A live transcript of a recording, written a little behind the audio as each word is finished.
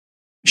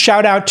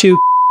shout out to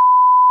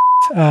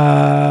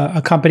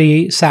a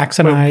company, Sachs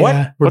and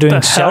I. We're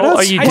doing shout outs?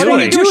 What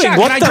are you doing?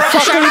 What the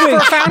fuck are you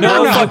doing?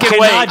 No fucking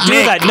way. Cannot do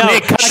that. No.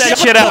 Nick, cut that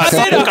shit out.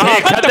 Nick,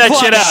 cut that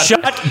shit out.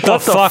 Shut the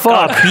fuck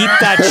up. Beat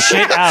that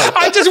shit out.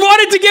 I just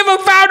wanted to give a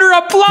founder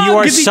a plug. You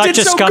are 'cause he such did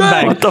a so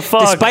scumbag. good. What the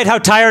fuck? Despite how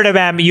tired I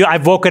am,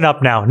 I've woken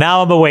up now.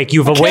 Now I'm awake.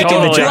 You've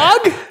awakened the Totally.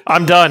 giant. Plug?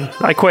 I'm done.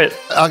 I quit.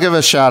 I'll give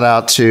a shout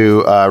out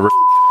to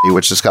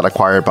which just got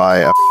acquired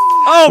by.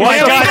 Oh my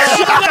God.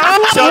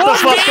 Shut the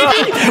fuck up.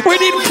 We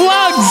need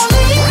plugs.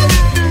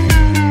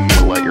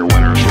 Let your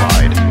winners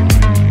ride.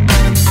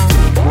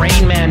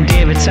 Rain Man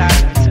David Sack.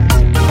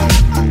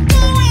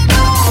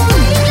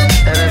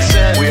 And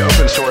instead, we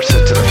open source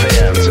it to the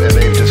fans, and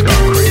they've just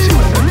gone crazy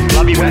with it.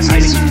 Love you,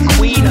 Wesley.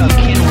 Queen of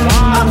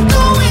Kinwa.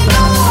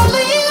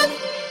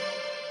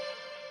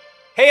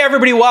 Hey,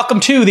 everybody. Welcome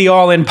to the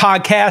All In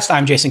Podcast.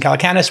 I'm Jason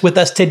Calacanis. With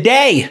us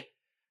today,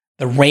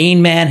 the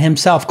Rain Man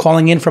himself,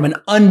 calling in from an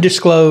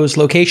undisclosed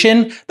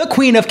location, the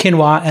Queen of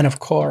Kinwa, and of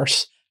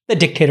course, the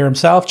dictator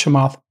himself,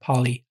 Chamath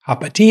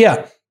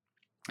Palihapitiya.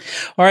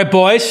 All right,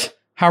 boys,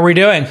 how are we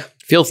doing?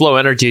 Feels low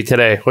energy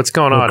today. What's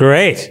going on?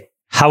 Great.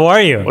 How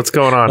are you? What's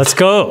going on? Let's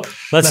go.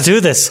 Let's do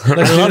this. I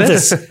love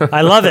this.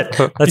 I love it.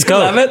 Let's go.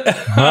 Love it.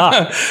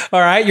 All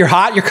right, you're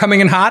hot. You're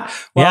coming in hot.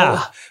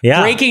 Well,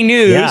 Yeah. Breaking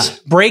news. Yeah.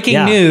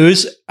 Breaking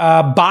news.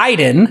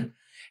 Biden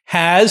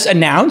has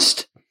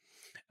announced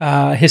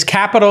his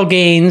capital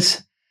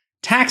gains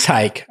tax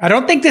hike. I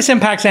don't think this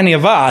impacts any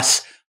of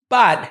us,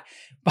 but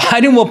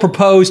Biden will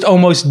propose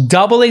almost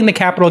doubling the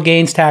capital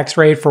gains tax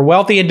rate for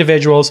wealthy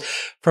individuals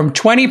from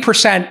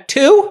 20%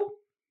 to,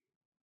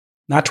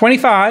 not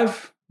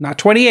 25, not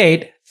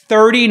 28,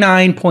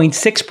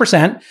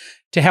 39.6%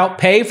 to help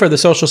pay for the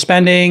social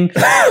spending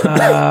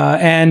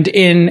and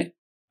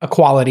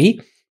inequality.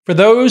 For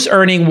those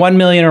earning $1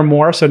 million or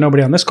more, so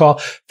nobody on this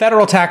call,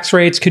 federal tax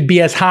rates could be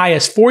as high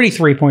as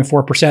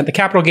 43.4%. The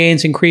capital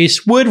gains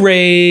increase would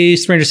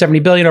raise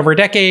 $370 billion over a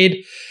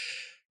decade.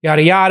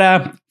 Yada,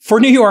 yada. For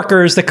New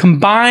Yorkers, the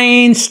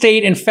combined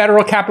state and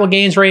federal capital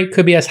gains rate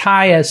could be as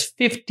high as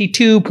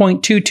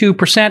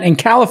 52.22%, and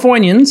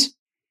Californians,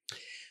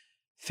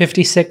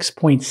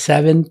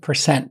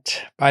 56.7%.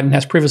 Biden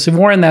has previously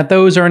warned that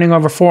those earning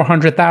over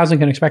 $400,000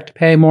 can expect to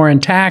pay more in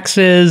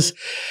taxes.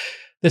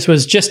 This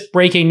was just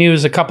breaking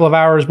news a couple of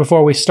hours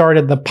before we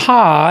started the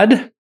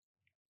pod,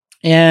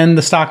 and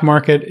the stock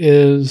market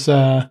is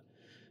down.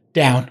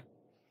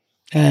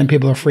 And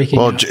people are freaking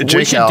out.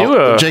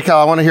 J-Cal,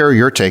 I want to hear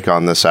your take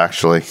on this,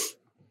 actually.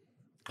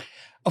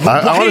 I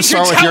want to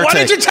start with your take.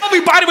 Why did you tell me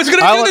Biden was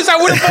going to do this?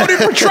 I would have voted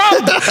for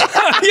Trump.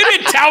 You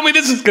didn't tell me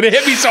this is going to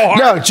hit me so hard.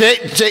 No,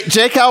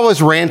 J-Cal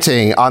was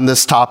ranting on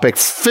this topic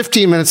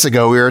 15 minutes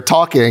ago. We were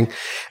talking,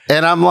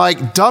 and I'm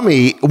like,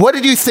 dummy, what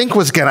did you think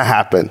was going to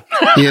happen?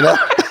 You know?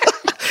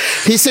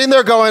 He's sitting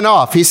there going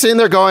off.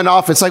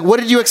 It's like, what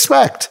did you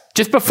expect?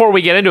 Just before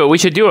we get into it, we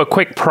should do a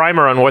quick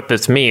primer on what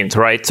this means,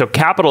 right? So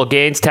capital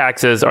gains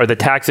taxes are the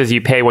taxes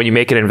you pay when you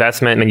make an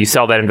investment and you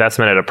sell that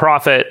investment at a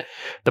profit.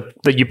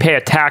 You pay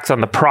a tax on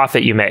the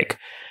profit you make.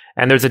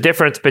 And there's a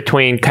difference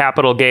between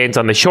capital gains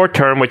on the short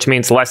term, which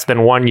means less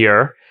than 1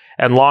 year,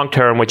 and long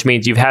term, which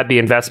means you've had the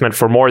investment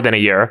for more than a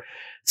year.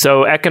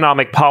 So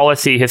economic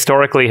policy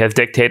historically has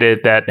dictated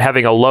that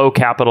having a low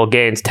capital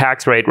gains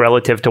tax rate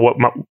relative to what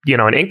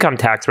an income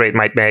tax rate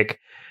might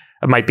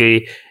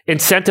be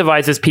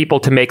incentivizes people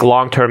to make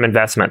long-term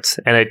investments,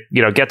 and it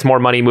gets more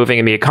money moving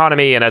in the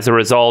economy, and as a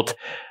result,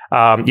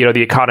 the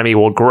economy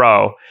will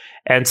grow.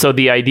 And so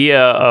the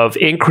idea of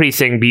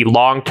increasing the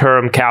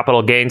long-term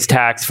capital gains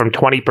tax from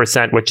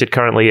 20%, which it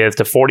currently is,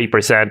 to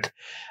 40%,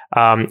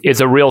 is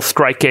a real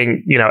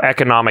striking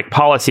economic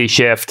policy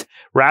shift,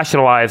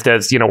 rationalized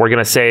as we're going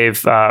to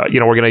save, we're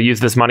going to use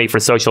this money for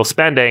social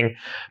spending.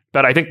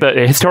 But I think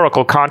the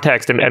historical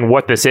context and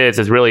what this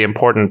is really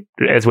important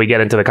as we get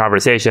into the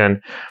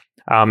conversation.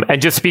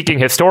 And just speaking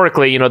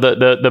historically,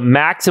 the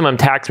maximum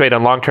tax rate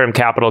on long-term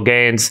capital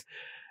gains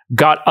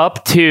got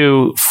up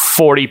to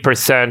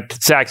 40%.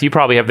 Sachs, you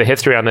probably have the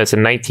history on this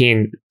in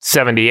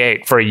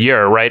 1978 for a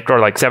year, right? Or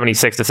like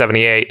 76 to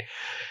 78.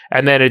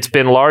 And then it's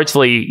been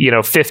largely,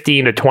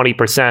 15 to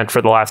 20%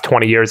 for the last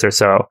 20 years or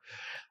so.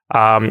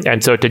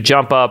 And so to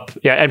jump up,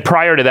 and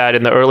prior to that,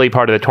 in the early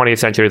part of the 20th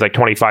century, it was like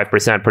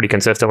 25% pretty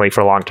consistently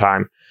for a long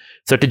time.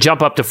 So to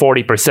jump up to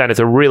 40% is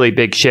a really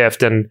big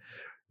shift. And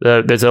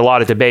there's a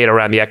lot of debate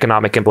around the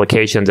economic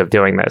implications of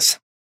doing this.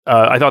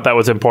 I thought that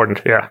was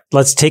important. Yeah.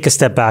 Let's take a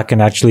step back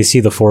and actually see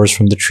the forest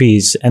from the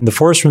trees. And the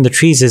forest from the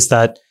trees is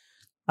that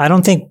I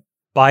don't think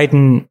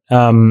Biden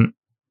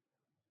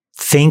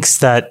thinks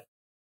that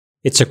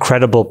it's a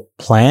credible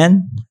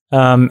plan,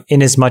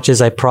 in as much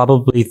as I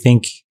probably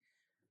think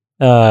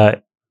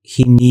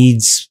he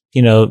needs,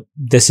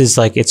 this is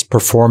like, it's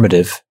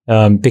performative,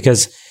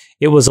 because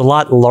it was a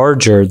lot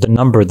larger.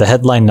 The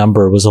headline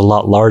number was a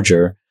lot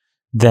larger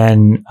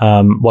than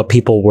what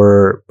people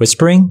were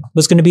whispering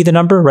was going to be the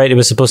number, right? It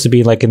was supposed to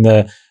be like in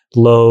the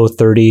low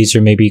 30s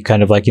or maybe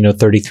kind of like,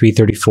 33,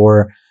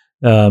 34.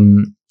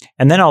 And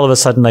then all of a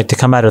sudden, like to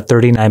come out at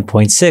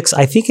 39.6,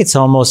 I think it's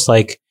almost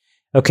like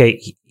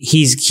okay,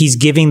 he's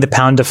giving the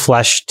pound of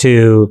flesh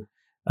to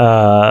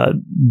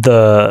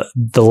the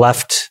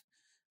left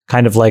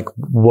kind of like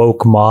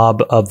woke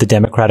mob of the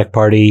Democratic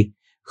Party,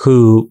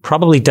 who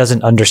probably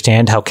doesn't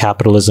understand how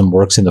capitalism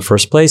works in the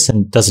first place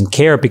and doesn't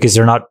care because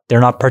they're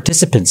not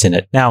participants in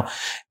it. Now,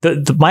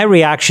 my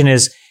reaction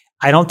is,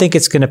 I don't think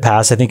it's going to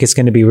pass. I think it's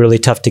going to be really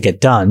tough to get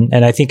done,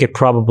 and I think it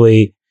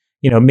probably,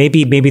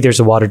 maybe there's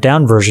a watered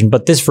down version,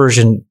 but this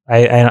version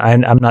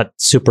I'm not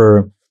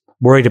super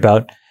worried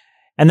about.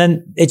 And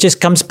then it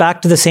just comes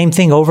back to the same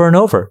thing over and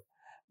over.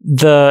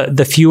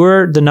 The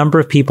fewer the number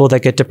of people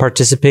that get to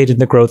participate in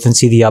the growth and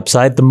see the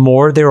upside, the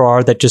more there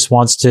are that just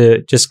wants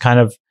to just kind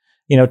of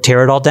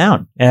tear it all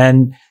down.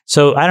 And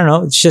so I don't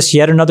know, it's just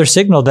yet another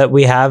signal that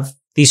we have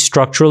these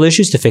structural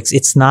issues to fix.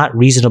 It's not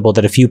reasonable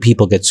that a few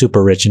people get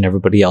super rich and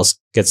everybody else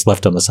gets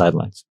left on the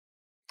sidelines.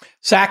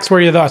 Sachs, what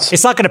are your thoughts?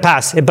 It's not going to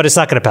pass, but it's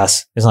not going to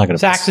pass. It's not going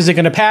to pass. Sachs, is it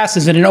going to pass?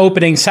 Is it an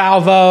opening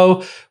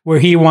salvo where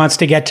he wants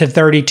to get to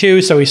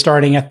 32, so he's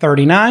starting at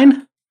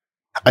 39?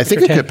 I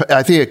think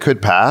it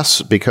could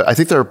pass, because I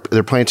think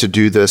they're planning to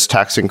do this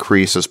tax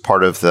increase as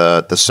part of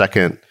the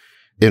second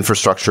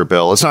infrastructure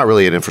bill. It's not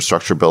really an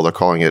infrastructure bill. They're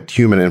calling it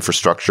human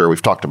infrastructure.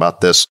 We've talked about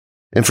this.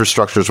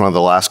 Infrastructure is one of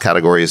the last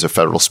categories of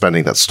federal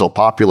spending that's still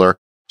popular.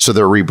 So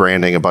they're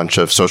rebranding a bunch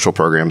of social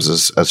programs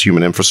as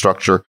human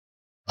infrastructure.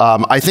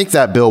 I think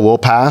that bill will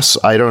pass.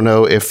 I don't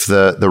know if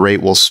the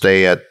rate will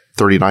stay at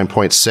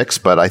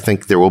 39.6, but I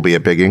think there will be a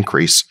big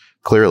increase,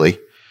 clearly,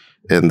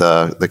 in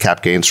the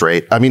cap gains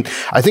rate. I mean,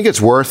 I think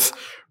it's worth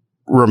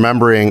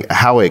remembering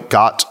how it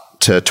got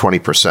to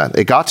 20%.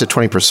 It got to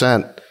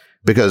 20%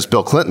 because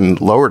Bill Clinton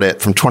lowered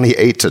it from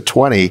 28 to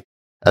 20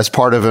 as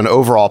part of an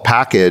overall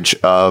package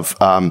of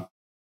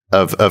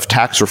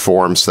tax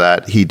reforms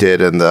that he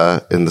did in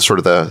the sort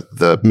of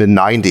the mid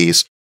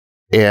 90s.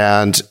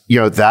 And,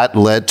 that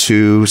led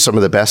to some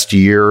of the best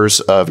years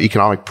of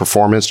economic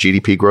performance,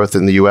 GDP growth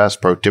in the US,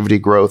 productivity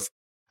growth,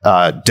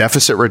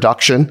 deficit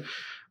reduction,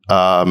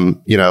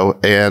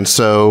 and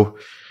so,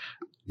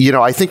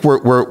 I think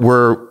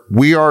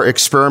we are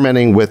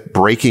experimenting with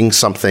breaking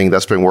something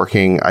that's been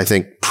working, I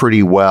think,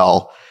 pretty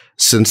well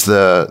since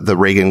the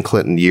Reagan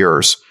Clinton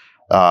years,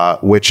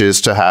 which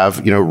is to have,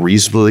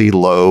 reasonably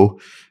low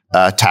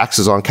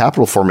taxes on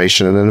capital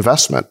formation and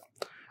investment.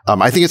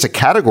 I think it's a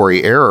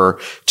category error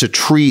to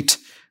treat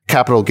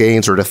capital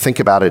gains or to think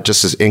about it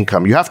just as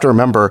income. You have to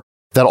remember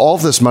that all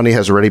of this money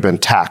has already been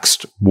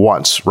taxed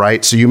once,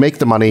 right? So you make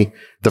the money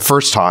the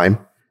first time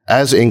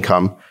as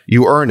income,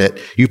 you earn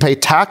it, you pay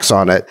tax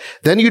on it,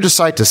 then you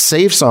decide to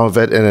save some of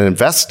it and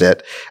invest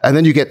it, and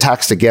then you get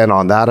taxed again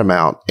on that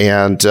amount.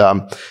 And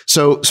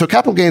so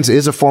capital gains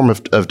is a form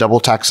of double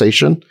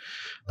taxation.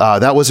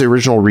 That was the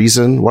original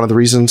reason, one of the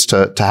reasons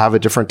to have a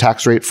different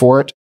tax rate for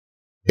it.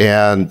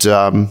 And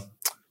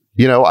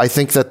I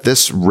think that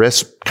this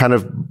risks kind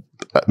of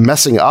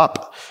messing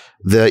up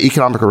the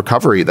economic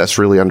recovery that's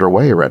really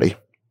underway already.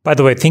 By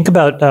the way, think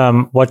about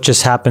what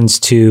just happens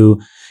to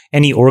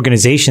any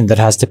organization that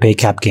has to pay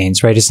cap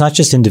gains, right? It's not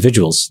just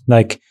individuals.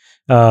 Like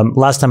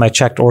last time I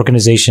checked,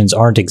 organizations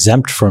aren't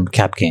exempt from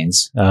cap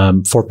gains,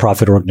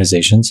 for-profit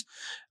organizations.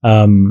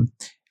 And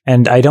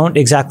I don't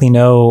exactly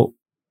know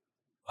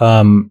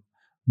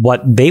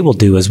what they will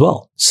do as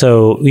well.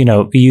 So,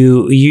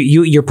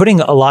 you're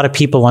putting a lot of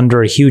people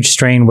under a huge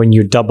strain when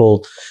you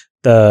double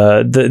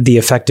the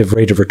effective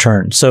rate of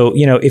return. So,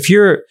 if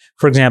you're,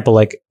 for example,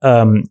 like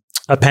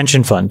a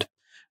pension fund,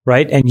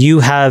 right, and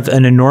you have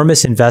an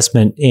enormous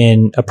investment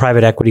in a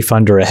private equity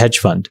fund or a hedge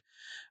fund,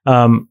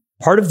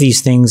 part of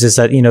these things is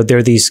that,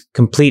 they're these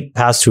complete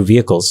pass-through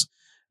vehicles.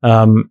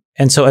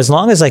 And so as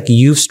long as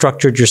you've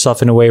structured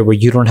yourself in a way where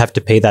you don't have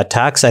to pay that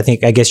tax, I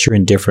guess you're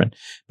indifferent.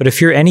 But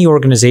if you're any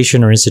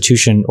organization or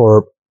institution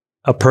or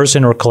a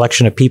person or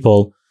collection of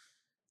people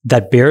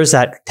that bears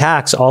that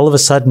tax, all of a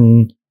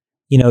sudden,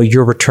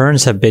 your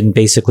returns have been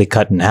basically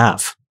cut in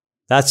half.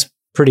 That's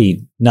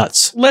pretty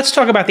nuts. Let's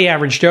talk about the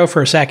average Joe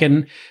for a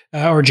second,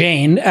 or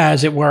Jane,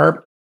 as it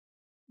were.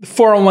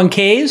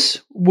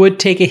 401ks would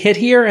take a hit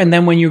here, and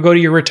then when you go to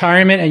your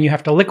retirement and you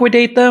have to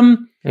liquidate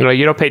them,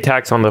 you don't pay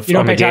tax on the you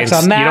don't pay gains.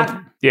 tax on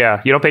that.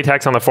 You don't pay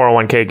tax on the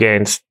 401k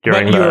gains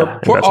during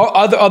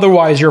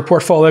otherwise your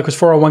portfolio, because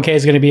 401k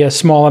is going to be a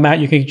small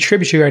amount you can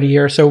contribute to every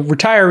year. So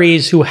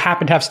retirees who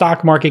happen to have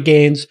stock market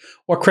gains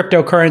or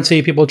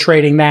cryptocurrency, people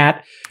trading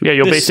that. Yeah,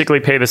 you'll basically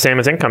pay the same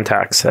as income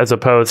tax as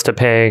opposed to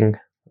paying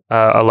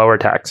a lower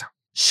tax.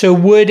 So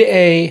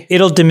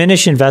it'll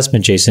diminish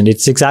investment, Jason.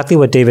 It's exactly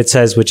what David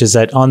says, which is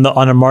that on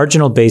a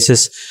marginal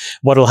basis,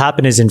 what will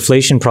happen is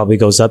inflation probably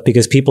goes up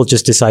because people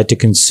just decide to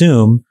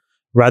consume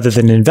rather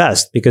than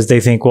invest because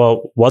they think,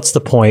 well, what's the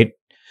point?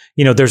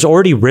 There's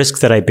already risk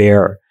that I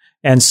bear.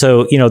 And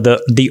so,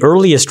 the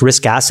earliest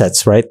risk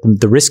assets, right?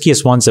 The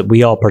riskiest ones that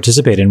we all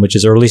participate in, which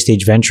is early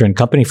stage venture and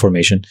company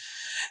formation.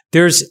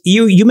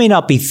 You may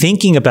not be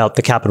thinking about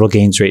the capital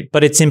gains rate,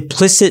 but it's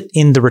implicit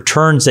in the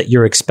returns that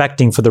you're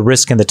expecting for the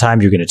risk and the time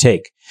you're going to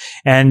take.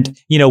 And,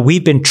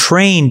 we've been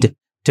trained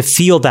to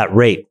feel that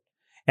rate.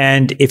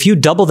 And if you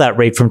double that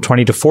rate from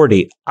 20 to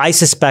 40, I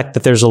suspect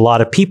that there's a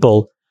lot of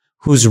people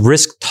whose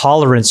risk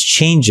tolerance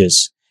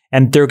changes,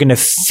 and they're going to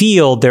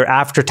feel their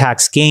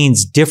after-tax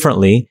gains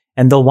differently,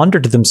 and they'll wonder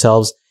to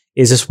themselves,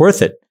 is this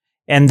worth it?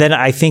 And then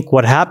I think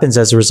what happens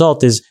as a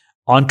result is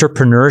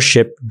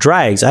entrepreneurship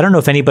drags. I don't know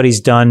if anybody's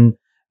done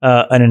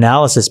an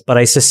analysis, but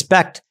I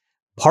suspect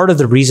part of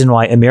the reason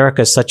why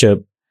America is such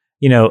an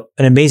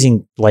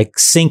amazing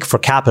sink for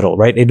capital,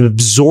 right? It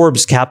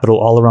absorbs capital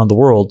all around the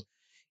world,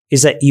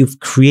 is that you've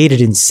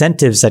created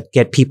incentives that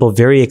get people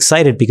very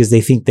excited because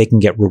they think they can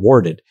get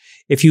rewarded.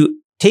 If you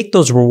take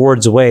those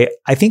rewards away,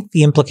 I think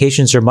the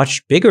implications are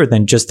much bigger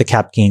than just the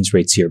cap gains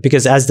rates here.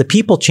 Because as the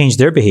people change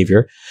their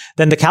behavior,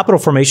 then the capital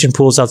formation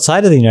pools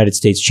outside of the United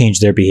States change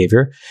their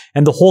behavior.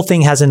 And the whole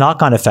thing has a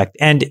knock-on effect.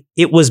 And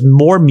it was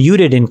more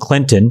muted in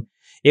Clinton.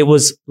 It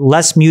was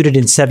less muted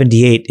in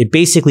 78. It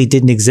basically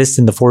didn't exist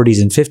in the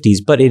 40s and 50s,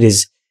 but it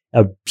is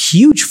a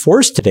huge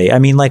force today. I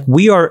mean,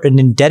 we are an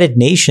indebted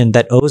nation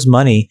that owes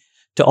money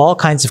to all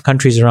kinds of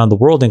countries around the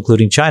world,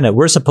 including China.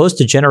 We're supposed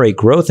to generate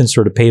growth and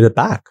sort of pay it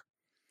back.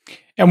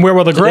 And where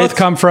will the growth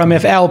come from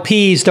if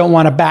LPs don't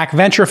want to back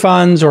venture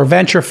funds or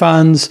venture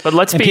funds? But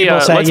people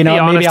say, maybe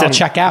I'll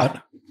check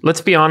out. Let's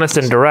be honest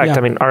and direct. Yeah.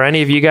 I mean, are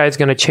any of you guys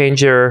going to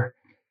change your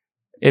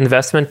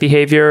investment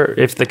behavior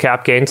if the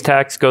cap gains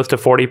tax goes to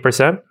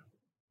 40%?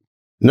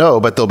 No,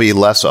 but there'll be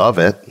less of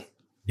it,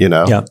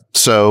 Yeah.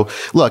 So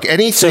look,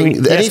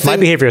 anything, my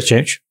behavior has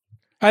changed.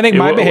 I think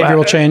my behavior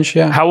will change.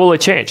 Yeah. How will it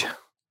change?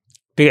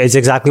 It's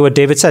exactly what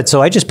David said.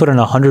 So I just put in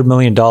 $100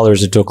 million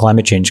into a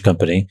climate change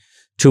company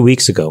 2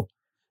 weeks ago.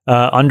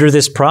 Under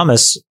this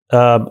promise,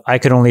 I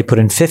could only put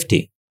in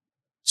 50.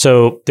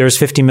 So there's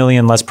 50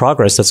 million less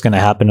progress that's going to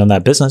happen on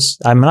that business.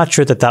 I'm not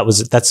sure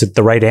that's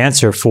the right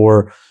answer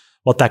for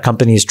what that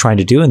company is trying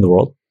to do in the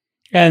world.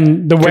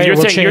 And the way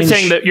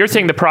you're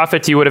saying the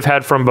profits you would have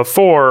had from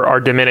before are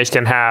diminished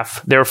in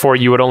half. Therefore,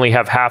 you would only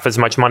have half as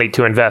much money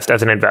to invest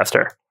as an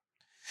investor.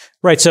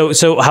 Right.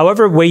 So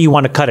however way you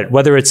want to cut it,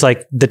 whether it's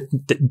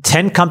the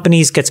 10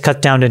 companies gets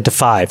cut down into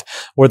 5,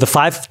 or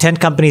the 10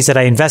 companies that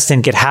I invest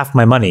in get half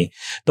my money.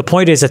 The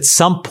point is, at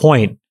some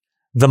point,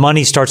 the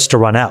money starts to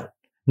run out.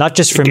 Not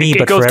just for me,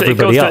 but for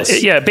everybody else.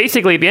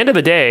 Basically, at the end of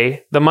the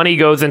day, the money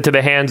goes into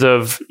the hands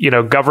of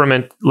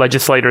government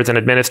legislators and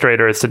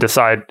administrators to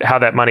decide how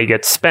that money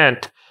gets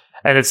spent,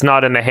 and it's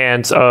not in the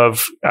hands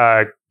of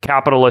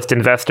capitalist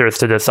investors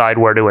to decide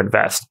where to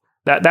invest.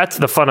 That's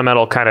the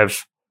fundamental kind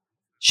of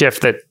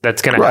shift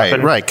that's going to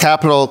happen. Right.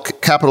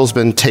 Capital's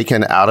been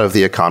taken out of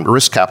the economy.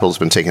 Risk capital's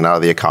been taken out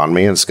of the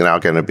economy, and it's now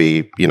going to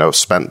be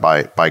spent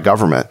by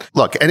government.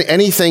 Look,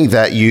 anything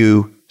that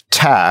you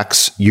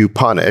tax, you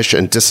punish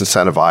and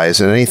disincentivize,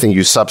 and anything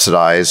you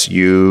subsidize,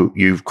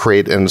 you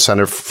create an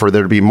incentive for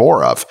there to be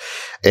more of.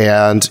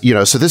 And,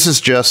 so this is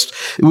just,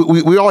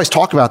 we always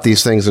talk about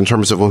these things in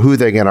terms of, well, who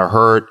they're going to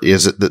hurt.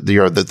 Is it that,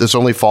 that this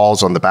only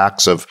falls on the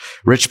backs of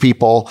rich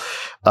people?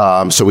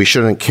 So we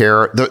shouldn't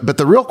care. But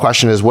the real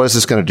question is, what is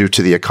this going to do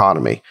to the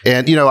economy?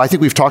 And, I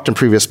think we've talked in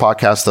previous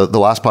podcasts, the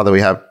last pod that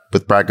we had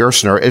with Brad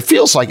Gerstner, it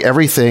feels like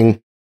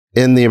everything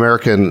in the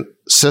American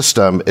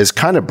system is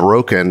kind of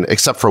broken,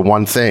 except for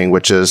one thing,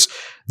 which is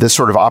this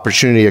sort of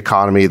opportunity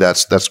economy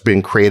that's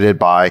being created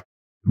by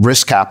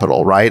risk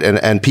capital, right?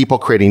 And people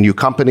creating new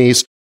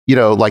companies,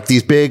 like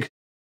these big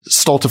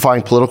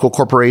stultifying political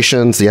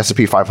corporations. The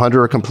S&P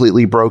 500 are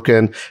completely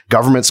broken.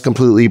 Government's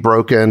completely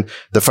broken.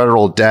 The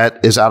federal debt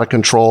is out of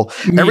control.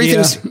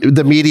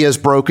 The media is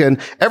broken.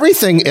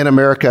 Everything in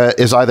America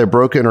is either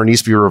broken or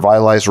needs to be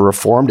revitalized or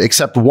reformed,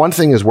 except one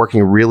thing is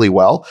working really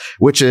well,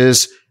 which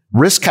is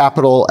risk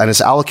capital and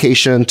its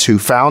allocation to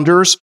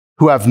founders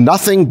who have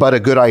nothing but a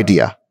good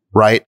idea,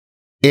 right?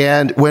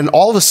 And when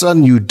all of a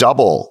sudden you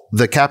double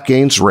the cap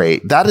gains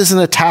rate, that is an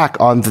attack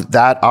on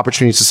that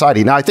opportunity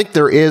society. Now, I think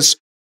there is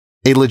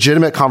a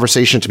legitimate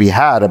conversation to be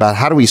had about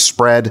how do we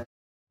spread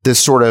this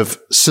sort of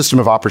system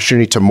of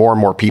opportunity to more and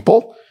more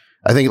people.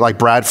 I think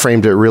Brad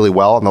framed it really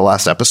well in the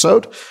last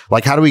episode.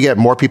 How do we get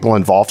more people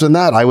involved in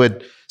that? I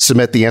would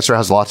submit the answer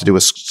has a lot to do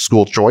with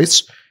school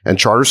choice and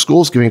charter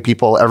schools, giving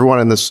everyone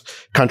in this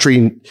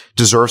country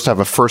deserves to have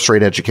a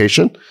first-rate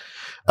education.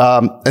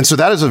 And so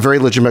that is a very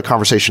legitimate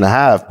conversation to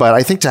have. But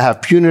I think to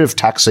have punitive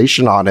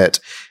taxation on it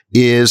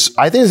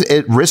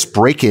it risks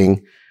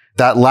breaking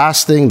that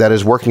last thing that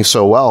is working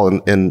so well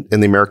in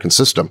the American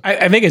system.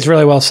 I think it's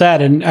really well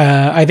said. And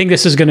I think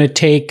this is going to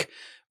take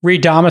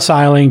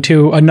redomiciling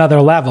to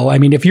another level. I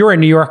mean, if you're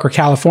in New York or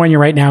California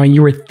right now and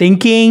you were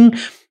thinking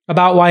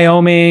about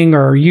Wyoming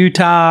or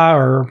Utah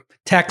or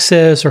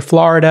Texas or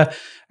Florida,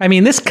 I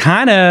mean, this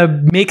kind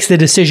of makes the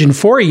decision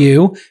for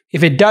you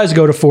if it does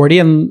go to 40,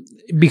 and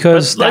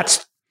because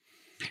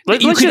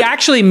would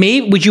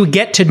you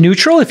get to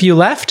neutral if you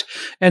left?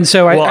 And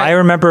so I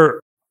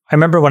remember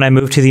when I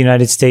moved to the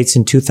United States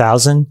in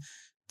 2000,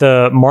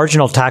 the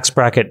marginal tax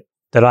bracket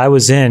that I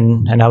was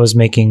in, and I was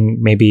making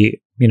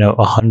maybe, I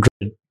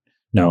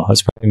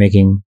was probably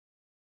making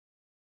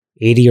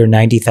 $80,000 or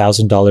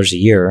 $90,000 a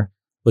year,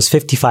 was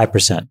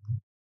 55%.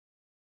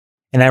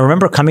 And I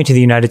remember coming to the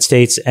United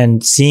States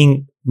and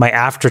seeing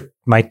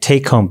my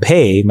take home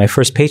pay, my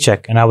first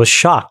paycheck, and I was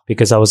shocked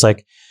because I was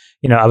like,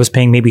 I was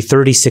paying maybe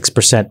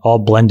 36% all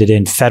blended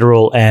in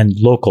federal and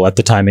local at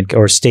the time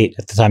or state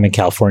at the time in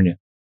California.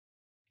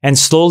 And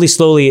slowly,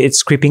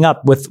 it's creeping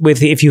up with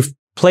if you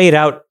play it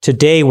out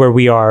today where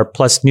we are,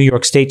 plus New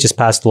York State just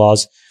passed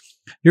laws,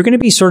 you're going to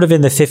be sort of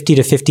in the 50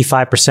 to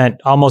 55%,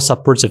 almost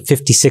upwards of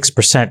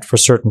 56% for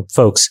certain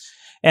folks.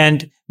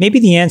 And maybe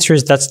the answer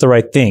is that's the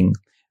right thing.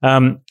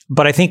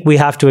 But I think we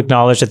have to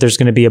acknowledge that there's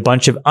going to be a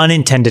bunch of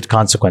unintended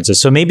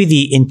consequences. So maybe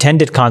the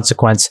intended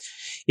consequence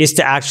is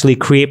to actually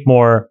create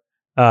more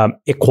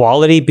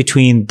equality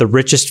between the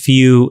richest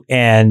few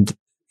and,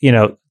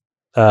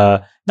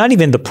 not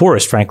even the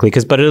poorest, frankly,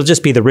 but it'll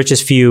just be the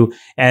richest few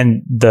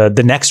and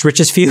the next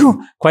richest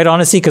few, quite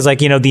honestly, because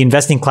the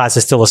investing class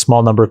is still a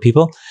small number of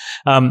people.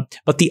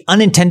 But the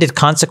unintended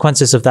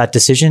consequences of that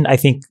decision, I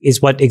think, is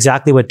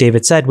exactly what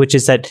David said, which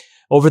is that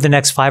over the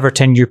next 5 or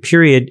 10 year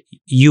period,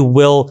 you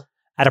will,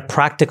 at a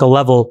practical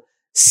level,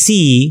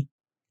 see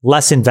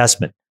less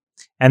investment.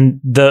 And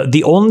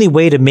the only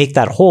way to make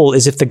that whole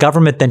is if the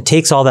government then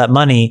takes all that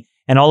money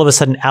and all of a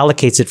sudden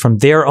allocates it from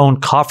their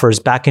own coffers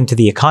back into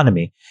the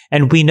economy.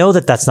 And we know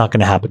that that's not going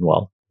to happen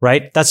well,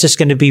 right? That's just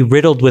going to be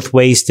riddled with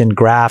waste and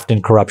graft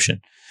and corruption.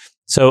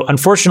 So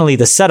unfortunately,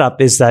 the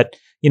setup is that,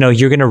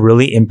 you're going to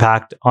really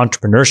impact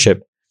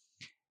entrepreneurship.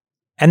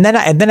 And then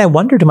I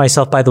wonder to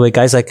myself, by the way,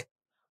 guys, like,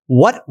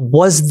 what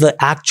was the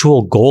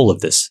actual goal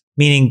of this?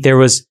 Meaning there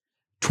was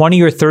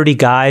 20 or 30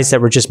 guys that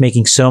were just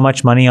making so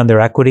much money on their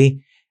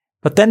equity.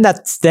 But then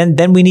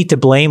then we need to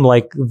blame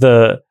like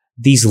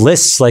these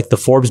lists, like the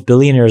Forbes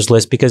billionaires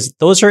list, because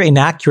those are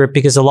inaccurate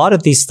because a lot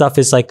of these stuff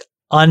is like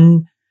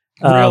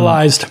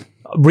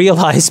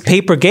realized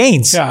paper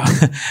gains. Yeah.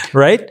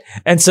 Right.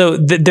 And so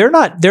they're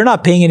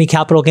not paying any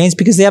capital gains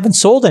because they haven't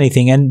sold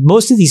anything. And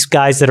most of these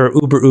guys that are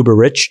uber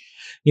rich,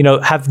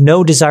 have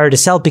no desire to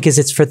sell because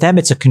it's for them,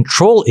 it's a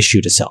control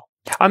issue to sell.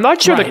 I'm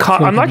not sure Right.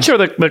 I'm not sure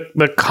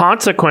the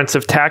consequence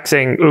of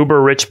taxing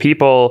uber rich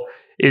people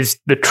is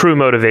the true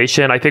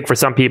motivation. I think for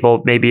some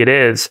people, maybe it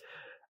is.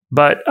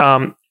 But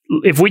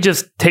if we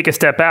just take a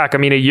step back,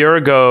 a year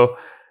ago,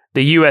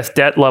 the U.S.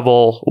 debt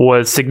level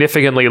was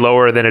significantly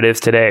lower than it is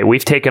today.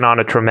 We've taken on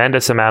a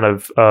tremendous amount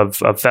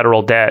of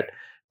federal debt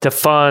to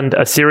fund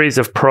a series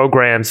of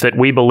programs that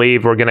we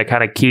believe we're going to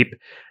kind of keep,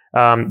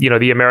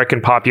 the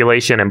American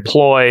population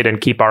employed and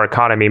keep our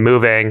economy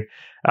moving.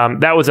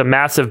 That was a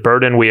massive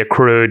burden we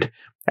accrued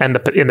in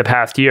the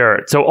past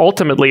year. So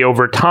ultimately,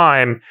 over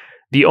time,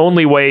 the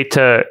only way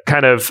to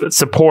kind of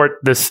support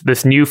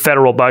this new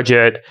federal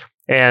budget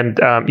and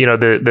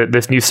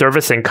this new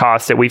servicing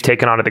cost that we've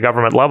taken on at the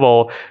government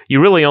level,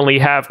 you really only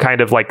have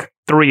kind of like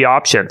 3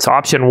 options.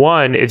 Option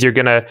 1 is you're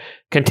going to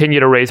continue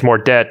to raise more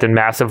debt and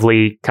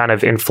massively kind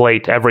of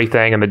inflate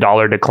everything, and the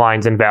dollar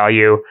declines in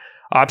value.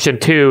 Option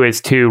 2 is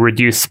to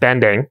reduce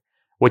spending,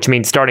 which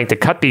means starting to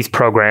cut these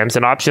programs.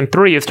 And option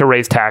 3 is to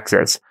raise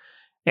taxes.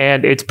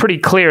 And it's pretty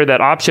clear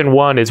that option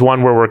 1 is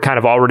one where we're kind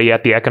of already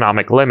at the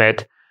economic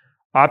limit.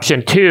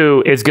 Option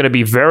 2 is going to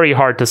be very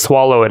hard to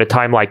swallow at a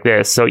time like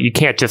this. So you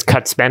can't just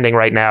cut spending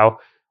right now.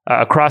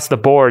 Across the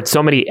board,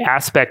 so many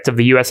aspects of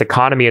the U.S.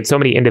 economy and so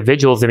many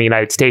individuals in the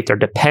United States are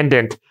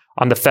dependent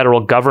on the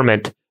federal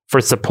government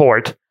for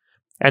support.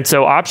 And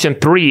so option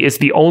 3 is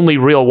the only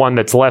real one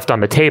that's left on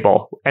the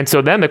table. And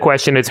so then the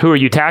question is, who are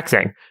you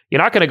taxing?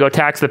 You're not going to go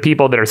tax the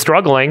people that are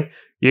struggling.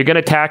 You're going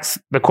to tax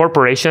the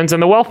corporations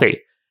and the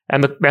wealthy.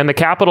 And the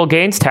capital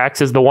gains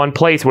tax is the one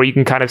place where you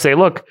can kind of say,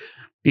 look,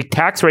 the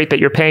tax rate that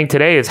you're paying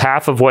today is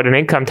half of what an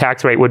income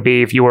tax rate would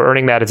be if you were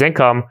earning that as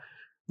income.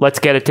 Let's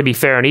get it to be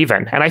fair and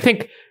even. And I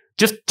think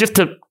just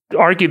to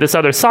argue this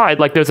other side,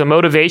 like there's a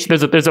motivation,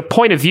 there's a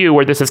point of view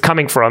where this is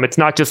coming from. It's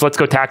not just let's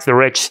go tax the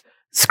rich,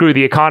 screw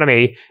the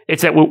economy.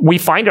 It's that we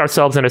find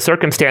ourselves in a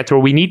circumstance where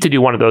we need to do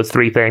one of those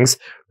 3 things.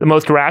 The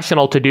most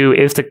rational to do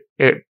is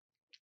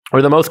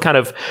or the most kind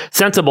of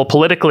sensible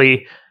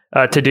politically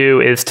to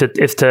do is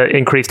to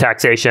increase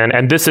taxation.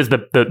 And this is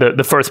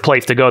the first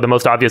place to go, the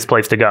most obvious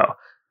place to go.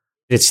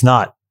 It's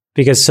not.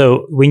 Because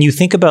so when you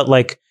think about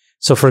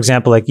for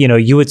example,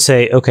 you would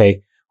say,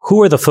 okay, who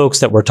are the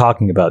folks that we're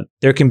talking about?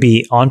 There can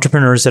be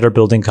entrepreneurs that are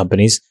building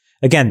companies.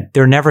 Again,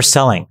 they're never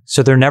selling,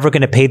 so they're never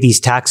going to pay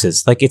these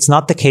taxes. Like, it's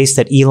not the case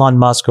that Elon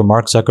Musk or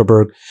Mark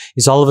Zuckerberg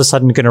is all of a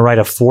sudden going to write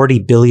a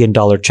 $40 billion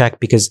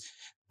check, because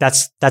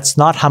that's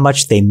not how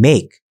much they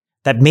make.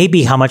 That may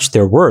be how much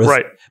they're worth,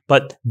 right?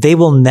 But they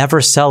will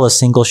never sell a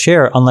single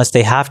share unless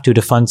they have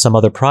to fund some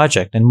other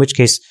project. In which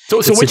case, so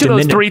which of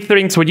those 3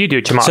 things would you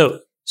do, Chamath?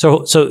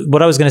 So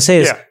what I was going to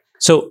say is,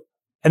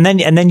 And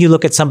then you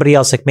look at somebody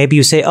else, like maybe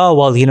you say, oh,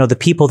 well, the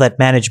people that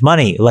manage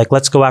money, like,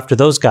 let's go after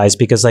those guys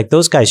because like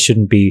those guys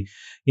shouldn't be,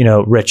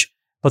 rich.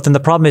 But then the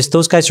problem is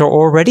those guys are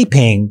already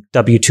paying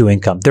W-2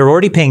 income. They're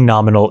already paying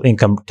nominal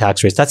income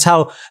tax rates. That's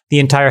how the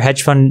entire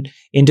hedge fund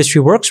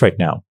industry works right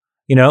now.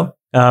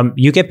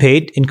 You get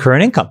paid in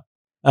current income.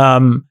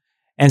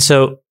 And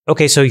so,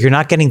 okay, so you're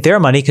not getting their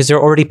money because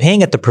they're already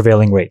paying at the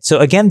prevailing rate. So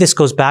again, this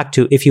goes back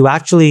to, if you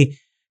actually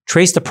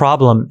trace the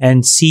problem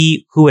and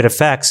see who it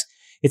affects,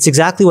 it's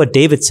exactly what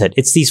David said.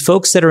 It's these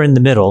folks that are in the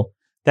middle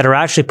that are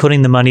actually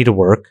putting the money to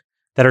work.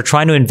 that are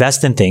trying to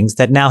invest in things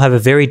that now have a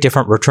very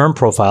different return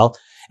profile.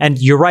 And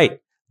you're right.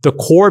 The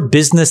core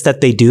business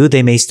that they do,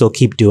 they may still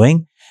keep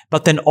doing,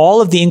 but then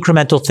all of the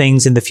incremental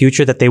things in the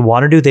future that they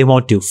want to do, they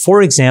won't do.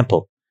 For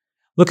example,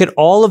 look at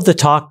all of the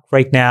talk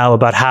right now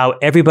about how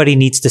everybody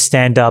needs to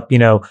stand up,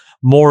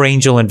 more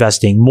angel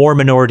investing, more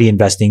minority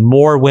investing,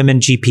 more women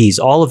GPs,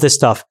 all of this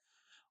stuff.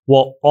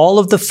 Well, all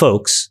of the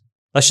folks,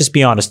 let's just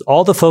be honest,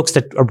 all the folks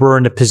that were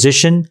in a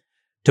position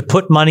to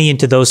put money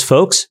into those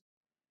folks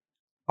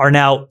are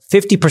now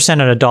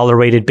 50% on a dollar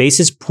weighted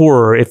basis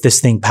poorer if this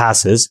thing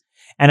passes.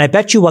 And I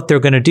bet you what they're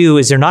going to do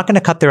is they're not going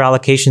to cut their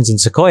allocations in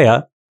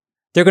Sequoia.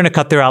 They're going to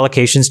cut their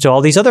allocations to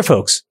all these other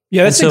folks.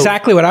 Yeah, that's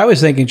exactly what I was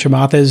thinking,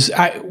 Chamath.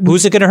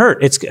 Who's it going to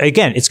hurt? It's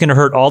going to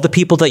hurt all the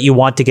people that you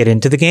want to get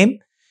into the game.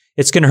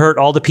 It's going to hurt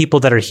all the people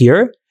that are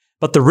here.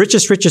 But the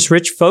richest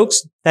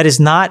folks, that is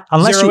not,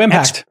 unless zero you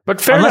impact.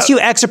 Unless you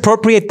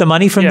expropriate the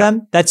money from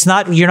them,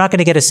 you're not going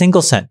to get a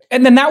single cent.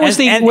 And then that was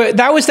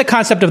the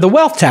concept of the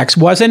wealth tax,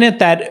 wasn't it?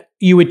 That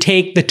you would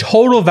take the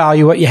total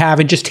value what you have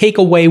and just take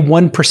away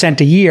 1%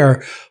 a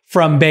year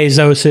from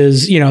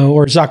Bezos's,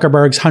 or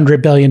Zuckerberg's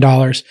 $100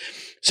 billion.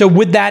 So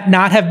would that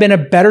not have been a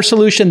better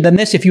solution than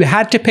this? If you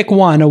had to pick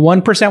one, a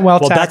 1%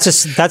 wealth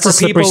tax that's for a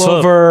slippery people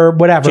slope. Over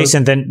whatever.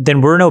 Jason, then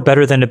we're no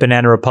better than a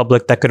banana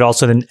republic that could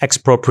also then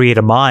expropriate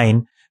a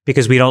mine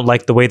because we don't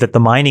like the way that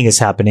the mining is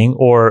happening,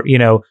 or,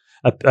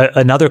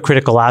 another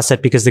critical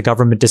asset because the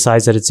government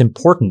decides that it's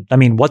important. I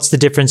mean, what's the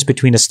difference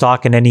between a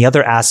stock and any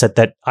other asset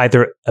that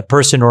either a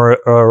person or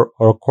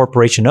a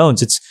corporation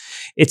owns?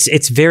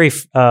 It's very,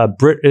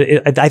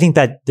 I think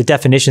that the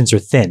definitions are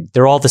thin.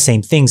 They're all the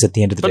same things at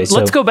the end of the day.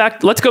 Let's go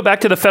back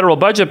to the federal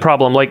budget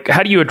problem. Like,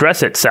 how do you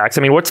address it, Sachs?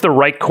 I mean, what's the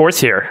right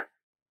course here?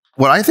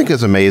 What I think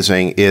is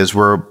amazing is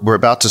we're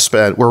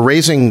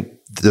raising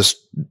this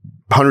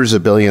hundreds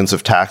of billions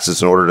of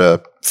taxes in order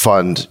to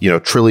fund,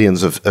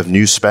 trillions of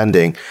new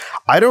spending.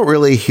 I don't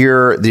really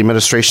hear the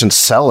administration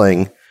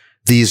selling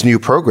these new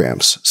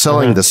programs,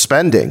 selling the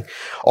spending.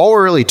 All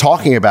we're really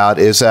talking about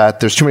is that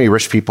there's too many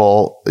rich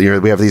people.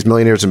 We have these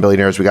millionaires and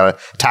billionaires. We got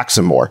to tax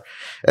them more.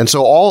 And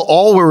so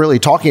all we're really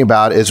talking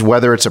about is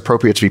whether it's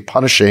appropriate to be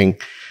punishing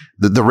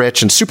the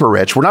rich and super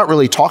rich. We're not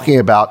really talking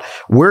about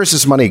where's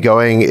this money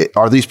going?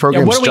 Are these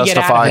programs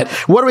justified?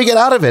 What do we get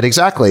out of it?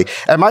 Exactly.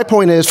 And my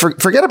point is,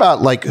 forget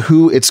about like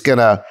who it's going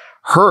to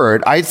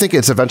hurt. I think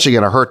it's eventually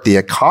going to hurt the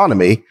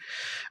economy.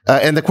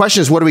 And the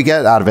question is, what do we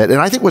get out of it? And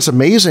I think what's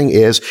amazing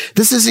is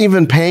this isn't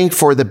even paying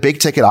for the big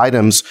ticket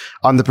items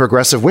on the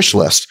progressive wish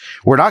list.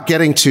 We're not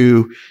getting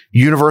to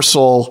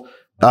universal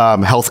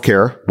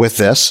healthcare with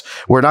this.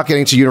 We're not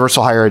getting to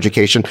universal higher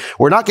education.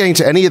 We're not getting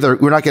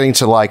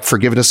to like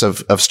forgiveness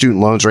of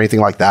student loans or anything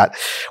like that.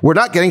 We're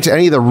not getting to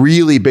any of the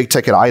really big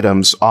ticket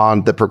items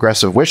on the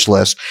progressive wish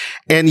list.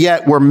 And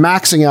yet we're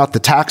maxing out the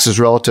taxes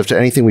relative to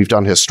anything we've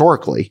done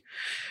historically.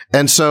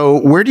 And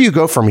so where do you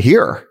go from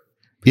here?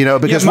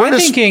 Because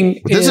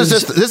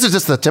this is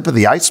just the tip of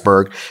the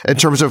iceberg in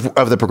terms of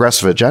the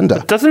progressive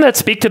agenda. Doesn't that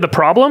speak to the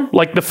problem?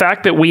 Like the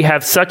fact that we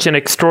have such an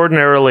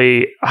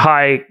extraordinarily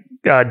high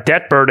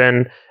debt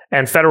burden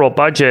and federal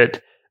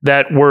budget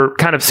that we're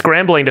kind of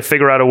scrambling to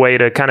figure out a way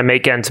to kind of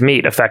make ends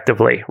meet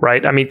effectively,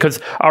 right? I mean, because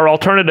our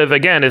alternative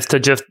again is to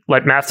just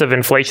let massive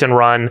inflation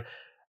run,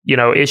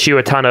 issue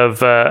a ton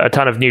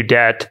of new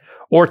debt,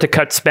 or to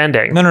cut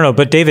spending. No.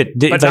 But David,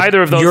 but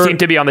neither of those seem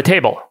to be on the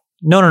table.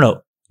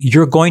 No.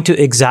 You're going to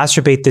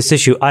exacerbate this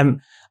issue.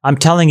 I'm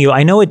telling you,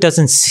 I know it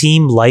doesn't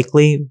seem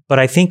likely, but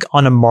I think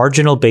on a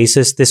marginal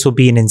basis, this will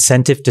be an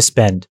incentive to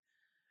spend.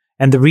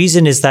 And the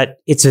reason is that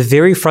it's a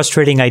very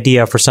frustrating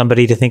idea for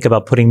somebody to think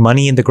about putting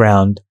money in the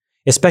ground,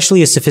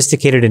 especially a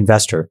sophisticated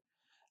investor,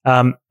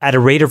 at a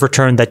rate of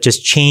return that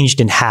just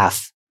changed in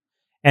half.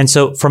 And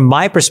so from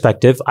my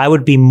perspective, I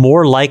would be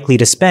more likely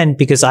to spend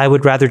because I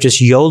would rather just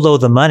YOLO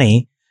the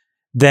money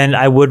than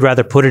I would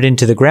rather put it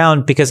into the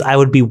ground because I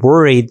would be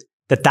worried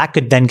that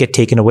could then get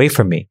taken away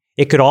from me.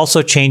 It could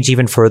also change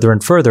even further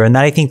and further. And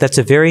I think that's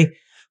a very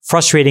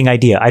frustrating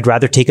idea. I'd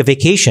rather take a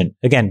vacation.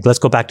 Again, let's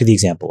go back to the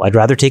example. I'd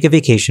rather take a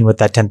vacation with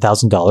that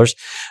 $10,000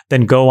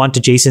 than go on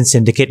to Jason's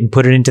syndicate and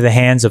put it into the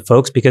hands of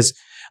folks because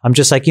I'm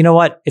just like, you know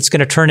what? It's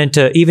going to turn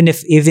into, even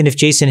if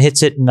Jason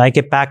hits it and I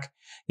get back,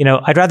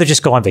 I'd rather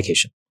just go on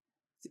vacation.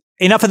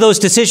 Enough of those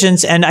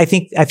decisions. And I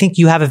think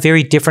you have a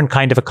very different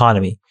kind of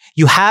economy.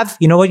 You have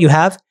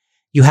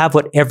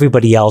what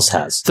everybody else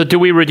has. So do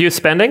we reduce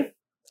spending?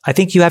 I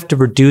think you have to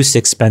reduce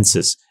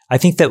expenses. I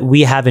think that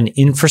we have an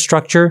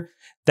infrastructure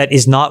that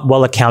is not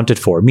well accounted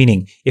for.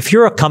 Meaning, if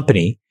you're a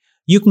company,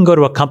 you can go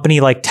to a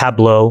company like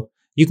Tableau,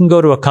 you can go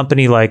to a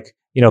company like,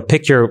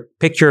 pick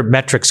your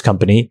metrics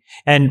company.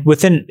 And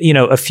within,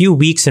 a few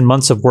weeks and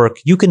months of work,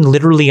 you can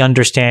literally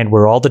understand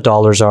where all the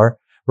dollars are,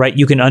 right?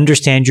 You can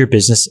understand your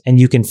business and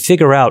you can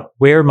figure out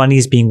where money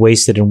is being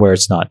wasted and where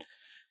it's not.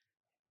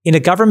 In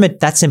a government,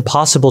 that's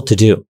impossible to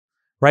do.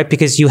 Right?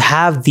 Because you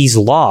have these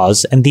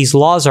laws, and these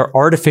laws are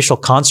artificial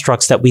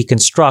constructs that we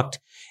construct,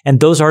 and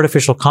those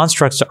artificial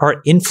constructs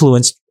are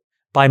influenced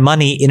by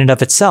money in and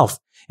of itself.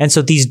 And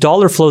so these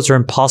dollar flows are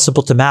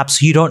impossible to map,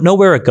 so you don't know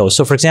where it goes.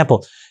 So for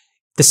example,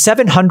 the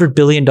 $700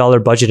 billion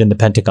budget in the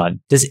Pentagon,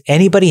 does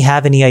anybody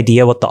have any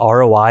idea what the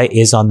ROI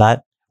is on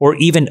that? Or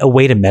even a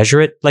way to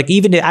measure it? Like,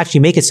 even to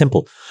actually make it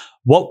simple.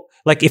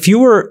 If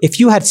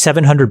you had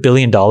 $700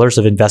 billion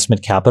of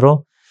investment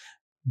capital,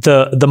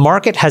 the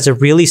market has a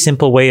really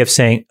simple way of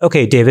saying,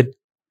 okay, David,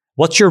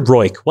 what's your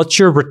ROIC? What's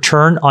your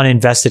return on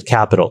invested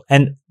capital?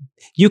 And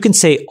you can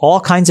say all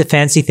kinds of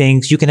fancy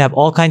things. You can have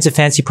all kinds of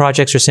fancy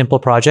projects or simple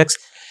projects.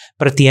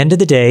 But at the end of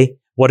the day,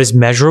 what is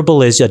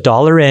measurable is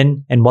 $1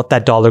 in and what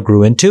that dollar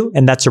grew into.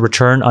 And that's a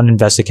return on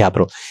invested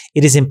capital.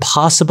 It is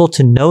impossible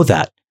to know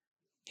that.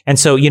 And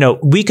so,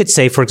 we could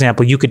say, for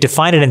example, you could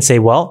define it and say,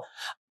 well,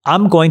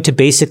 I'm going to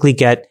basically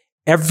get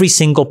every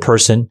single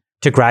person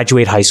to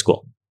graduate high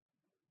school.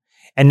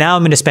 And now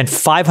I'm going to spend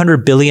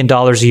 $500 billion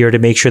a year to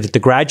make sure that the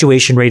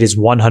graduation rate is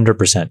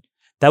 100%.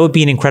 That would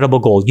be an incredible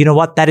goal. You know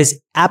what? That is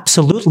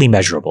absolutely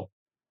measurable,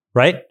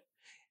 right?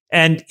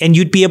 And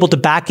you'd be able to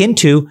back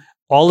into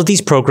all of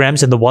these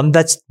programs, and the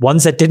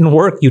ones that didn't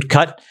work, you'd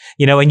cut,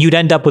 and you'd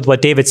end up with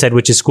what David said,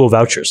 which is school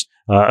vouchers.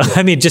 I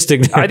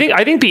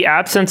think the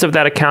absence of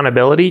that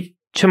accountability,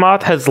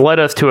 Chamath, has led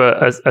us to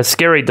a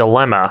scary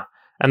dilemma.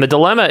 And the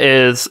dilemma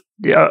is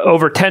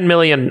over 10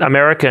 million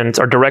Americans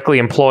are directly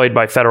employed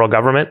by federal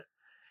government.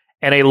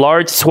 And a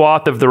large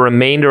swath of the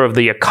remainder of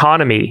the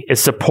economy is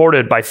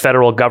supported by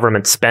federal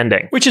government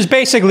spending. Which is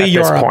basically at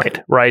this point,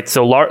 right?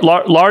 So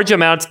large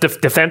amounts,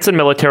 defense and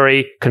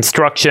military,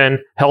 construction,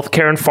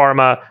 healthcare and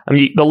pharma. I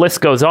mean, the list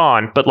goes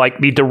on. But like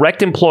the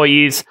direct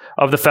employees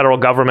of the federal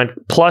government,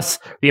 plus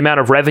the amount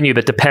of revenue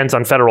that depends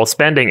on federal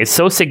spending, is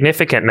so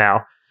significant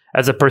now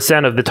as a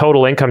percent of the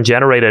total income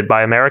generated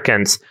by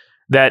Americans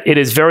that it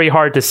is very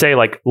hard to say,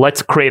 like,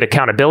 let's create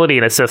accountability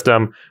in a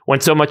system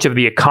when so much of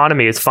the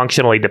economy is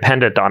functionally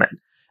dependent on it.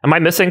 Am I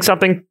missing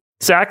something,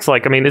 Sachs?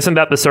 Isn't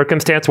that the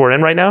circumstance we're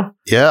in right now?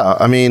 Yeah.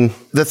 I mean,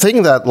 the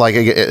thing that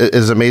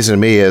is amazing to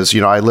me is,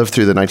 I lived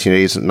through the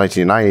 1980s and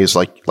 1990s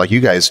like you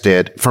guys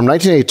did. From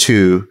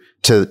 1982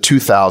 to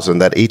 2000,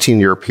 that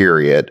 18-year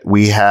period,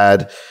 we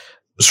had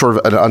sort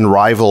of an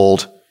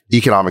unrivaled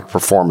economic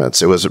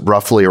performance. It was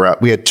roughly around,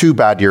 we had 2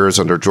 bad years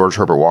under George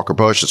Herbert Walker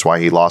Bush. That's why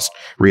he lost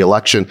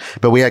re-election.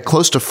 But we had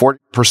close to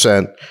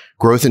 40%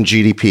 growth in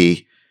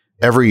GDP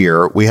every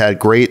year. We had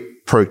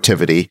great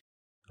productivity.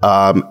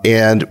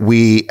 And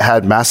we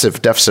had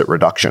massive deficit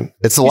reduction.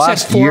 It's the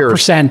last year.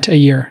 4% a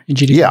year in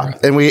GDP. Yeah.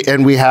 Growth.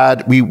 And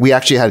we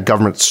actually had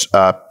government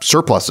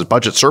surpluses,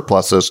 budget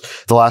surpluses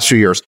the last few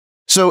years.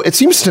 So it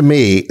seems to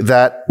me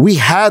that we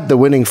had the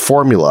winning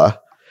formula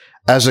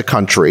as a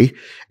country.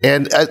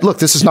 And look,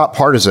 this is not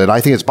partisan. I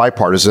think it's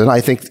bipartisan.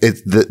 I think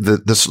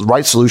the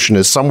right solution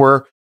is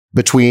somewhere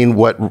between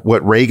what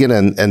Reagan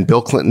and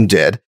Bill Clinton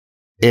did.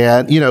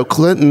 And,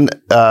 Clinton,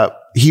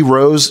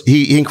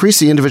 he increased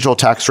the individual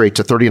tax rate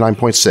to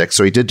 39.6.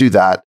 So he did do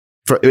that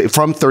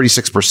from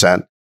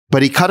 36%,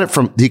 but he cut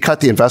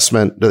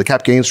the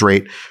cap gains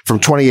rate from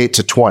 28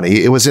 to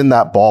 20. It was in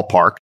that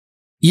ballpark.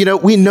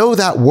 We know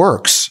that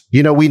works.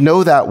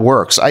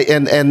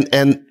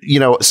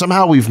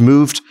 Somehow we've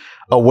moved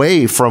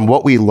away from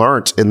what we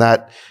learned in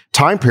that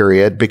time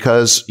period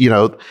because,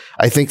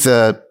 I think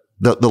the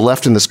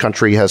left in this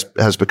country has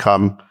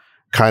become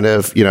kind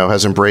of,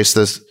 has embraced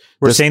this.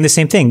 We're saying the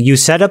same thing. You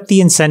set up the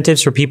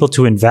incentives for people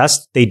to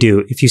invest, they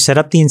do. If you set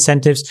up the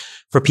incentives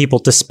for people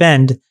to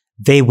spend,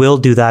 they will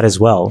do that as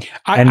well.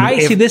 I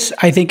see this.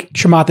 I think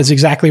Chamath is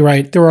exactly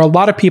right. There are a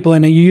lot of people,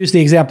 and you use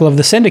the example of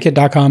the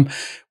syndicate.com.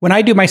 When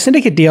I do my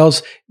syndicate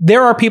deals,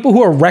 there are people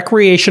who are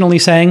recreationally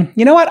saying,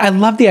 you know what? I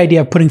love the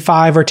idea of putting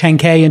 5 or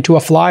 10K into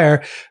a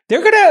flyer.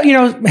 They're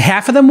going to,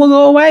 half of them will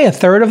go away, a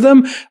third of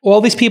them.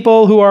 All these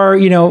people who are,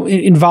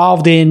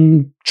 involved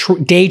in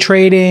day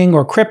trading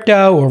or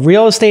crypto or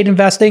real estate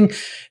investing,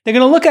 they're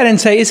going to look at it and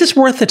say, is this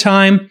worth the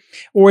time?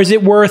 Or is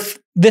it worth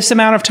this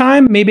amount of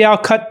time? Maybe I'll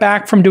cut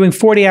back from doing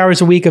 40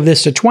 hours a week of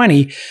this to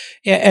 20.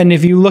 And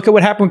if you look at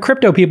what happened with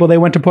crypto people, they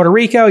went to Puerto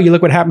Rico. You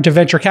look what happened to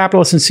venture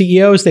capitalists and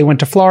CEOs. They went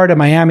to Florida,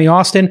 Miami,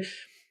 Austin.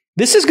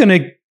 This is going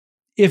to,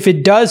 if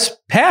it does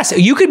pass,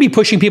 you could be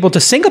pushing people to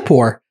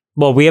Singapore.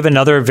 Well, we have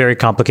another very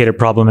complicated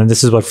problem, and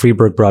this is what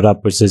Freeberg brought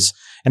up, which is,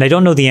 and I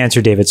don't know the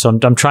answer, David, so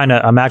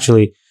I'm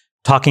actually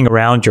talking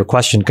around your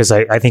question because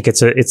I think it's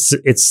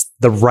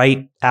the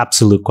right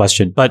absolute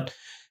question. But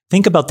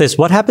think about this.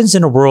 What happens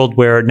in a world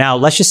where now,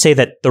 let's just say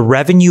that the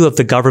revenue of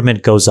the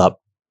government goes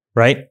up,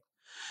 right?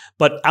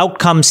 But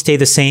outcomes stay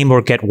the same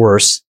or get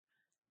worse.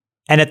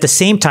 And at the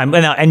same time,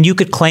 and you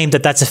could claim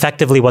that that's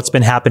effectively what's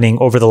been happening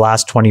over the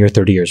last 20 or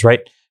 30 years, right?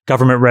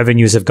 Government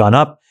revenues have gone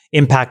up.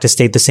 Impact has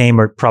stayed the same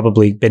or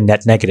probably been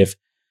net negative.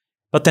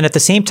 But then at the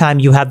same time,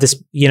 you have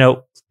this,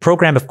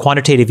 program of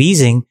quantitative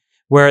easing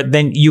where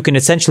then you can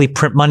essentially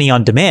print money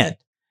on demand.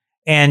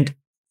 And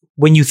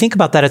when you think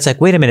about that, it's like,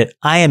 wait a minute,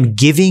 I am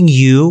giving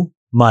you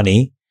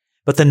money,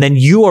 but then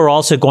you are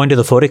also going to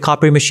the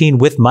photocopy machine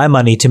with my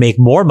money to make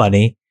more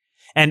money.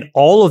 And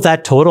all of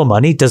that total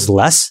money does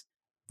less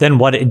than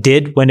what it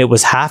did when it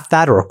was half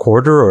that or a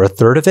quarter or a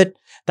third of it.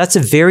 That's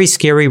a very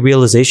scary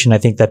realization, I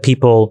think, that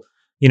people,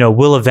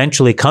 will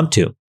eventually come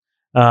to.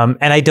 And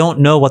I don't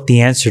know what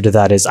the answer to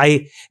that is.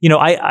 I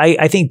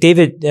think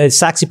David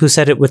Saxipou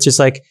said it, which is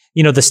like,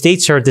 the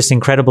states are this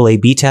incredible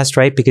A/B test,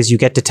 right? Because you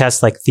get to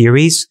test like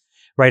theories,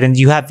 right? And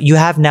you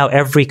have now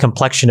every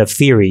complexion of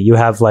theory. You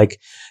have like,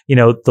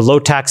 the low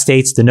tax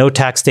states, the no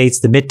tax states,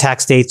 the mid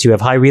tax states. You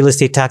have high real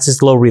estate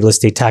taxes, low real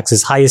estate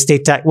taxes, high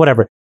estate tax,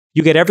 whatever.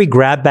 You get every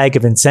grab bag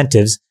of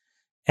incentives,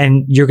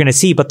 and you're going to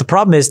see. But the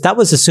problem is that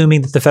was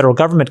assuming that the federal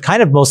government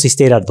kind of mostly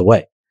stayed out of the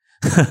way.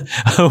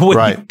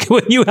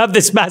 When you have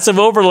this massive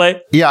overlay.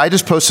 Yeah, I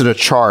just posted a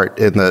chart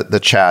in the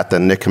chat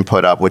that Nick can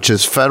put up, which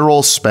is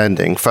federal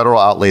spending,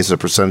 federal outlays as a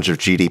percentage of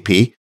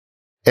GDP.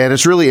 And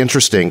it's really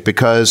interesting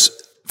because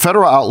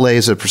federal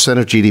outlays as a percent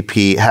of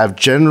GDP have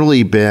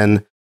generally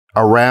been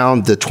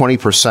around the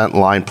 20%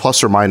 line,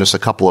 plus or minus a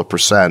couple of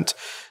percent,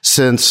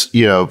 since, the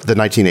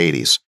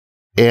 1980s.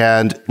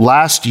 And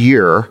last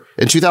year,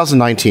 in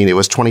 2019, it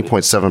was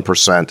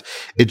 20.7%.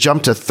 It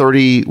jumped to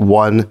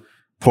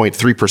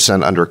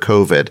 31.3% under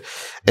COVID.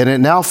 And it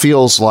now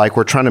feels like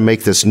we're trying to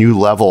make this new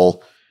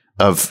level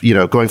of,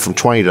 going from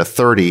 20 to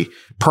 30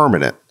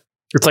 permanent.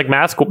 It's like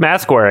mask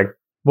wearing.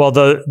 Well,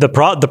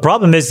 the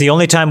problem is the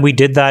only time we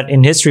did that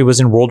in history was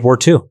in World War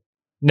II.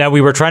 Now,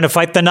 we were trying to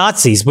fight the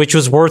Nazis, which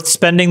was worth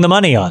spending the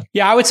money on.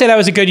 Yeah, I would say that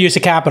was a good use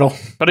of capital.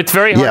 But it's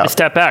very hard to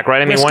step back,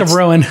 right? I mean, Risk of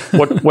ruin.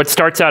 what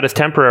starts out as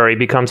temporary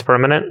becomes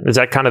permanent. Is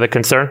that kind of the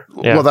concern?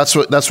 Yeah. Well, that's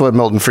what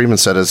Milton Friedman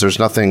said. Is there's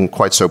nothing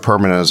quite so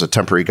permanent as a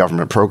temporary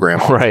government program,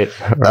 right?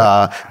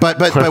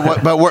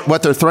 But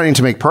what they're threatening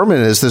to make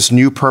permanent is this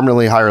new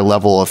permanently higher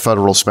level of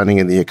federal spending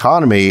in the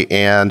economy,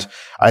 and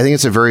I think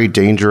it's a very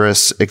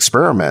dangerous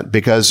experiment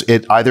because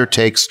it either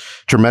takes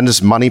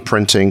tremendous money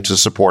printing to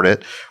support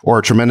it or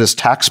a tremendous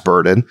tax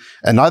burden,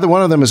 and neither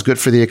one of them is good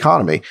for the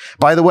economy.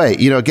 By the way,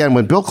 again,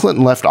 when Bill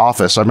Clinton left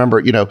office, I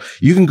remember,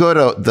 you can go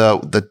to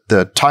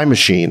the time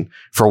machine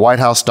for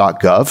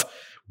whitehouse.gov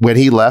when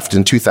he left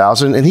in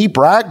 2000, and he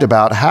bragged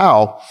about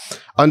how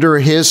under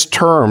his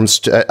terms,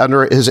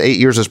 under his 8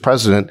 years as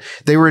president,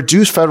 they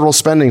reduced federal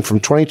spending from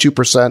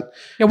 22%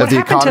 of the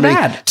economy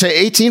to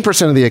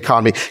 18% of the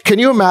economy. Can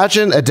you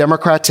imagine a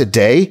Democrat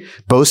today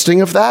boasting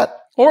of that?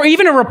 Or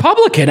even a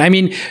Republican. I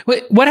mean,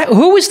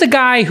 who was the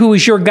guy who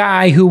was your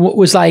guy who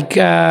was like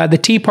the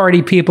Tea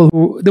Party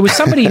people? There was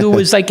somebody who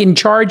was like in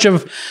charge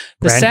of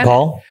the Senate.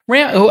 Paul?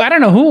 I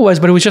don't know who it was,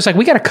 but it was just like,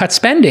 we got to cut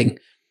spending.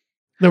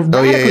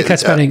 Cut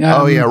spending.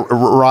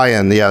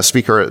 Ryan,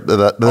 Speaker,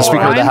 the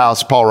Speaker of the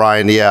House, Paul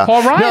Ryan. Yeah,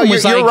 Paul Ryan.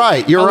 You're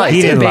right. You're right.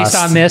 He didn't based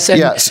on this.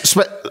 And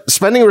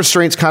spending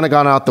restraints kind of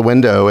gone out the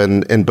window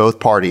in both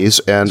parties,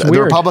 and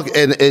the Republican.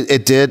 And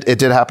it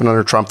did happen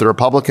under Trump. The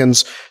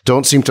Republicans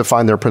don't seem to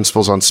find their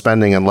principles on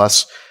spending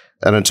unless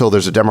and until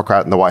there's a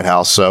Democrat in the White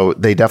House. So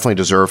they definitely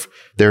deserve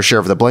their share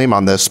of the blame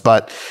on this.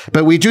 But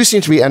we do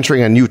seem to be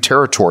entering a new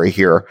territory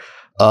here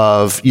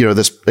of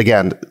this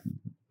again.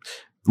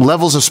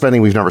 Levels of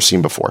spending we've never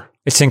seen before.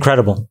 It's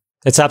incredible.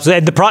 It's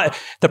absolutely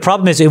the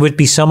problem is it would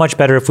be so much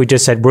better if we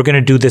just said we're going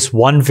to do this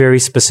one very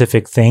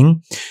specific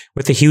thing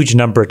with a huge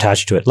number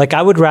attached to it. Like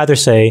I would rather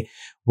say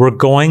we're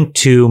going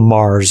to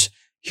Mars.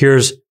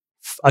 Here's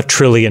 $1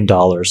 trillion.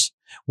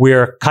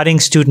 We're cutting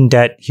student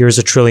debt. Here's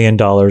 $1 trillion.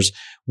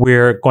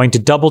 We're going to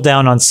double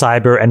down on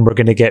cyber, and we're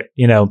going to get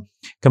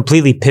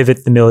completely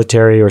pivot the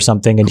military or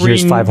something. And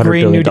here's $500 billion.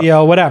 Green New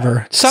Deal,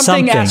 whatever.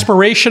 Something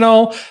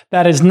aspirational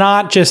that is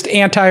not just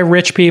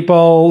anti-rich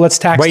people. Let's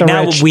tax the rich.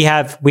 Right now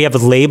we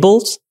have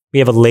labels. We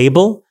have a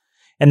label,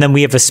 and then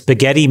we have a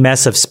spaghetti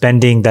mess of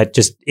spending that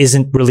just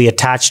isn't really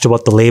attached to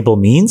what the label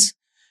means.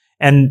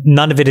 And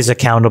none of it is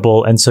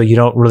accountable. And so you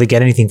don't really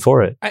get anything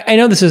for it. I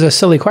know this is a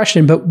silly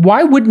question, but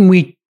why wouldn't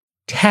we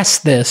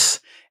test this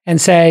and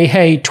say,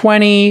 hey,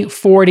 20,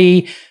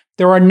 40,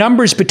 there are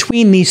numbers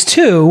between these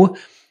two.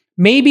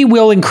 Maybe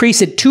we'll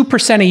increase it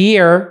 2% a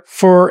year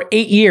for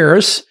 8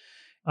 years,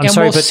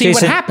 we'll see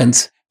Jason, what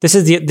happens. This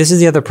is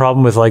the other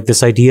problem with like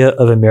this idea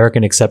of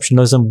American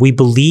exceptionalism. We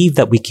believe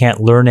that we can't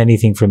learn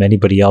anything from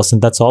anybody else,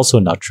 and that's also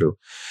not true.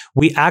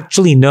 We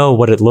actually know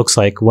what it looks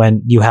like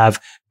when you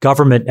have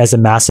government as a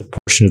massive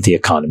portion of the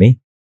economy.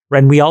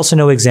 And we also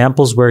know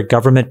examples where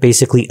government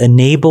basically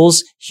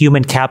enables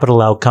human capital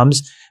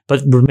outcomes,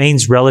 but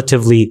remains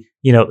relatively,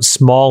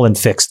 small and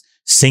fixed.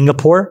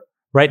 Singapore,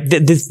 right?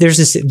 There's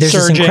this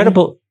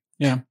incredible,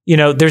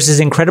 there's this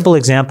incredible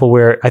example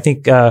where I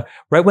think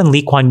right when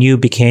Lee Kuan Yew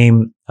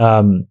became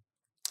the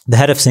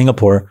head of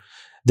Singapore,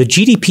 the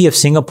GDP of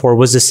Singapore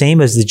was the same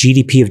as the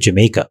GDP of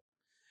Jamaica,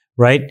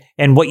 right?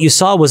 And what you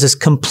saw was this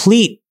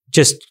complete,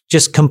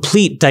 just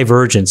complete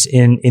divergence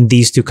in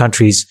these two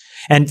countries.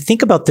 And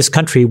think about this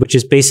country, which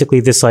is basically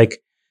this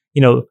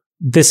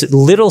this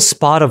little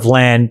spot of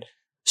land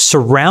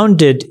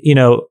surrounded,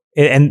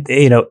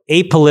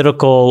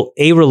 apolitical,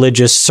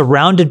 a-religious,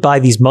 surrounded by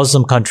these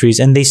Muslim countries,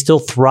 and they still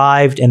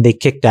thrived and they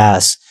kicked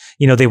ass.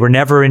 They were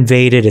never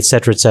invaded, et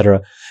cetera, et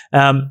cetera.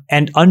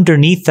 And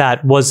underneath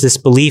that was this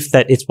belief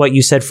that it's what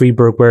you said,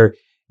 Friedberg, where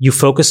you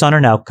focus on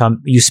an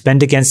outcome, you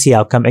spend against the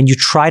outcome, and you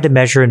try to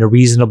measure in a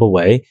reasonable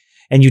way,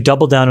 and you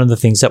double down on the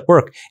things that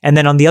work. And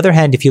then on the other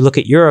hand, if you look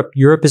at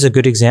Europe is a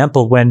good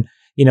example when,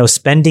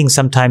 spending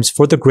sometimes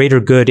for the greater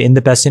good in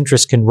the best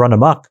interest can run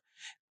amok.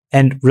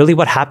 And really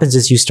what happens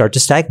is you start to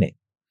stagnate.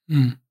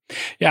 Mm.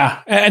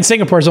 Yeah. And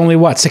Singapore is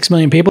only 6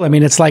 million people? I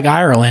mean, it's like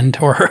Ireland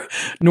or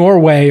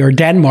Norway or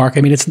Denmark.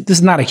 I mean, this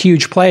is not a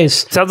huge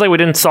place. Sounds like we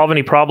didn't solve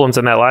any problems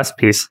in that last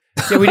piece.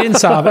 Yeah, we didn't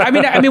solve it. I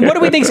mean, what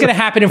do we think is going to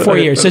happen in 4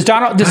 years?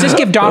 Does this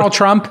give Donald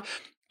Trump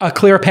a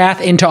clear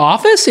path into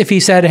office if he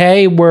said,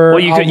 hey, we're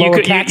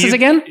lower taxes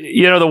again?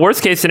 The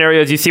worst case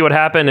scenario is you see what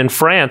happened in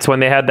France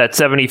when they had that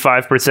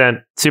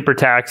 75% super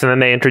tax, and then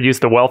they introduced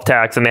the wealth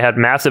tax, and they had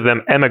massive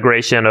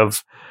emigration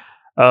of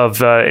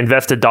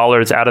invested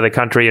dollars out of the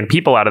country and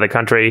people out of the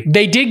country.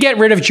 They did get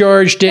rid of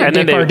George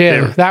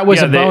Depardieu. That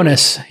was a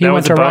bonus. He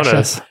went to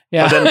Russia.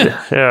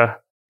 Yeah.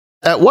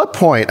 At what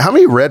point, how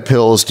many red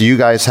pills do you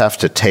guys have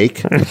to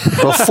take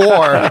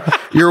before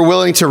you're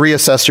willing to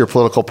reassess your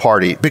political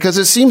party? Because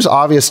it seems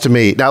obvious to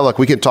me. Now, look,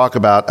 we can talk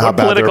about how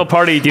bad political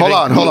party do you hold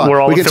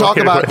on. We can talk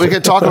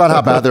about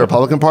how bad the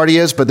Republican Party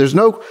is, but there's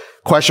no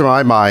question in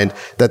my mind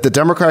that the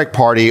Democratic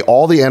Party,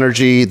 all the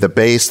energy, the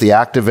base, the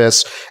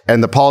activists,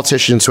 and the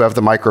politicians who have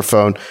the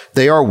microphone,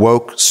 they are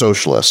woke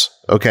socialists.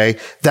 Okay.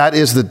 That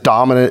is the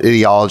dominant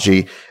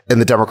ideology in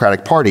the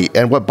Democratic Party.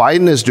 And what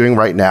Biden is doing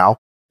right now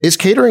is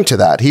catering to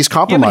that. He's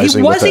compromising.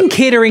 He wasn't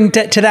catering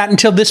to that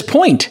until this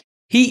point.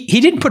 He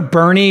didn't put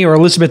Bernie or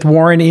Elizabeth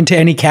Warren into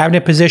any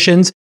cabinet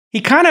positions. He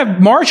kind of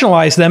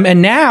marginalized them.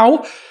 And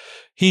now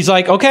he's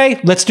like, okay,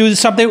 let's do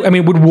something. I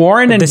mean, would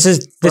Warren and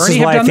Bernie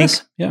have done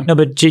this? Yeah. No,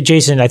 but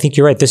Jason, I think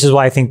you're right. This is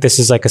why I think this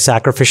is like a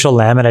sacrificial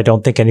lamb, and I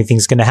don't think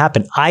anything's going to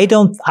happen. I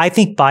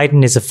think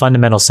Biden is a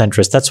fundamental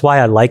centrist. That's why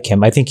I like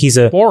him. I think he's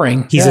a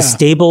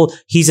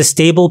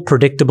stable,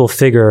 predictable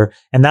figure,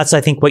 and that's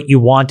I think what you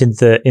want in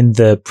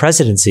the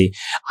presidency.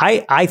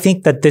 I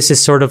think that this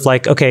is sort of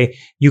like, okay,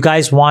 you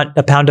guys want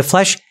a pound of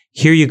flesh?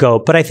 Here you go.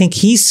 But I think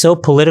he's so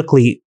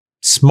politically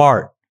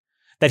smart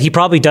that he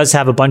probably does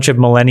have a bunch of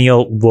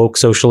millennial woke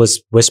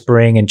socialists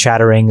whispering and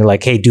chattering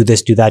like, hey, do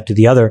this, do that, do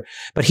the other.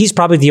 But he's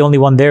probably the only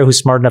one there who's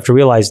smart enough to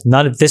realize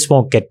none of this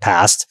won't get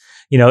passed.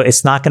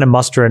 It's not going to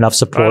muster enough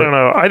support. I don't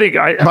know. I think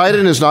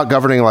Biden is not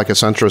governing like a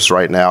centrist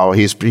right now.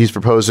 He's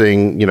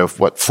proposing,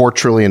 $4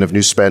 trillion of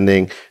new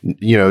spending,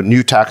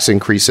 new tax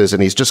increases,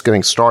 and he's just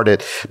getting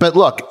started. But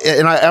look,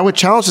 and I would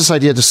challenge this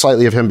idea just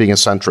slightly of him being a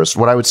centrist.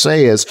 What I would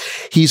say is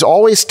he's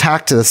always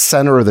tacked to the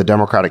center of the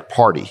Democratic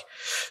Party.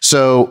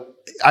 So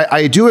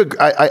I do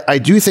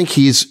think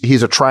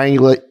he's a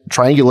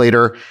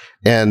triangulator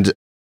and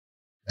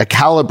a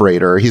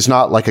calibrator. He's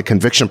not like a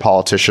conviction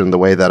politician the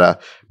way that a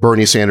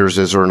Bernie Sanders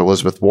is or an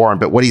Elizabeth Warren.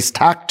 But what he's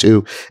tacked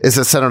to is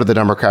the center of the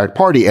Democratic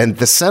Party. And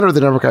the center of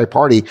the Democratic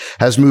Party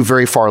has moved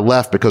very far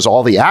left because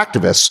all the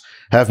activists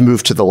have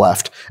moved to the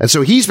left. And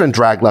so he's been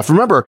dragged left.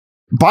 Remember,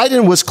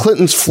 Biden was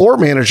Clinton's floor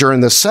manager in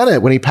the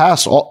Senate when he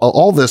passed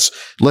all this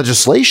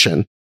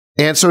legislation.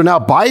 And so now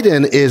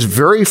Biden is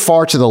very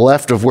far to the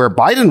left of where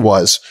Biden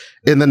was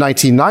in the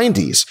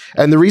 1990s.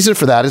 And the reason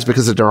for that is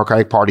because the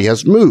Democratic Party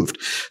has moved.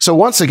 So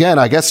once again,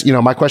 I guess,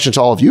 my question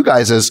to all of you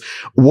guys is,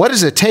 what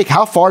does it take?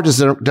 How far does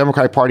the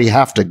Democratic Party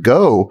have to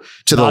go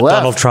to the left?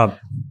 Donald Trump.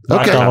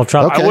 Okay. Donald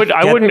Trump. Okay.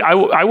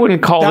 I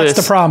wouldn't call this.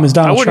 That's the problem is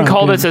Donald Trump. I wouldn't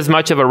call this as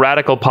much of a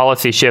radical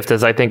policy shift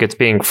as I think it's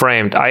being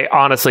framed. I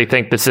honestly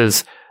think this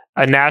is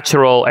a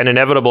natural and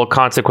inevitable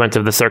consequence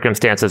of the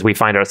circumstances we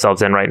find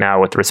ourselves in right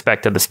now with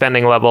respect to the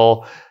spending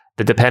level,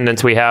 the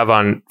dependence we have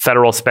on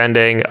federal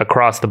spending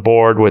across the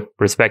board with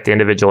respect to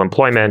individual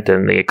employment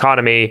and the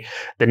economy,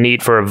 the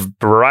need for a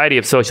variety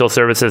of social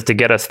services to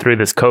get us through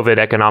this COVID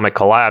economic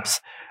collapse.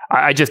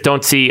 I just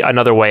don't see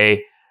another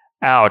way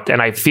out.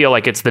 And I feel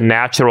like it's the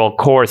natural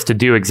course to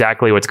do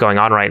exactly what's going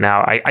on right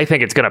now. I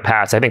think it's going to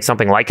pass. I think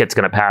something like it's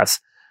going to pass.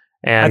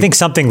 And I think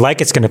something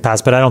like it's going to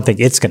pass, but I don't think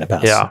it's going to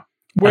pass. Yeah.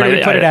 Where do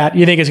we put it at?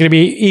 You think it's going to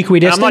be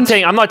equidistant?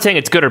 I'm not saying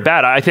it's good or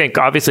bad. I think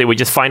obviously we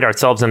just find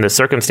ourselves in this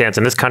circumstance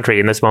in this country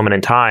in this moment in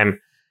time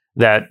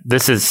that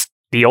this is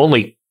the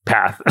only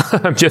path.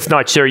 I'm just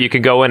not sure you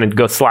can go in and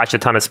go slash a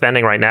ton of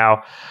spending right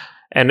now,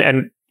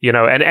 and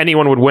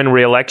anyone would win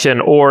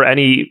re-election or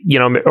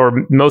or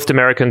most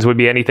Americans would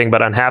be anything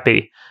but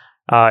unhappy.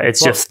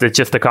 It's just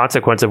the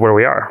consequence of where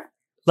we are.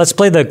 Let's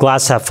play the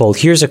glass half full.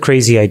 Here's a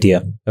crazy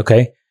idea.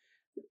 Okay,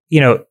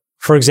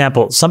 for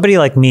example, somebody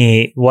like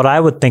me, what I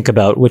would think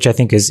about, which I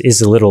think is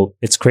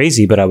it's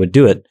crazy, but I would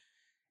do it,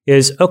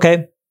 is,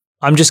 okay,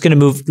 I'm just going to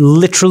move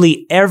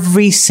literally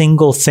every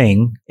single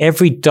thing,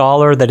 every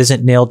dollar that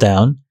isn't nailed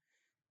down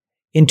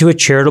into a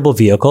charitable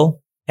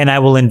vehicle, and I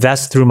will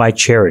invest through my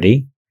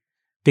charity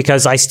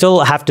because I still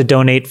have to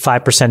donate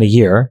 5% a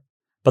year,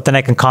 but then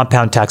I can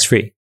compound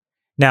tax-free.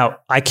 Now,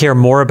 I care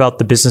more about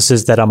the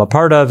businesses that I'm a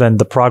part of and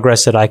the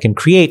progress that I can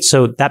create,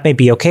 so that may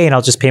be okay, and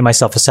I'll just pay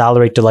myself a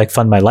salary to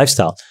fund my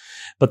lifestyle.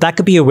 But that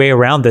could be a way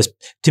around this.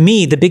 To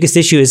me, the biggest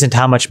issue isn't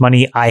how much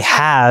money I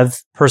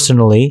have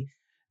personally.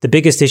 The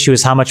biggest issue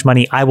is how much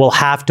money I will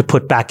have to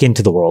put back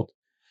into the world.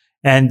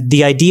 And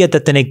the idea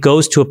that then it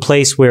goes to a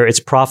place where it's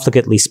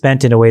profligately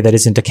spent in a way that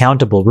isn't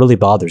accountable really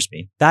bothers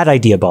me. That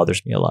idea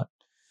bothers me a lot.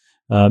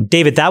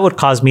 David, that would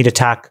cause me to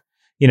tack,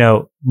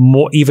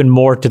 even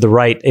more to the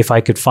right if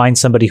I could find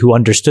somebody who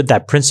understood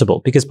that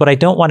principle. Because what I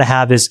don't want to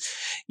have is,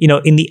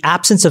 in the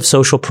absence of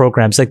social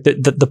programs, like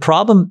the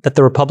problem that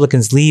the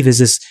Republicans leave is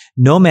this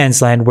no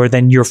man's land where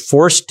then you're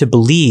forced to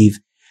believe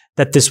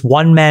that this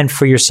one man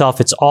for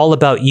yourself, it's all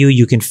about you.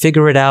 You can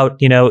figure it out.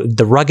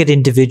 The rugged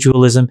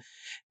individualism.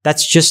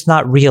 That's just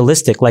not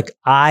realistic. Like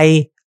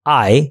I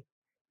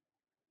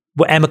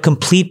am a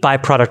complete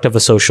byproduct of a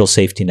social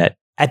safety net.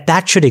 And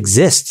that should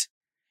exist.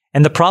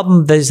 And the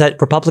problem is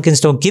that Republicans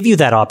don't give you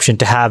that option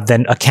to have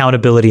then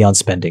accountability on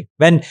spending.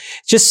 And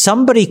just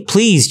somebody,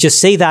 please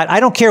just say that. I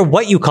don't care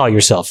what you call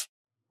yourself.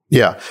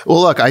 Yeah.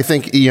 Well, look, I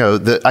think,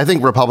 I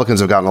think Republicans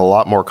have gotten a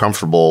lot more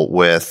comfortable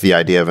with the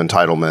idea of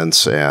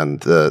entitlements and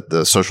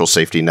the social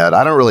safety net.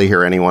 I don't really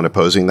hear anyone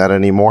opposing that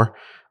anymore.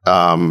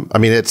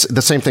 It's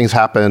the same things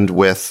happened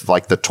with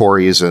like the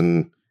Tories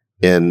in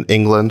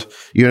England.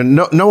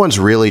 No one's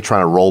really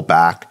trying to roll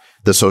back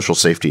the social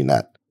safety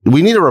net.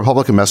 We need a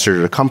Republican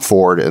messenger to come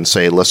forward and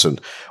say, listen,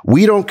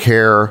 we don't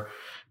care,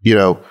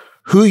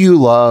 who you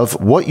love,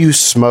 what you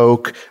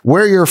smoke,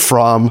 where you're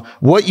from,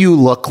 what you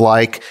look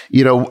like.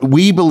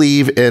 We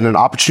believe in an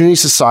opportunity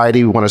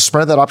society. We want to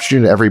spread that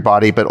opportunity to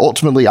everybody, but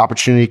ultimately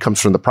opportunity comes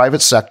from the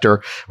private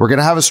sector. We're going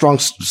to have a strong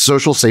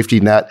social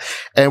safety net,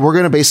 and we're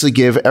going to basically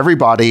give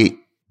everybody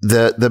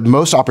the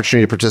most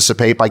opportunity to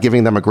participate by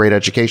giving them a great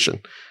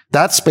education.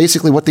 That's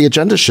basically what the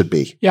agenda should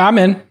be. Yeah, I'm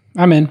in.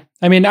 I mean,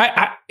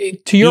 I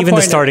to your even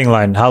point, the starting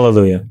line.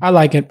 Hallelujah. I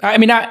like it. I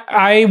mean,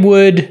 I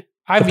would.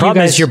 The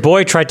problem is your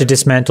boy tried to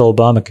dismantle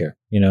Obamacare.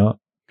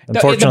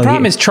 Unfortunately, the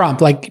problem is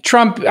Trump. Like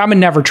Trump, I'm a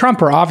never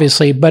Trumper,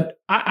 obviously, but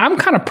I'm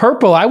kind of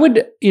purple. I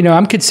would,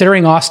 I'm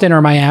considering Austin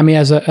or Miami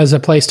as a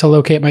place to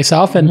locate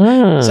myself, and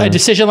so a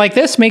decision like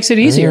this makes it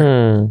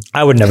easier.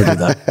 I would never do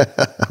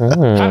that.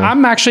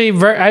 I'm actually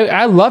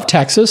I love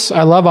Texas.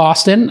 I love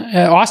Austin.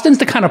 Austin's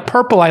the kind of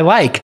purple I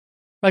like.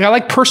 Like I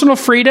like personal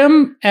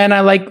freedom, and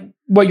I like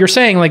what you're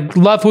saying. Like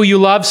love who you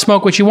love,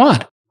 smoke what you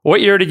want. What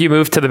year did you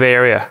move to the Bay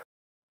Area?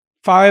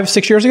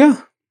 5-6 years ago.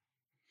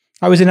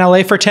 I was in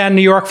LA for 10,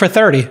 New York for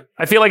 30.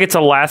 I feel like it's a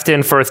last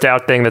in, first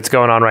out thing that's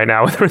going on right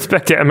now with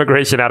respect to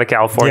immigration out of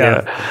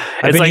California. Yeah.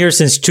 I've been here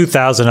since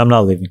 2000. I'm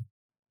not leaving.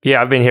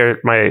 Yeah, I've been here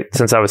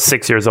since I was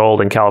 6 years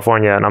old in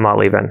California, and I'm not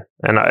leaving.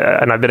 And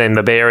I've been in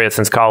the Bay Area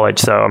since college,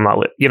 so I'm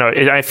not.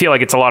 I feel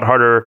like it's a lot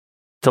harder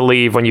to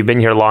leave when you've been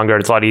here longer.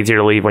 It's a lot easier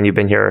to leave when you've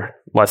been here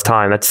less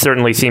time. That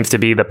certainly seems to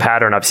be the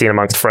pattern I've seen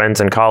amongst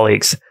friends and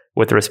colleagues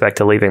with respect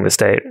to leaving the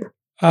state.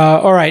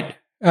 All right.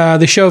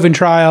 The Chauvin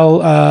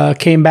trial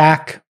came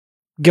back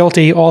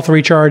guilty, all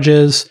 3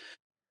 charges.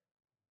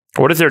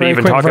 What is there to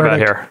even talk about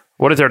here?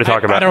 What is there to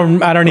talk about?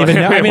 I don't even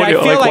know. I mean, I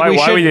feel like we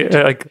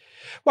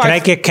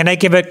should. Can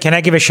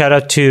I give a shout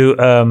out to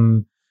a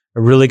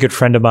really good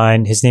friend of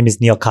mine? His name is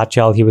Neil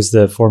Katyal. He was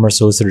the former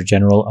Solicitor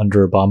General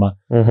under Obama.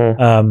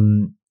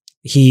 Mm-hmm.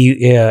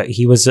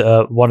 He was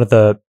one of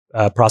the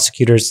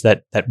prosecutors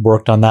that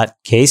worked on that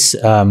case.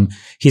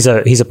 He's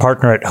a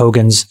partner at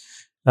Hogan's.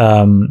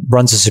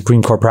 Runs a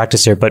Supreme Court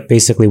practice there, but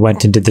basically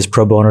went and did this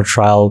pro bono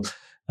trial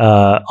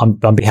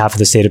on behalf of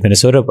the state of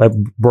Minnesota,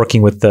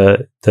 working with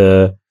the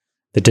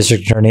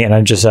district attorney. And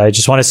I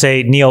just want to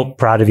say, Neil,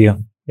 proud of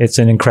you. It's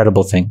an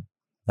incredible thing.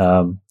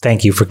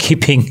 Thank you for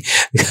keeping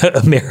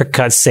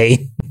America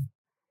sane.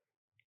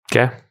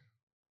 Okay.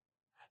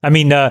 I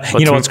mean,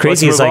 what's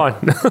crazy is like,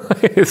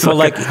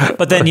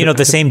 but then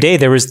the same day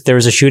there was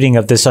a shooting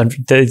of this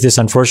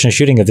unfortunate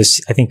shooting of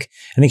this. I think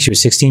she was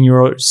 16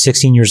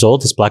 years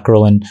old. This black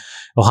girl in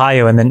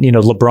Ohio, and then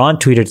LeBron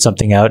tweeted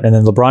something out, and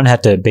then LeBron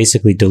had to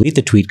basically delete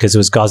the tweet because it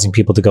was causing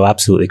people to go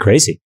absolutely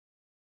crazy.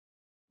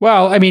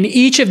 Well, I mean,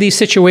 each of these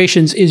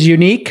situations is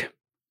unique,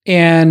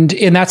 and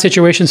in that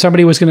situation,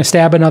 somebody was going to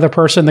stab another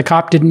person. The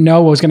cop didn't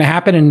know what was going to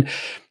happen, and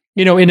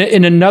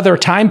in another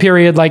time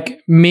period, like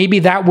maybe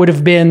that would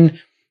have been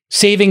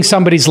saving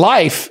somebody's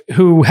life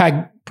who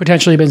had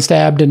potentially been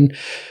stabbed. And,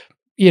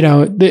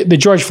 the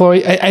George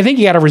Floyd, I think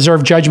you got to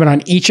reserve judgment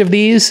on each of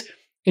these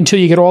until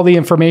you get all the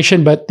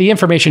information. But the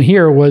information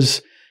here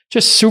was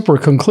just super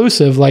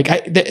conclusive. Like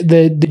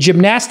the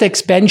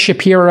gymnastics Ben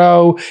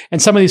Shapiro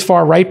and some of these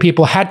far right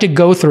people had to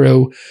go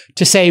through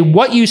to say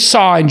what you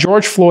saw in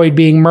George Floyd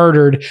being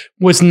murdered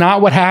was not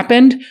what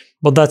happened.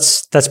 Well,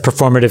 that's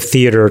performative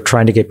theater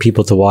trying to get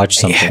people to watch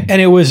something. Yeah,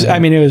 and it was, I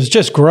mean, it was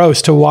just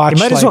gross to watch. You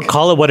might as well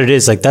call it what it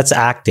is. Like, that's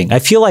acting. I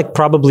feel like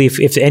probably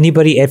if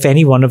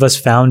any one of us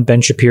found Ben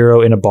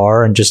Shapiro in a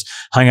bar and just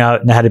hung out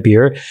and had a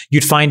beer,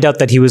 you'd find out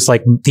that he was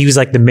like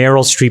the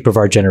Meryl Streep of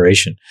our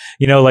generation.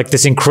 Like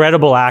this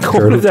incredible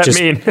actor. What does that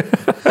mean?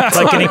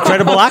 Like an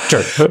incredible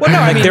actor. Well, no,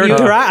 I mean,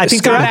 I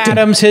think Scott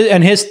Adams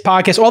and his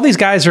podcast, all these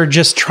guys are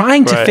just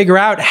trying to figure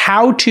out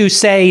how to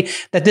say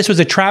that this was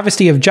a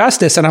travesty of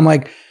justice. And I'm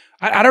like,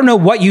 I don't know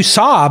what you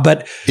saw,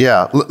 but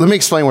yeah, let me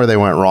explain where they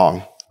went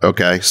wrong.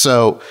 Okay,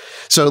 so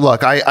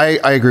look, I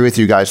agree with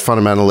you guys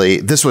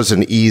fundamentally. This was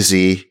an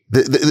easy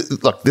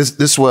look.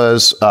 This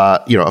was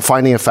a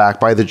finding of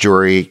fact by the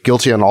jury,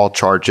 guilty on all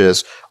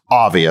charges.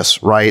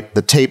 Obvious, right?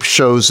 The tape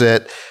shows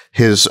it.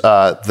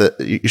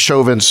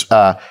 Chauvin's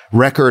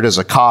record as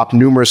a cop,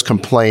 numerous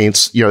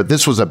complaints.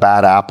 This was a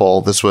bad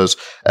apple. This was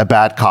a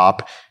bad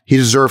cop. He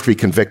deserved to be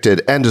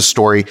convicted. End of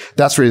story.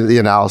 That's where the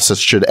analysis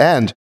should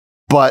end.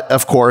 But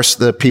of course,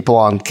 the people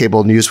on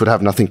cable news would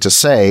have nothing to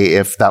say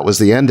if that was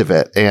the end of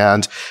it.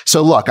 And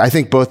so, look, I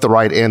think both the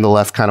right and the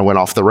left kind of went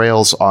off the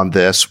rails on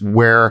this.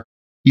 Where,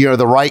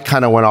 the right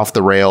kind of went off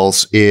the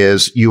rails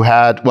is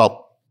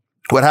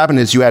what happened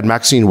is you had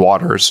Maxine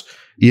Waters,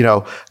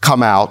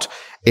 come out.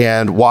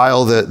 And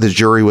while the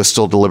jury was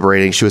still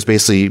deliberating, she was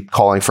basically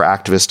calling for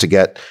activists to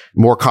get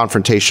more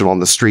confrontational on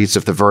the streets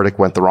if the verdict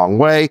went the wrong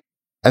way.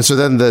 And so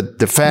then the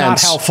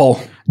defense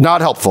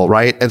not helpful,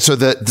 right? And so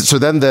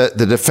then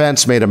the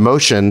defense made a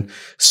motion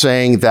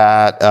saying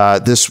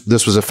that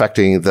this was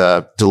affecting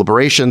the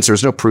deliberations.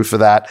 There's no proof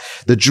of that.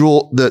 The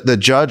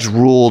judge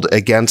ruled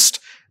against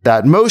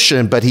that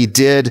motion, but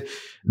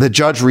the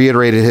judge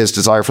reiterated his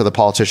desire for the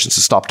politicians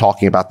to stop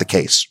talking about the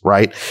case,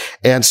 right?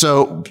 And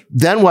so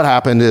then what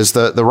happened is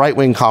the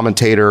right-wing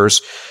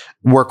commentators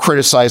were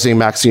criticizing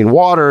Maxine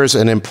Waters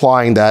and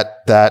implying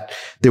that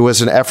there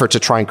was an effort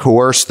to try and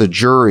coerce the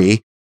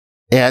jury.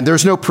 And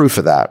there's no proof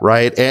of that,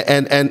 right?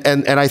 And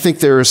I think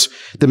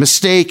the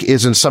mistake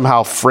is in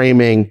somehow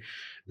framing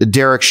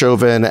Derek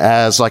Chauvin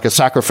as like a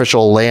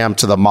sacrificial lamb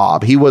to the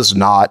mob. He was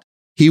not.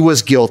 He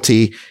was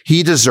guilty.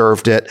 He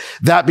deserved it.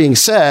 That being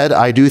said,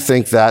 I do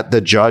think that the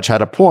judge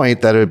had a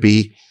point that it would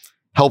be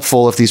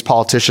helpful if these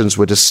politicians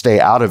would just stay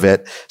out of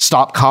it,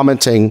 stop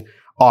commenting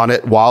on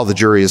it while the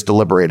jury is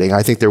deliberating.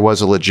 I think there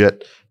was a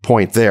legit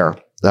point there.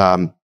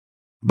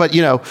 But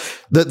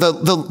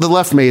the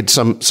left made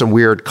some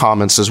weird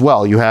comments as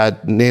well. You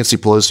had Nancy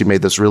Pelosi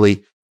made this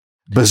really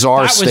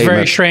bizarre statement. That was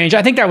very strange.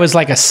 I think that was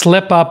like a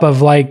slip up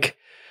of like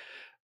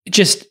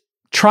just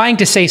trying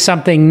to say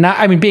something.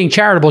 Being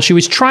charitable, she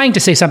was trying to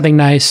say something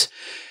nice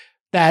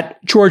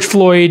that George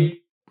Floyd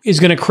is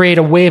going to create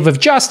a wave of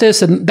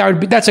justice, and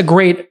that's a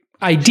great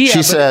idea.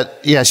 She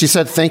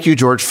said, "Thank you,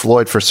 George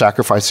Floyd, for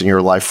sacrificing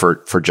your life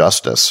for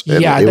justice."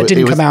 That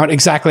didn't come out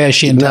exactly as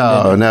she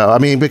intended. No.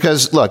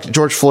 Because look,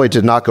 George Floyd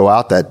did not go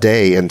out that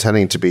day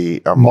intending to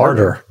be a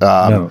martyr.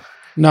 No.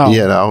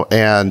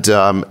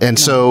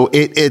 So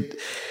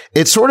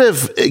it sort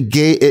of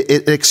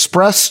it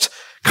expressed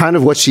kind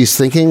of what she's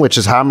thinking, which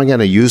is, how am I going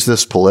to use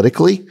this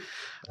politically?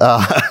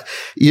 That's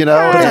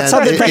how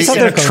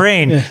they're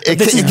trained.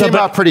 It came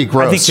out pretty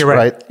gross. I think you're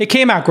right. It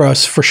came out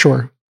gross for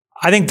sure.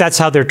 I think that's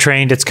how they're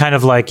trained. It's kind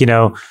of like,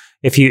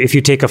 if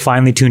you take a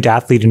finely tuned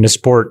athlete in a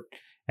sport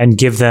and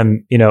give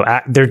them,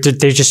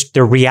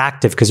 they're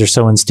reactive because they're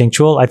so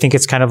instinctual. I think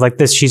it's kind of like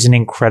this. She's an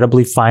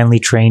incredibly finely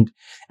trained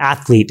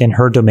athlete, and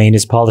her domain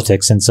is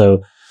politics. And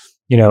so,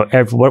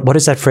 what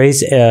is that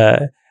phrase?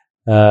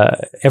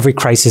 Every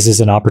crisis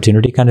is an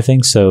opportunity, kind of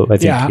thing. So I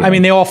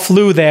think, they all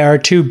flew there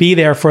to be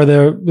there for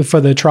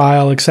the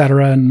trial, et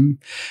cetera. And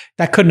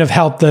that couldn't have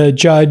helped the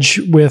judge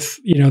with,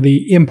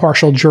 the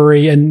impartial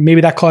jury. And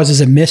maybe that causes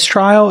a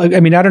mistrial. I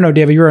don't know,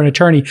 David, you're an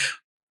attorney.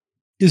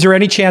 Is there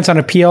any chance on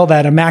appeal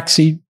that a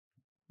Maxine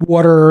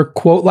Waters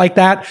quote like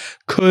that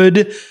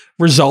could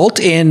result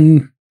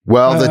in?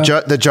 Well,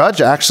 the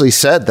judge actually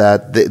said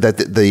that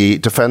the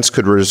defense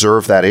could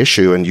reserve that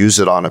issue and use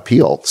it on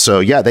appeal. So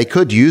yeah, they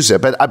could use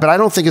it, but I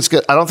don't think it's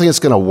good. I don't think it's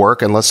going to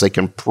work unless they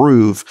can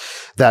prove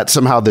that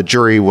somehow the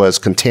jury was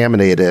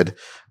contaminated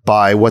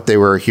by what they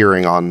were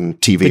hearing on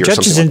TV or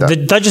something like that.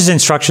 The judge's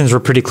instructions were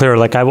pretty clear.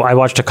 Like I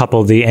watched a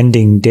couple of the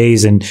ending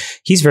days, and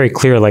he's very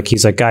clear. Like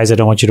he's like, guys, I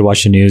don't want you to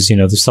watch the news.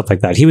 There's stuff like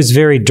that. He was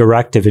very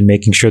directive in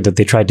making sure that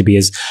they tried to be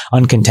as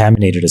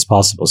uncontaminated as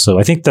possible. So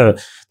I think the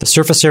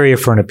surface area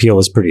for an appeal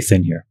is pretty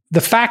thin here.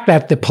 The fact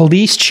that the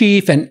police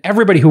chief and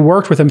everybody who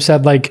worked with him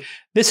said, like,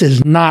 this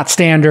is not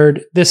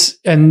standard.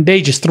 And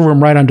they just threw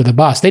him right under the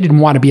bus. They didn't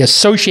want to be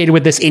associated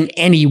with this in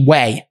any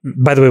way.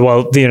 By the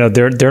way,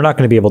 they're not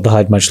going to be able to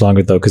hide much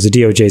longer, though, because the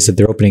DOJ said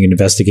they're opening an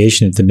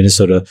investigation into the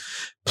Minnesota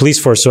police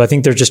force. So I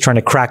think they're just trying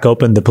to crack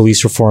open the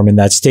police reform in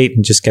that state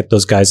and just get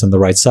those guys on the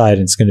right side.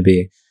 And it's going to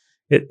be,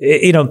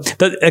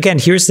 again,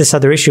 here's this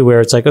other issue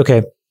where it's like,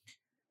 okay,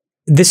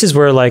 this is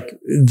where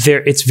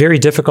it's very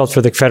difficult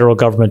for the federal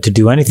government to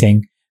do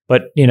anything.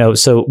 But,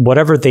 so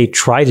whatever they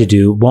try to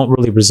do won't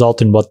really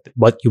result in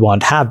what you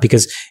want to have,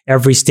 because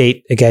every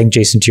state, again,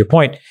 Jason, to your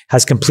point,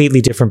 has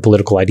completely different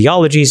political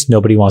ideologies.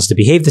 Nobody wants to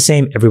behave the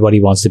same. Everybody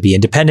wants to be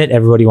independent.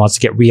 Everybody wants to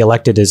get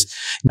reelected as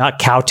not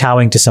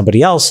kowtowing to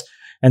somebody else.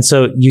 And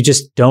so you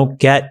just don't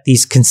get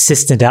these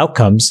consistent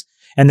outcomes.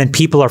 And then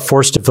people are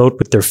forced to vote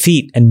with their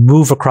feet and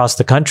move across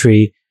the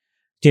country,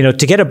 to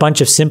get a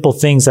bunch of simple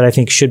things that I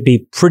think should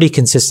be pretty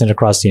consistent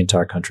across the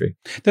entire country.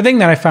 The thing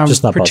that I found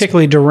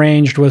particularly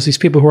deranged was these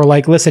people who are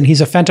like, listen,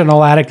 he's a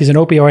fentanyl addict, he's an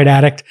opioid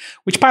addict,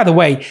 which, by the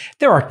way,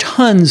 there are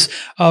tons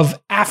of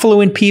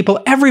affluent people.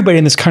 Everybody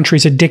in this country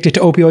is addicted to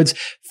opioids.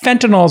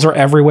 Fentanyl is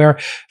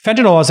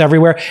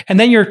everywhere. And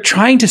then you're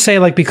trying to say,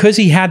 like, because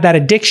he had that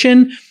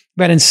addiction,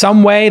 that in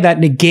some way that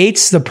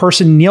negates the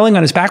person kneeling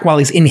on his back while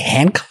he's in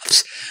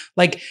handcuffs.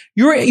 Like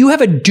you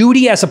have a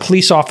duty as a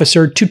police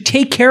officer to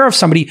take care of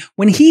somebody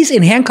when he's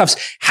in handcuffs.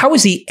 How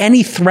is he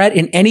any threat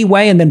in any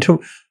way? And then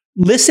to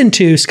listen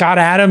to Scott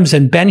Adams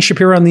and Ben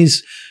Shapiro on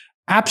these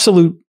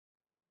absolute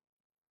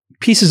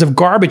pieces of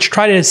garbage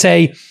try to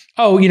say,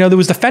 oh, there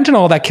was the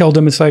fentanyl that killed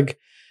him. It's like,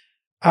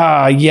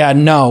 yeah,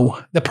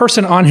 no. The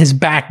person on his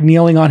back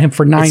kneeling on him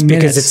for 9 minutes.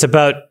 Because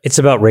it's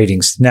about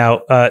ratings.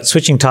 Now,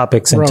 switching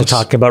topics and to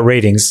talk about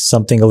ratings,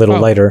 something a little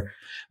lighter.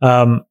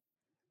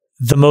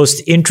 The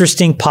most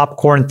interesting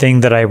popcorn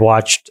thing that I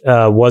watched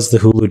was the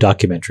Hulu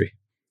documentary.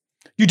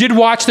 You did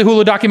watch the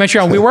Hulu documentary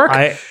on WeWork?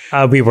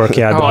 WeWork,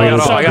 yeah.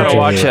 I gotta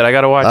watch it.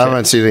 I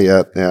haven't seen it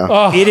yet.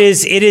 Yeah, It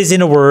is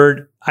in a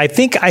word. I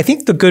think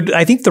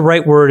the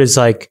right word is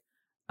like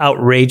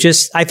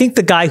outrageous. I think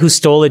the guy who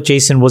stole it,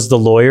 Jason, was the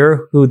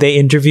lawyer who they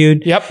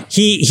interviewed. Yep.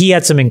 He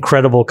had some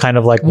incredible kind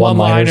of like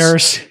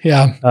one-liners.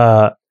 Yeah.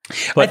 But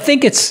I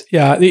think it's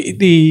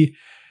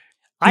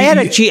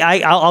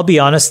I'll be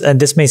honest, and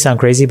this may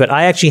sound crazy, but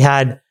I actually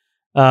had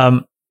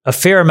a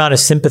fair amount of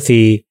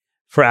sympathy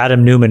for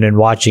Adam Newman in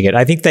watching it.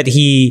 I think that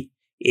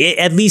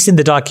at least in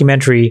the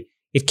documentary,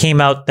 it came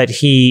out that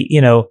he,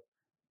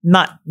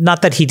 not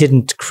that he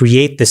didn't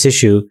create this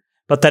issue,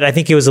 but that I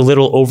think it was a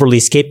little overly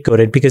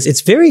scapegoated, because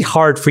it's very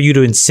hard for you to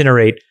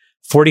incinerate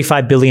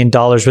 $45 billion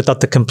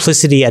without the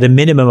complicity at a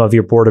minimum of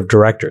your board of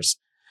directors.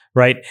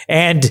 Right.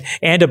 And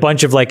a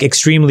bunch of like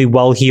extremely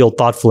well-heeled,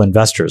 thoughtful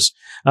investors.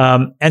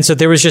 And so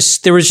there was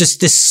just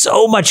this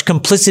so much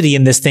complicity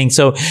in this thing.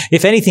 So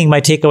if anything,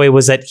 my takeaway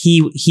was that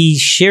he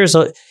shares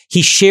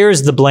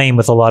the blame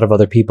with a lot of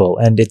other people.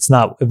 And it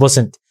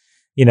wasn't,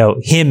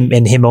 him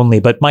and him only.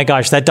 But my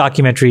gosh, that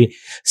documentary,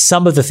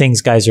 some of the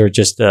things, guys, are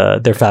just,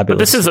 they're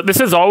fabulous. But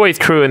this is always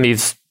true in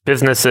these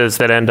businesses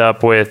that end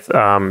up with,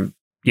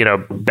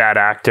 bad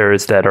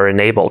actors that are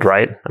enabled,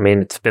 right? I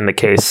mean, it's been the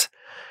case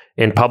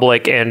in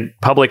public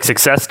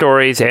success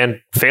stories and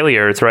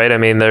failures, right? I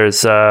mean,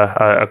 there's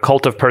a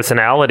cult of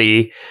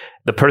personality.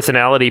 The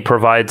personality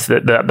provides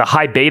the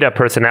high beta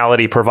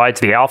personality provides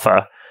the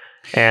alpha,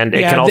 and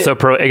it can also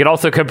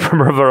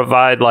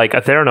provide like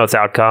a Theranos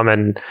outcome.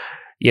 And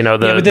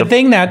but the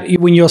thing that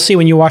you'll see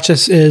when you watch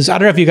this is, I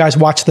don't know if you guys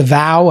watch The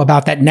Vow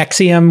about that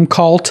NXIVM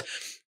cult,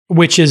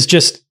 which is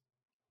just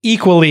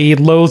equally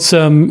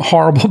loathsome,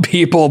 horrible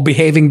people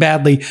behaving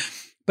badly.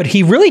 But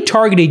he really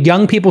targeted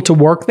young people to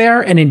work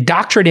there and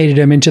indoctrinated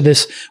them into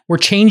this, we're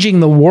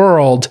changing the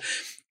world.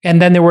 And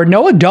then there were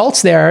no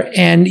adults there.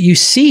 And you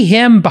see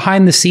him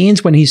behind the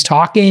scenes when he's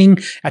talking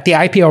at the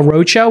IPO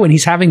roadshow and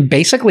he's having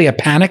basically a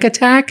panic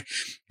attack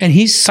and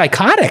he's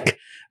psychotic.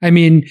 I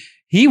mean,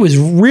 he was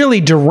really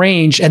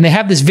deranged. And they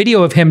have this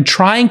video of him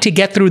trying to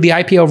get through the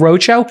IPO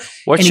roadshow.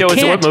 What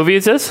movie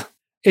is this?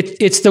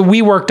 It's the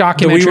WeWork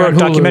documentary. The WeWork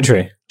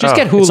documentary. Just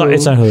get Hulu.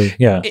 It's on Hulu.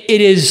 Yeah. It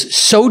is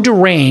so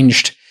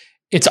deranged.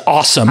 It's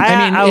awesome.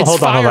 It's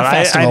Fire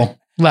Festival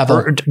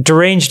level.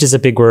 Deranged is a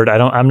big word.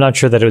 I'm not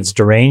sure that it's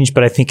deranged,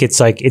 but I think it's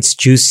like, it's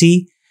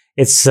juicy.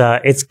 It's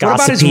gossipy. What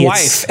about his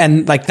wife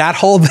and like that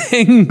whole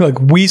thing, like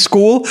We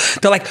School?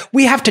 They're like,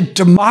 we have to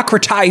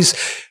democratize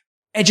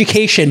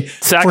education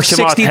for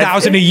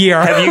 $60,000 a year.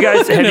 Have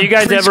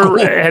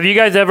you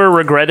guys ever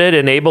regretted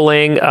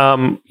enabling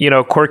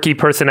quirky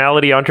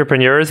personality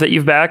entrepreneurs that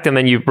you've backed and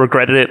then you've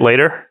regretted it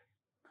later?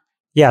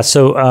 Yeah.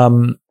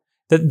 So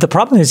the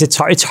problem is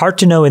it's hard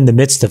to know in the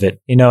midst of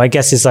it. I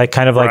guess is like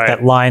kind of like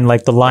that line,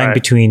 like the line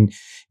between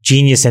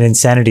genius and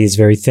insanity is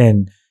very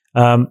thin.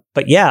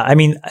 But yeah, I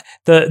mean,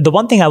 the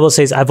one thing I will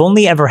say is I've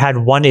only ever had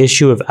one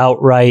issue of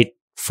outright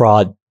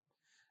fraud.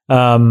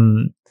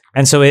 And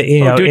so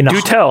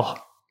do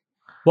tell.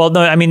 Well,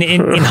 no, I mean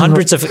in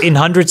hundreds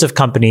of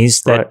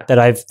companies that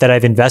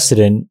I've invested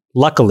in.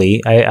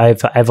 Luckily,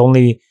 I've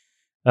only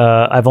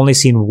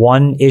seen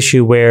one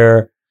issue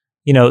where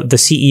the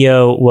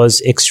CEO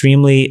was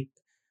extremely,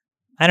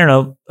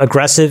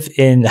 aggressive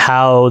in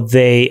how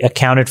they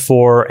accounted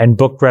for and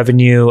booked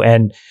revenue.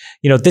 And,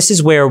 this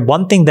is where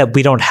one thing that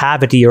we don't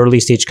have at the early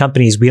stage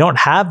companies, we don't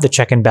have the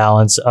check and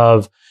balance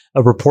of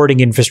a reporting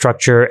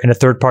infrastructure and a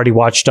third party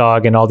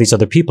watchdog and all these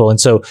other people. And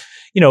so,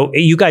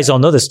 you guys all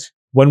know this.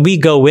 When we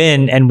go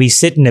in and we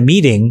sit in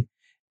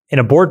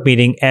a board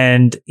meeting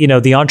and,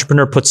 the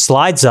entrepreneur puts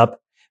slides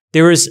up,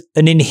 there is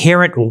an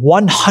inherent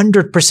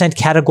 100%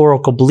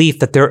 categorical belief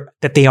that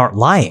they aren't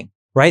lying.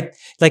 Right?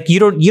 Like you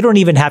don't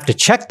even have to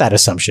check that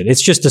assumption.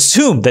 It's just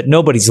assumed that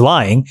nobody's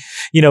lying,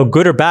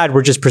 good or bad.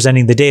 We're just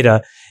presenting the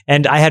data.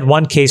 And I had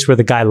one case where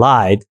the guy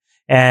lied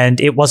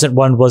and it wasn't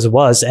one, it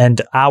was. And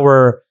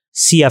our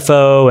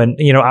CFO and,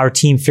 our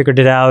team figured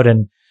it out.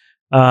 And,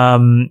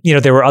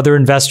 there were other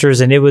investors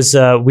and it was,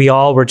 we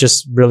all were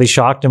just really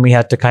shocked and we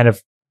had to kind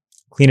of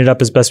clean it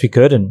up as best we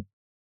could. And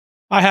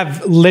I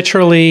have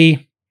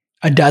literally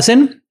a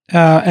dozen.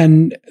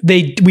 And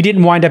we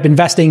didn't wind up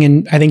investing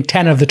in, I think,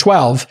 10 of the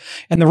 12.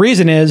 And the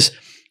reason is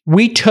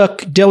we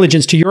took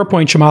diligence, to your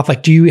point, Chamath,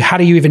 like, how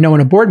do you even know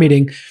in a board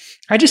meeting?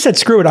 I just said,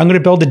 screw it. I'm going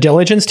to build a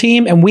diligence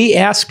team. And we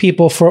ask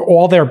people for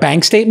all their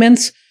bank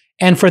statements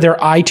and for their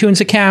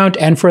iTunes account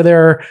and for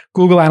their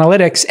Google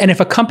Analytics. And if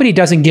a company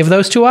doesn't give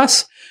those to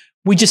us,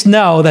 we just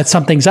know that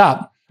something's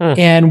up.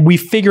 And we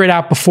figure it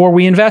out before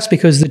we invest,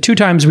 because the 2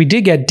 times we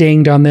did get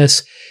dinged on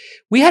this,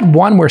 we had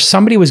one where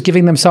somebody was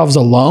giving themselves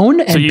a loan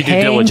and So you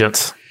paying, did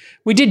diligence.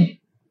 We did.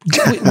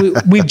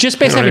 We just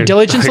basically have a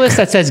diligence list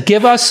that says,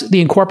 give us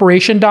the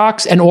incorporation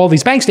docs and all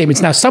these bank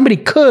statements. Now, somebody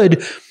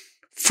could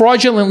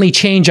fraudulently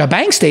change a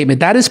bank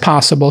statement. That is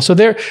possible. So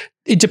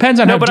it depends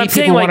on how but I'm deep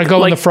saying, people want to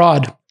go in the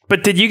fraud.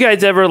 But did you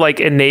guys ever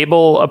like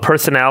enable a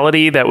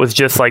personality that was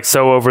just like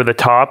so over the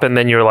top, and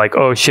then you're like,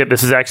 oh shit,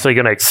 this is actually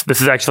an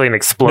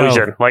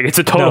explosion. No. Like it's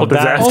a total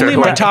disaster. Only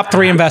my top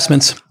 3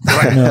 investments.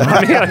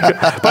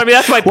 I mean,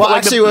 that's my point. Well,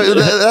 actually,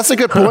 that's a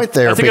good point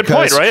there. That's a good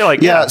point, right?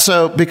 Like, yeah.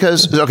 So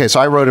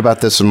I wrote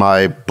about this in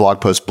my blog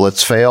post,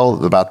 Blitz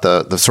Fail, about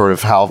the sort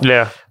of how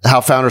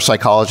founder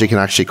psychology can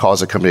actually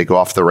cause a company to go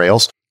off the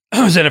rails.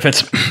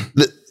 Benefits.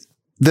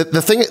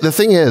 The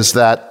thing is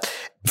that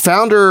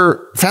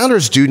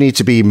founders do need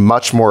to be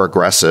much more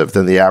aggressive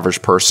than the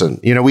average person.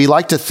 You know, we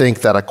like to think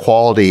that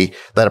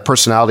a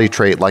personality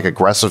trait like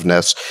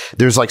aggressiveness,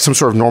 there's like some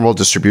sort of normal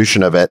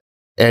distribution of it.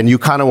 And you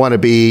kind of want to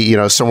be, you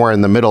know, somewhere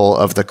in the middle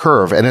of the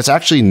curve. And it's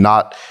actually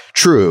not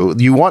true.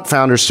 You want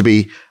founders to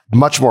be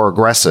much more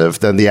aggressive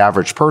than the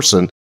average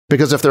person,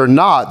 because if they're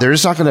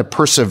just not going to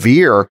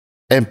persevere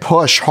and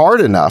push hard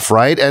enough,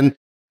 right? And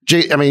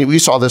I mean, we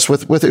saw this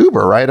with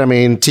Uber, right? I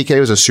mean, TK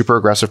was a super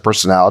aggressive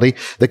personality.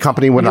 The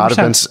company would not have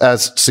been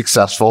as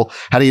successful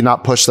had he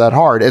not pushed that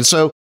hard. And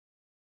so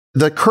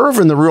the curve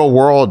in the real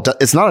world,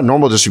 it's not a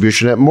normal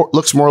distribution. It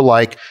looks more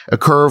like a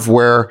curve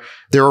where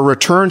there are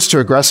returns to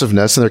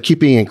aggressiveness, and they're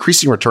keeping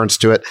increasing returns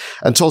to it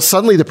until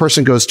suddenly the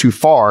person goes too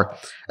far,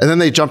 and then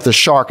they jump the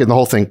shark and the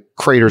whole thing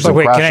craters and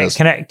crashes.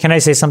 Can I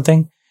say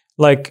something?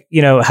 Like,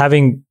 you know,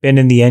 having been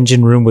in the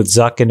engine room with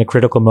Zuck in a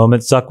critical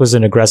moment, Zuck was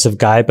an aggressive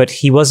guy, but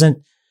he wasn't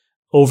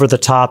over the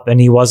top, and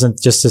he wasn't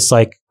just this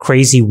like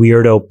crazy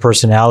weirdo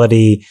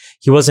personality.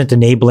 He wasn't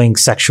enabling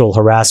sexual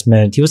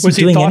harassment. He wasn't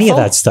doing any of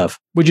that stuff.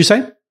 Would you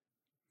say?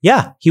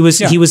 Yeah, he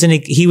was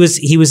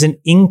an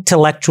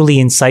intellectually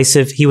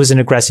incisive. He was an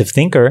aggressive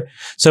thinker.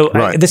 So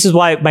this is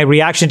why my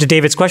reaction to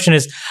David's question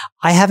is,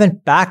 I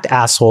haven't backed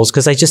assholes,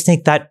 because I just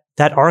think that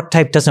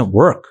archetype doesn't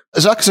work.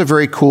 Zuck is a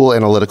very cool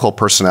analytical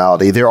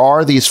personality. There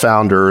are these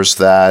founders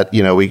that,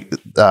 you know,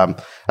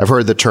 I've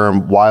heard the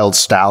term wild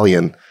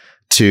stallion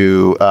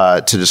to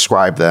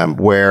describe them,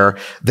 where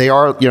they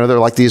are, you know, they're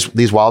like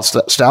these wild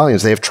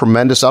stallions. They have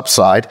tremendous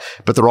upside,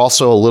 but they're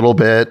also a little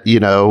bit, you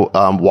know,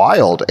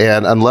 wild.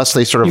 And unless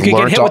they sort of learn, you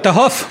can get hit with the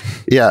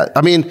hoof. Yeah,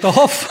 I mean the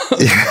hoof.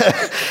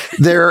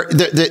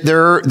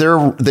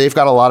 They've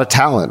got a lot of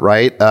talent,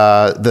 right?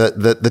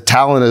 The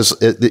talent is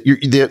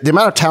the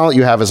amount of talent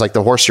you have is like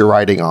the horse you're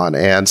riding on,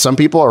 and some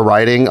people are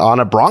riding on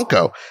a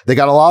Bronco. They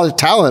got a lot of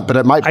talent, but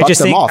it might butt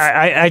them off.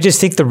 I just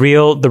think the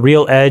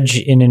real edge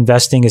in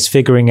investing is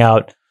figuring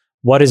out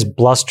what is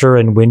bluster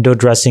and window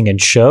dressing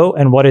and show,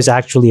 and what is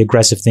actually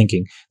aggressive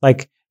thinking.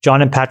 Like John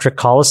and Patrick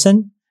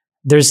Collison,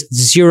 there's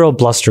zero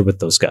bluster with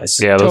those guys.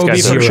 Yeah, those Toby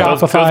guys. from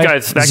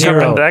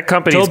Shopify, That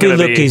company is going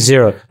to be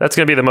zero. That's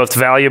going to be the most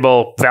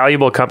valuable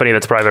company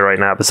that's private right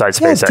now, besides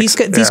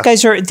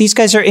SpaceX. These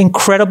guys are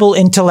incredible,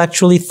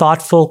 intellectually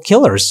thoughtful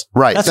killers.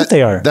 Right, that's what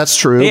they are. That's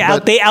true.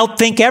 They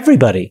outthink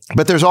everybody.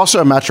 But there's also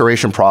a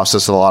maturation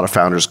process that a lot of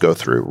founders go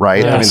through,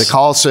 right? Yes. I mean, the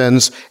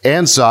Collisons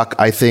and Zuck,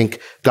 I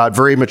think, got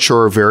very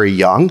mature very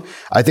young.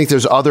 I think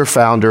there's other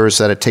founders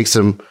that it takes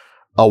them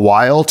a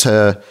while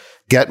to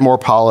get more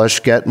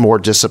polished, get more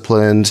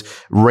disciplined,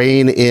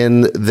 rein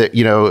in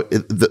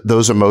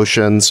those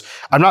emotions.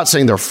 I'm not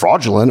saying they're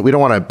fraudulent. We don't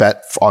want to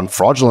bet on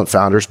fraudulent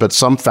founders, but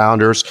some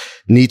founders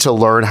need to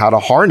learn how to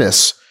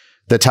harness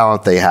the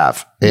talent they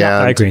have.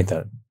 I agree with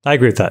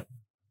that.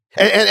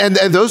 And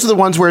those are the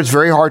ones where it's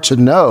very hard to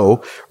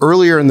know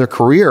earlier in their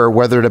career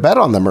whether to bet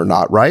on them or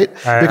not, right?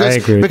 I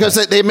agree because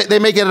they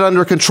may get it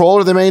under control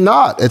or they may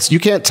not.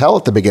 You can't tell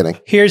at the beginning.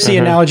 Here's the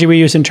analogy we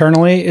use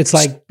internally. It's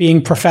like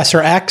being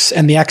Professor X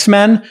and the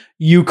X-Men.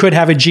 You could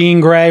have a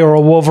Jean Grey or a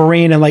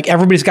Wolverine, and like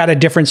everybody's got a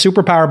different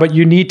superpower, but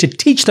you need to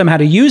teach them how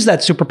to use that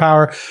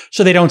superpower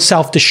so they don't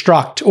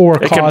self-destruct or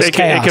cause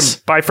chaos.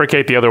 It can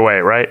bifurcate the other way,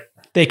 right?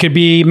 They could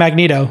be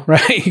Magneto,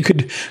 right? You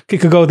could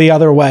go the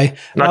other way.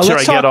 Not sure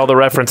I get all the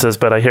references,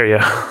 but I hear you.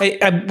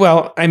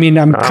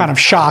 I'm kind of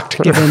shocked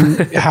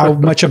given how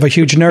much of a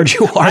huge nerd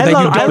you are you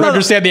don't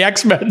understand the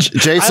X-Men.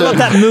 Jason, I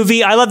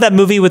love that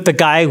movie with the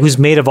guy who's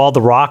made of all the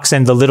rocks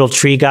and the little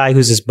tree guy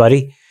who's his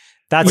buddy.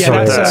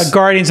 That's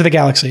Guardians of the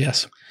Galaxy.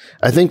 Yes,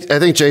 I think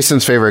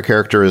Jason's favorite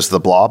character is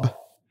the Blob.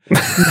 Is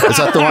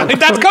that the one?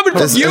 That's coming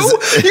from you?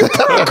 You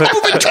dropped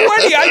COVID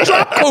 20. I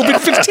dropped COVID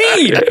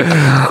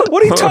 15.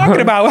 What are you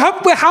talking about?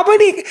 How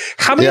many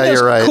of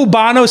those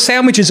Cubano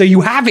sandwiches are you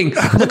having?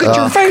 Look at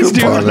your face,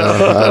 dude. I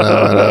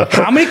know.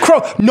 How many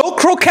no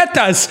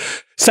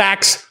croquetas,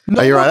 Sachs.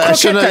 No, you're right. I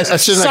shouldn't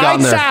have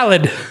gone there.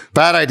 Salad.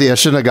 Bad idea. I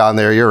shouldn't have gone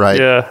there. You're right.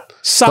 Yeah.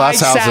 Side glass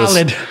houses.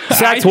 salad.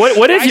 Sachs,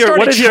 what is your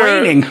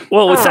training?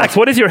 Sachs,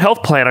 what is your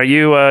health plan? Are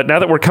you now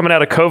that we're coming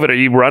out of COVID? Are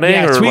you running?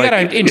 Yes, or we like,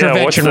 got an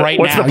intervention right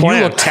what's now. The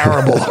plan? You look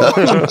terrible.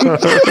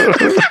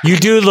 You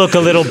do look a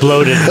little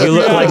bloated.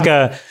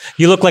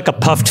 You look like a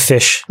puffed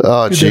fish.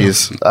 Oh,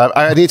 jeez.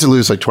 I need to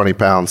lose like 20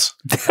 pounds.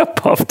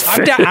 Puffed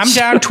I'm fish.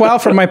 down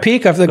 12 from my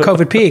peak of the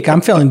COVID peak.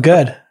 I'm feeling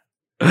good.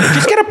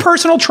 Just get a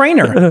personal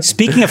trainer.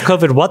 Speaking of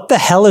COVID, what the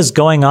hell is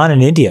going on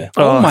in India?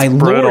 Oh my it's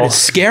Lord, brutal. it's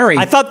scary.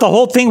 I thought the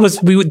whole thing was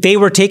they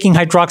were taking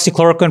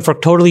hydroxychloroquine for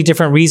totally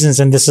different reasons,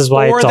 and this is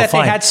why or it's all that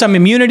fine. they had some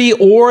immunity,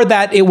 or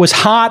that it was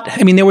hot.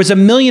 I mean, there was a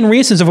million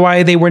reasons of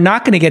why they were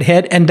not going to get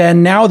hit, and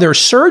then now they're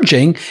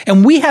surging.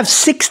 And we have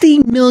 60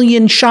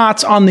 million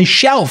shots on the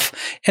shelf,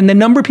 and the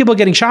number of people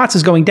getting shots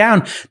is going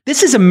down.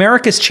 This is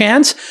America's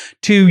chance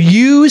to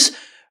use,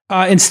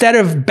 instead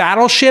of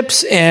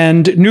battleships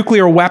and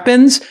nuclear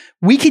weapons,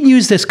 we can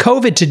use this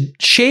COVID to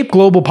shape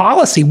global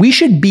policy. We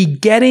should be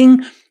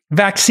getting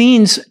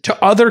vaccines to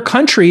other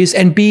countries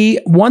and be,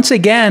 once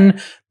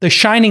again, the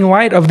shining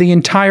light of the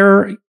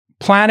entire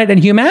planet and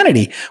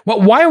humanity.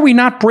 Why are we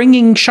not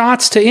bringing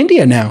shots to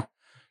India now?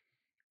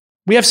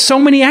 We have so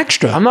many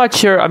extra. I'm not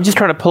sure. I'm just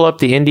trying to pull up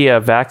the India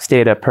vax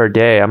data per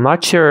day. I'm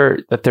not sure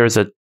that there's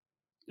a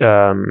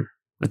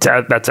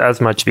that's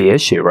as much the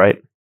issue,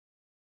 right?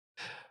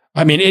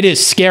 I mean, it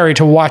is scary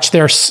to watch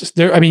their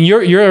I mean,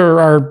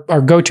 you're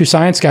our go-to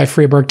science guy,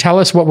 Freeberg. Tell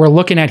us what we're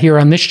looking at here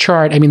on this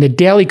chart. I mean, the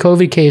daily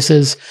COVID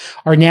cases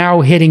are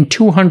now hitting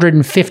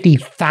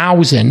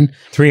 250,000.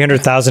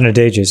 300,000 a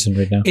day, Jason,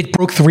 right now. It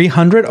broke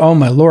 300. Oh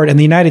my Lord. And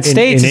the United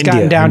States has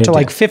gotten down to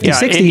like 50,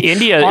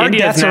 60. Our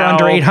deaths are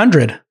under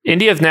 800.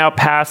 India is now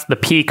past the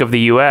peak of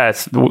the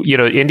U.S. You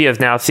know, India is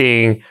now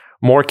seeing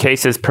more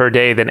cases per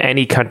day than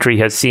any country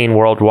has seen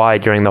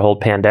worldwide during the whole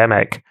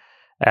pandemic,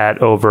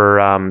 at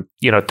over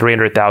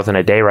 300,000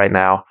 a day right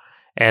now.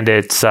 And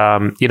it's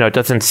it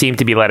doesn't seem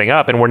to be letting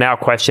up, and we're now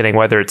questioning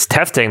whether it's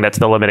testing that's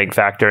the limiting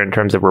factor in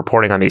terms of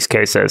reporting on these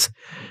cases.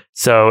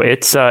 So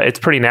it's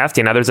pretty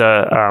nasty. Now there's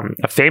a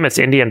famous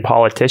Indian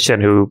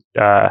politician who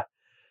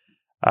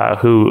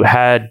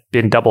had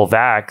been double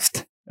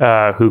vaxxed,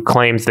 who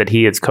claims that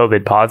he is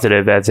COVID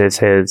positive, as is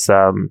his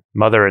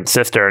mother and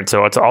sister, and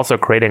so it's also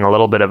creating a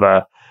little bit of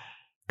a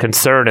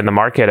concern in the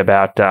market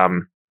about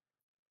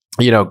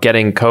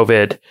getting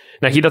COVID.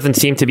 Now, he doesn't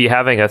seem to be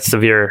having a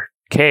severe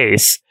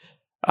case,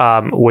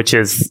 which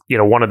is,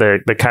 one of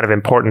the kind of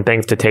important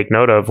things to take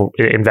note of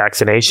in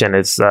vaccination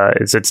is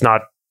it's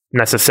not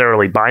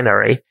necessarily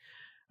binary,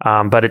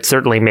 but it's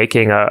certainly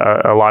making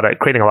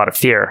creating a lot of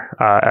fear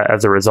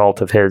as a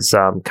result of his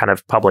kind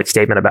of public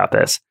statement about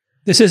this.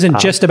 This isn't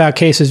just about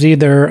cases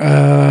either.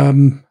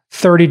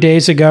 30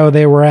 days ago,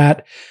 they were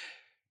at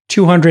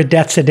 200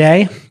 deaths a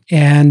day.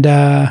 And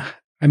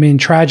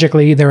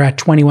tragically, they're at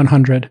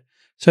 2,100.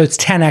 So it's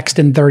 10x'd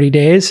in 30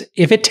 days.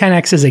 If it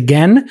 10x's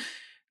again,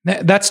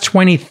 that's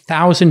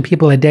 20,000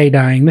 people a day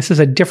dying. This is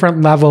a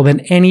different level than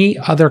any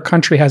other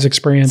country has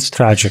experienced. It's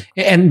tragic.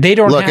 And they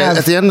don't have...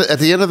 At the end of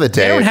the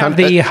day... They don't have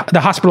the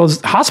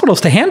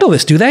hospitals to handle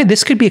this, do they?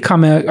 This could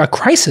become a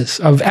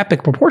crisis of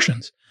epic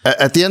proportions.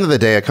 At the end of the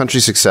day, a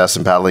country's success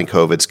in battling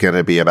COVID is going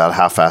to be about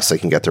how fast they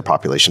can get their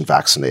population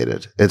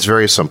vaccinated. It's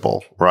very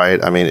simple,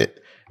 right? I mean,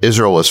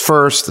 Israel was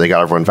first. They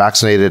got everyone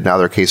vaccinated. Now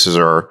their cases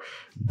are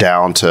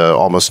down to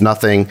almost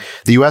nothing.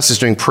 The U.S. is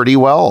doing pretty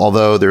well,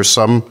 although there's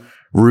some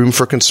room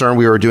for concern.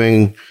 We were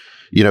doing,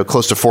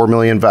 close to 4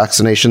 million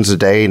vaccinations a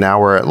day. Now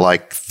we're at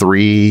like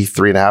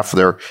 3.5.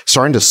 They're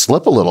starting to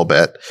slip a little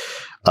bit.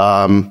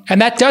 And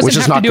that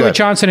doesn't have to do with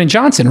Johnson &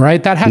 Johnson,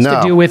 right? That has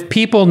to do with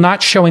people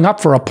not showing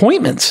up for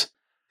appointments.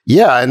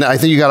 Yeah, and I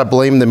think you got to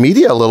blame the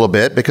media a little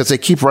bit because they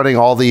keep running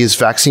all these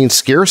vaccine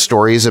scare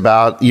stories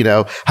about,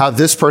 how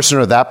this person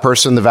or that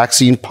person, the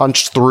vaccine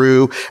punched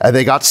through and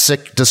they got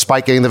sick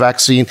despite getting the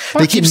vaccine.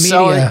 They keep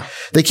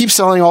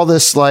selling all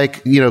this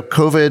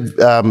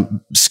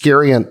COVID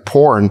scariant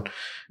porn.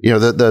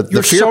 The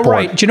You're fear so porn.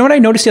 right. Do you know what I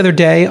noticed the other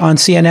day on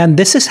CNN?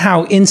 This is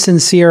how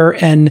insincere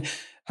and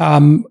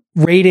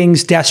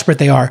ratings desperate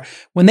they are.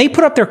 When they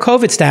put up their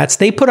COVID stats,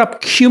 they put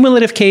up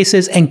cumulative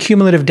cases and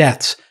cumulative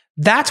deaths.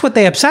 That's what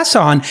they obsess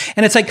on.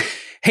 And it's like,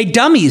 hey,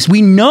 dummies,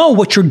 we know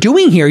what you're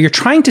doing here. You're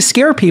trying to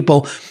scare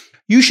people.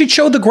 You should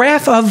show the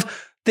graph of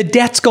the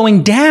deaths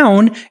going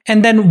down.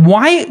 And then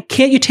why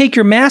can't you take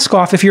your mask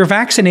off if you're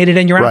vaccinated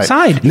and you're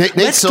outside?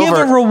 Let's give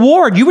a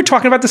reward. You were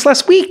talking about this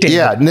last week, David.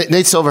 Yeah,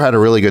 Nate Silver had a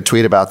really good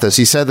tweet about this.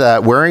 He said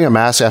that wearing a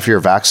mask after you're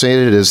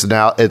vaccinated is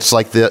now, it's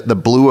like the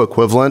blue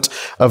equivalent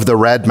of the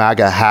red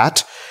MAGA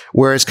hat,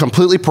 where it's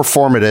completely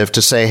performative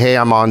to say, hey,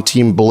 I'm on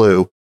team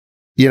blue.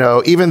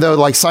 Even though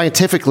like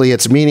scientifically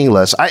it's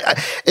meaningless.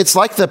 It's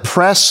like the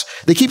press,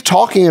 they keep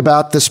talking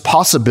about this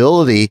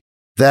possibility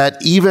that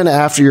even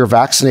after you're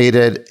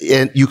vaccinated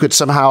and you could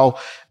somehow,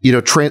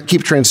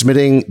 keep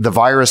transmitting the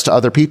virus to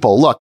other people.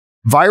 Look,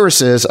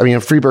 viruses,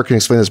 Freeberg can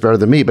explain this better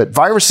than me, but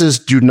viruses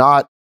do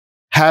not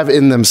have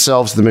in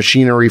themselves the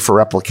machinery for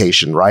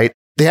replication, right?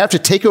 They have to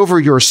take over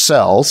your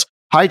cells,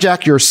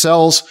 hijack your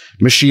cells'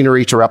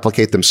 machinery to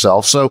replicate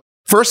themselves. So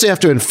first they have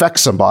to infect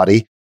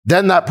somebody.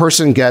 Then that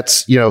person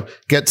gets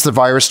the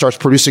virus, starts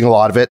producing a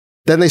lot of it.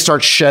 Then they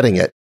start shedding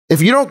it.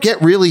 If you don't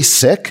get really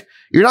sick,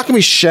 you're not going to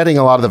be shedding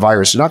a lot of the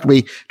virus. You're not going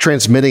to be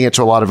transmitting it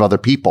to a lot of other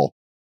people.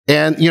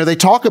 And, they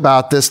talk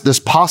about this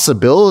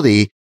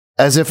possibility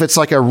as if it's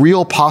like a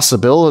real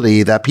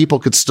possibility that people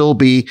could still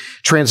be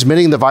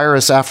transmitting the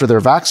virus after they're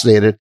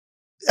vaccinated.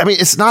 I mean,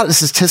 it's not a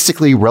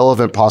statistically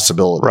relevant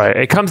possibility. Right.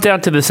 It comes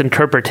down to this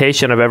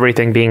interpretation of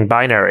everything being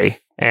binary.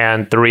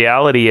 And the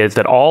reality is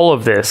that all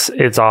of this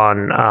is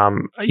on,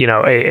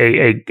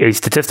 a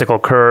statistical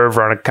curve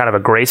or on a kind of a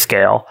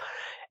grayscale.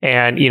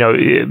 And,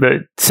 the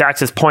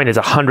Sachs's point is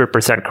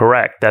 100%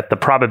 correct that the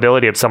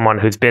probability of someone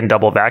who's been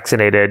double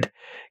vaccinated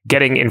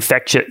getting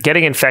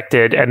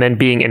infected and then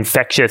being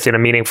infectious in a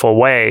meaningful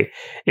way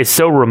is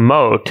so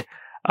remote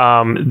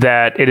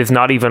that it is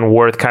not even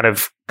worth kind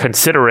of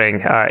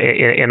considering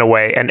in a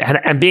way.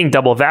 And being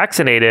double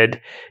vaccinated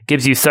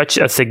gives you such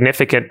a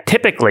significant,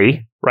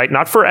 typically, right?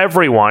 Not for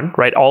everyone,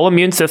 right? All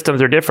immune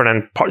systems are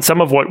different. And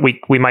some of what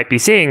we might be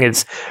seeing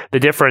is the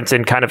difference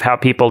in kind of how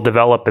people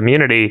develop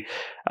immunity.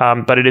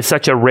 But it is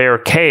such a rare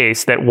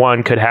case that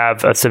one could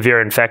have a severe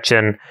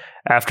infection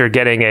after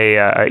getting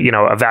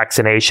a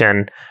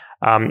vaccination.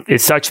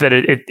 Is such that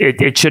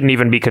it shouldn't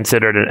even be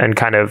considered and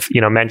kind of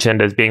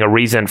mentioned as being a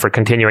reason for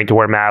continuing to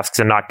wear masks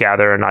and not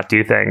gather and not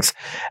do things.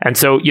 And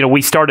so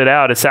we started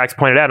out, as Sachs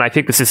pointed out, and I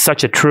think this is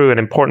such a true and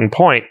important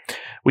point.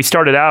 We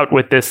started out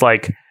with this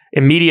like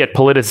immediate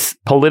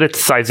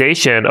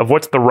politicization of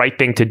what's the right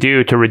thing to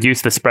do to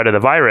reduce the spread of the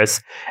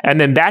virus,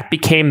 and then that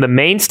became the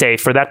mainstay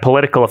for that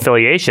political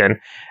affiliation.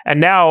 And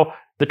now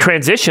the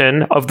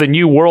transition of the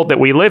new world that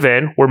we live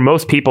in, where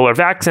most people are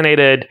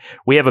vaccinated,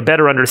 we have a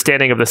better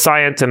understanding of the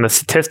science and the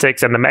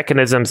statistics and the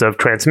mechanisms of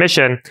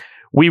transmission.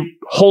 We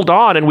hold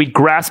on and we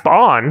grasp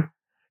on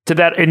to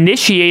that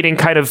initiating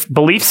kind of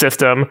belief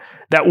system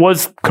that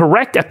was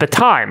correct at the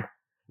time,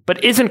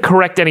 but isn't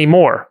correct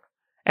anymore.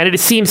 And it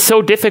seems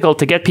so difficult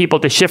to get people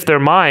to shift their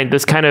mind.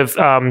 This kind of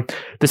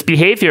this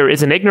behavior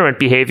is an ignorant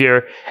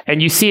behavior,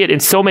 and you see it in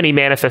so many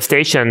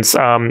manifestations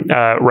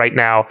right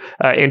now,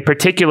 in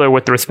particular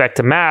with respect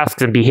to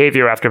masks and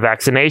behavior after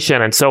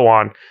vaccination and so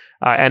on.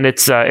 And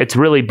it's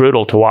really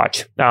brutal to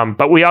watch.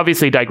 But we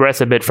obviously digress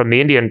a bit from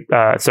the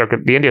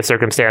India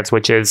circumstance,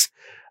 which is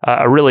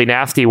a really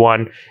nasty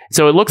one.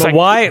 So it looks like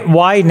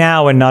why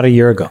now and not a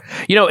year ago?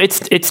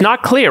 It's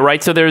not clear,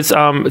 right? So there's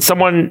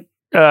someone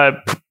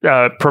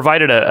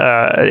provided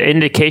an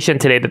indication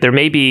today that there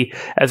may be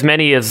as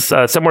many as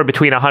somewhere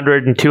between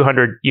 100 and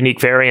 200 unique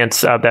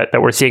variants that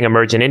we're seeing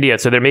emerge in India.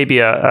 So there may be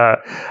a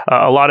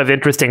lot of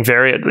interesting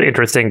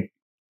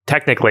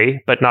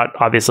technically, but not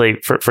obviously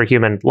for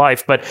human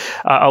life, but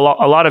a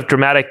lot of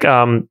dramatic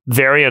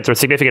variants or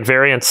significant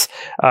variants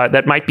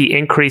that might be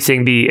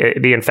increasing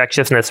the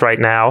infectiousness right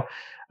now,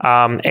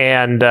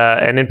 and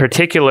in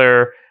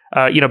particular.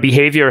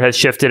 Behavior has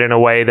shifted in a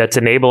way that's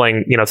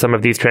enabling, some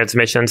of these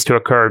transmissions to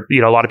occur.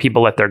 A lot of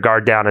people let their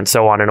guard down and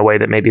so on in a way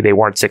that maybe they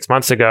weren't 6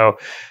 months ago.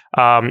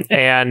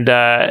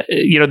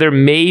 There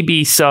may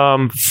be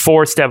some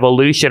forced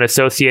evolution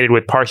associated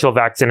with partial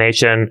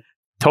vaccination.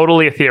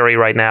 Totally a theory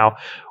right now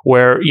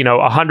where,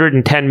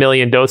 110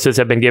 million doses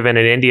have been given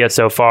in India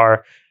so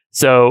far.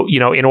 So,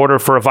 in order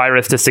for a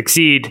virus to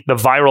succeed, the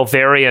viral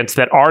variants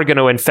that are going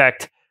to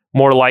infect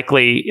more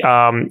likely,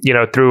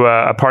 through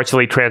a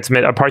partially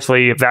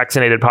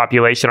vaccinated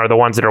population are the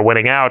ones that are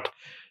winning out.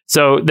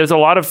 So there's a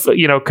lot of,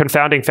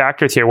 confounding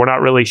factors here. We're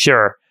not really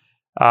sure.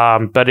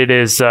 But it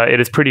is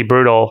pretty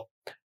brutal,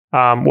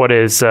 what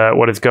is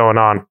going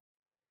on.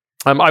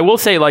 I will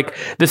say, like,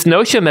 this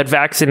notion that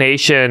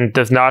vaccination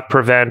does not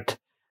prevent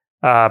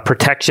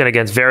protection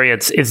against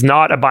variants is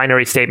not a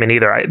binary statement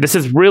either. This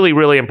is really,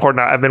 really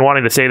important. I've been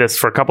wanting to say this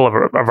for a couple of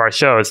our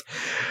shows.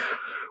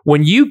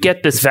 When you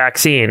get this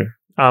vaccine,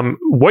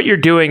 what you're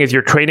doing is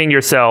you're training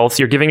your cells,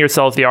 you're giving your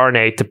cells the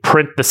RNA to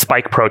print the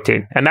spike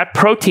protein. And that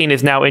protein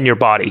is now in your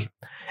body.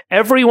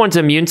 Everyone's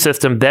immune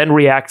system then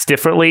reacts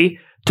differently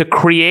to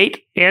create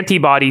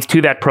antibodies to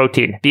that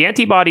protein. The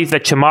antibodies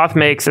that Chamath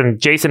makes and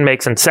Jason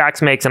makes and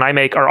Sachs makes and I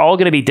make are all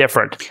going to be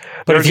different.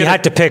 But if you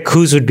had to pick,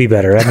 whose would be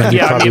better? I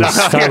mean,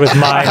 start with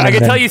mine. I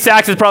can tell you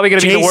Sachs is probably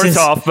going to be the worst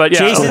off, but yeah.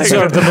 Jason's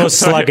are the most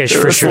sluggish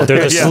for sure.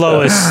 They're the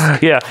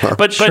slowest. Yeah,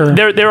 but sure.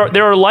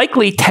 there are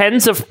likely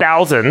tens of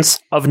thousands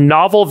of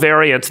novel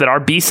variants that our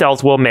B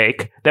cells will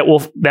make that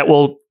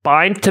will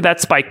bind to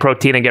that spike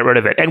protein and get rid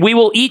of it. And we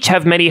will each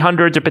have many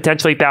hundreds or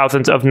potentially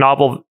thousands of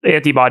novel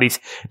antibodies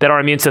that our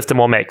immune system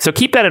will make. So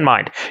keep that in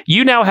mind.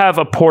 You now have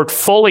a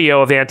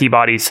portfolio of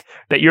antibodies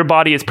that your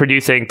body is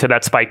producing to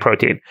that spike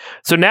protein.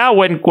 So now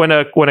when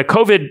a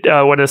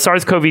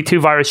SARS-CoV-2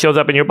 virus shows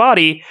up in your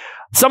body,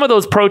 some of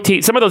those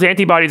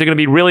antibodies are going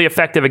to be really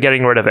effective at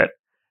getting rid of it.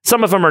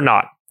 Some of them are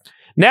not.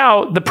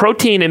 Now, the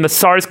protein in the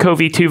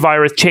SARS-CoV-2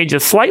 virus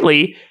changes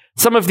slightly.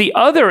 Some of the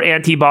other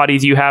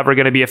antibodies you have are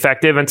going to be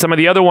effective, and some of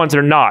the other ones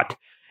are not.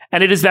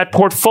 And it is that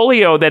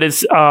portfolio that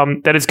is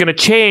going to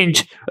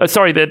change.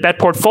 That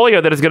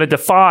portfolio that is going to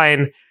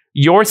define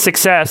your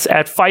success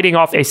at fighting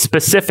off a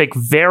specific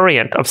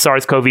variant of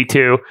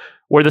SARS-CoV-2,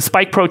 where the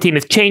spike protein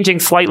is changing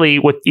slightly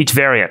with each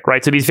variant,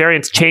 right? So these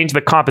variants change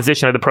the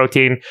composition of the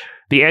protein.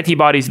 The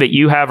antibodies that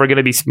you have are going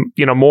to be,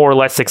 more or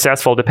less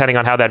successful depending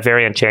on how that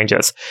variant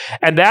changes.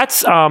 And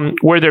that's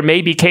where there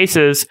may be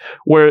cases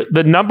where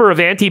the number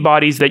of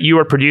antibodies that you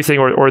are producing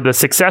or the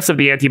success of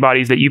the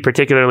antibodies that you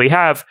particularly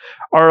have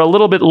are a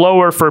little bit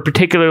lower for a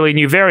particularly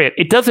new variant.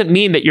 It doesn't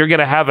mean that you're going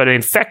to have an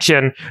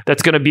infection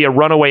that's going to be a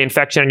runaway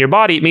infection in your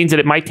body. It means that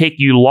it might take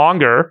you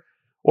longer,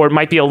 or it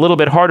might be a little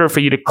bit harder for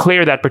you to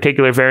clear that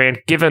particular variant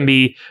given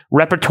the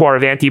repertoire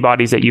of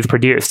antibodies that you've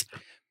produced.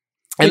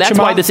 And that's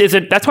why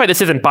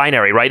this isn't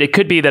binary, right? It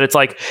could be that it's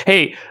like,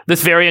 hey,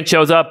 this variant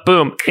shows up,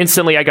 boom,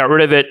 instantly I got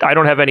rid of it. I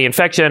don't have any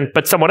infection,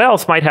 but someone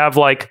else might have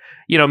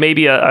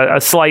maybe a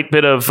slight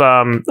bit of,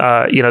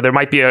 there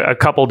might be a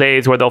couple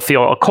days where they'll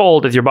feel a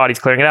cold as your body's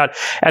clearing it out.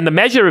 And the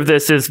measure of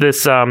this is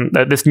this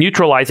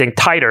neutralizing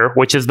titer,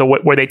 which is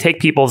where they take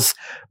people's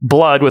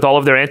blood with all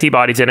of their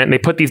antibodies in it, and they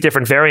put these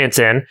different variants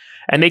in,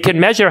 and they can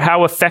measure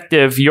how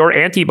effective your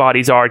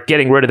antibodies are at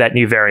getting rid of that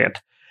new variant.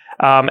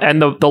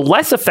 And the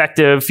less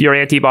effective your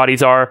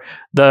antibodies are,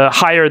 the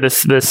higher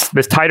this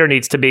titer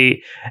needs to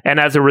be. And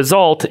as a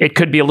result, it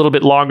could be a little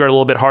bit longer, a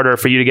little bit harder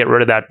for you to get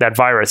rid of that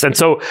virus. And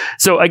so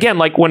again,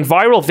 like when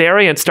viral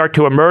variants start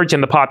to emerge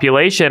in the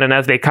population and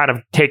as they kind of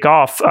take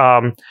off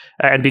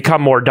and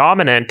become more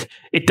dominant,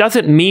 it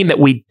doesn't mean that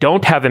we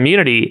don't have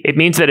immunity. It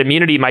means that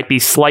immunity might be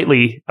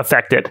slightly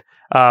affected.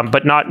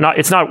 But not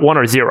it's not 1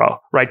 or 0,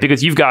 right?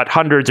 Because you've got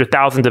hundreds or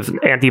thousands of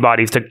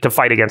antibodies to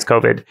fight against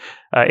COVID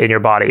in your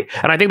body.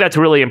 And I think that's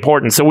really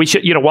important. So we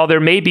should, while there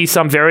may be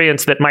some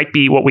variants that might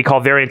be what we call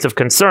variants of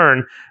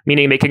concern,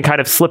 meaning they can kind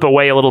of slip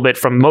away a little bit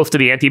from most of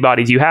the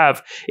antibodies you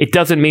have, it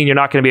doesn't mean you're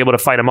not going to be able to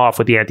fight them off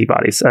with the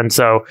antibodies. And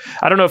so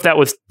I don't know if that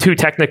was too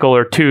technical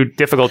or too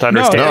difficult to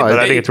understand, but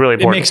I think it's really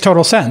important. It makes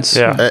total sense.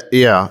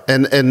 Yeah.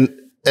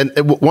 And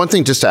one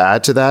thing just to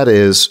add to that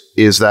is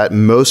that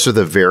most of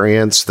the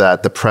variants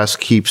that the press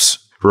keeps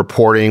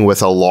reporting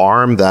with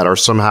alarm that are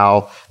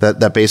somehow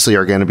that basically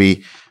are going to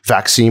be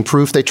vaccine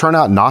proof, they turn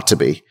out not to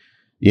be.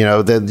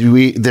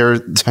 They're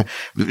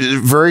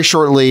very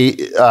shortly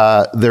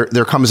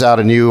there comes out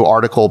a new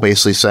article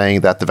basically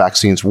saying that the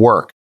vaccines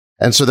work.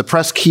 And so the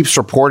press keeps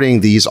reporting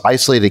these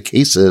isolated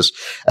cases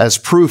as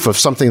proof of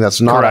something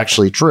that's not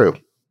actually true.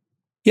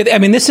 Yeah, I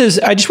mean, I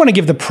just want to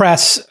give the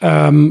press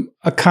an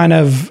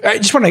accounting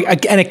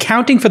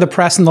for the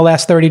press in the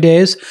last 30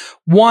 days.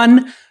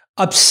 One,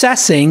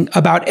 obsessing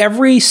about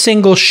every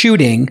single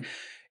shooting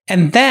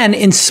and then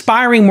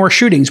inspiring more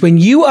shootings. When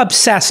you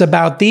obsess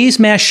about these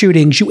mass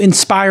shootings, you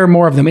inspire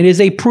more of them. It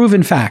is a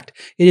proven fact.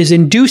 It is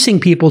inducing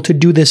people to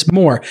do this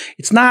more.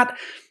 It's not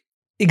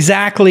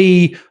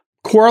exactly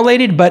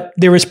correlated, but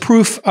there is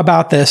proof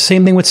about this.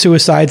 Same thing with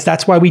suicides.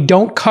 That's why we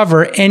don't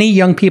cover any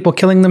young people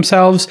killing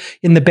themselves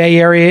in the Bay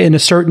Area in a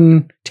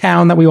certain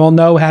town that we all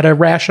know had a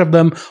rash of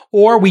them,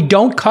 or we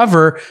don't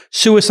cover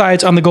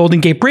suicides on the Golden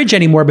Gate Bridge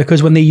anymore,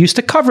 because when they used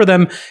to cover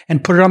them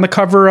and put it on the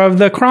cover of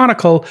the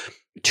Chronicle,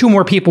 2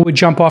 more people would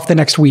jump off the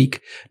next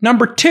week.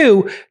 Number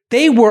 2,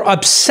 they were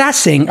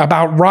obsessing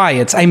about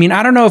riots. I mean,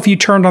 I don't know if you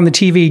turned on the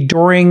TV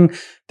during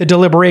the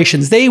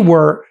deliberations. They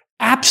were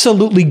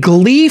absolutely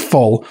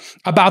gleeful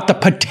about the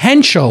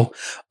potential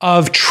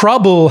of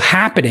trouble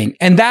happening.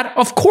 And that,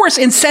 of course,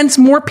 incents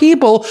more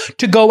people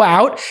to go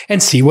out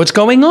and see what's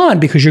going on,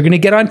 because you're going to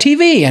get on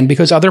TV and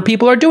because other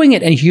people are doing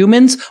it, and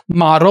humans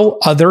model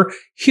other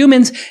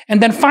humans.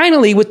 And then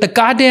finally, with the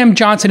goddamn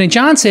Johnson &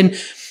 Johnson,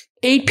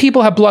 8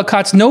 people have blood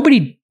clots.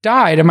 Nobody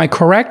died. Am I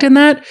correct in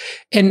that?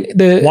 And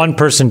one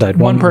person died.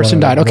 One person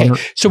died. Okay.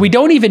 So we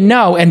don't even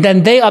know. And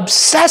then they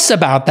obsess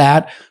about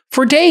that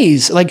for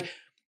days. Like,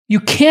 you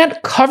can't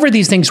cover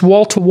these things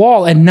wall to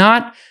wall and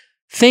not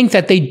think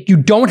that you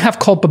don't have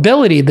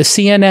culpability. The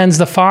CNNs,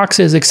 the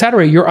Foxes, et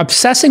cetera. You're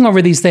obsessing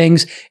over these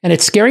things, and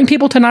it's scaring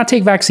people to not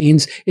take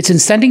vaccines. It's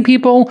incenting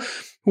people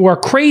who are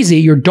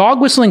crazy, you're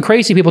dog whistling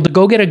crazy people, to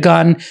go get a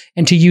gun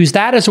and to use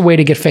that as a way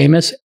to get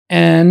famous.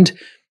 And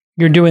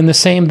you're doing the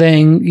same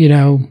thing,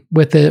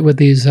 with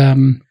these,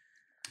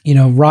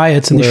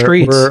 riots in the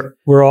streets.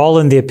 We're all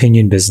in the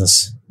opinion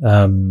business.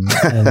 And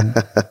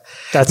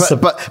that's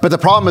but the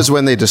problem is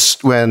when they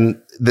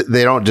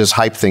don't just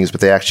hype things, but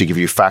they actually give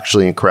you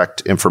factually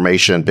incorrect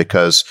information,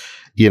 because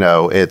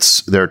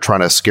they're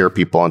trying to scare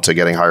people into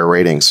getting higher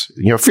ratings.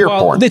 Fear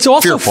porn. It's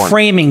also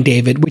framing,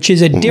 David, which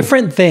is a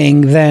different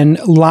thing than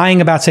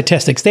lying about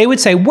statistics. They would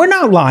say, we're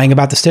not lying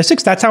about the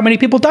statistics. That's how many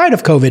people died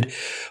of COVID.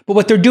 But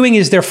what they're doing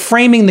is they're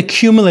framing the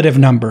cumulative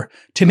number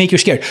to make you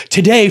scared.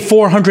 Today,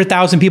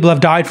 400,000 people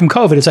have died from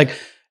COVID. It's like,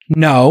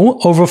 no,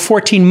 over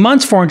 14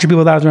 months, 400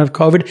 people died of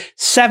COVID,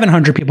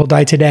 700 people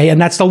died today. And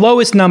that's the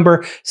lowest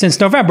number since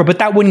November, but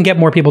that wouldn't get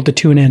more people to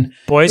tune in.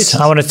 Boys,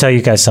 I want to tell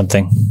you guys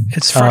something.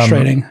 It's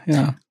frustrating.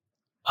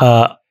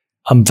 I'm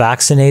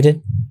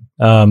vaccinated.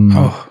 I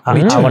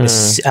want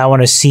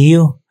to see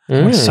you.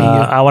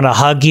 I want to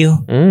hug you.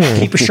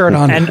 Keep a shirt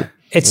on. And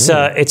it's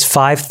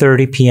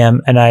 5:30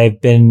 p.m. and I've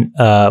been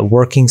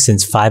working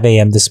since 5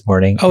 a.m. this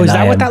morning. Oh, is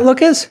that what that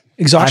look is?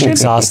 Exhaustion? I'm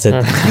exhausted.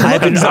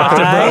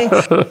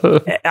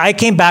 I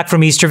came back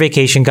from Easter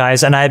vacation,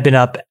 guys, and I had been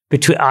up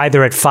between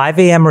either at 5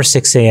 a.m. or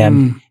 6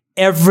 a.m.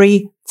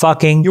 every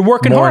fucking You're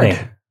working morning.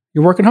 hard.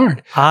 You're working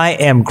hard. I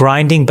am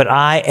grinding, but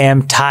I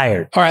am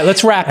tired. All right,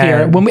 let's wrap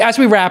here. As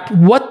we wrap,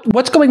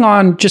 what's going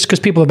on? Just because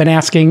people have been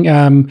asking,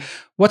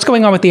 what's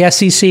going on with the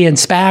SEC and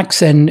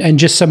SPACs, and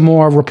just some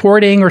more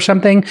reporting or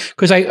something?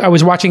 Because I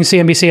was watching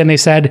CNBC and they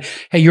said,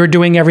 "Hey, you're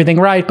doing everything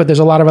right, but there's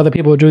a lot of other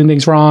people who are doing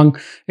things wrong."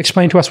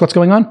 Explain to us what's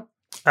going on.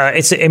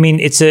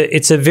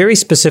 It's a very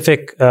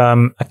specific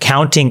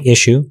accounting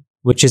issue,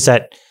 which is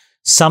that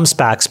some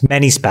SPACs,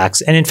 many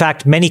SPACs, and in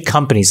fact, many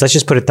companies, let's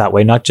just put it that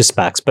way, not just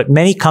SPACs, but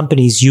many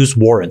companies use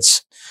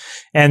warrants.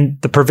 And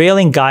the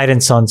prevailing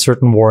guidance on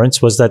certain warrants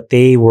was that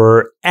they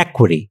were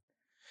equity.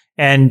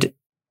 And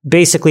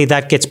basically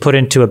that gets put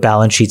into a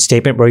balance sheet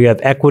statement where you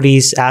have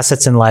equities,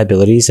 assets, and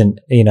liabilities, and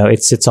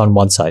it sits on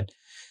one side.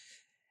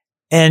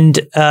 And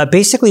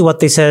basically what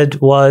they said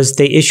was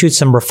they issued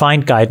some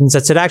refined guidance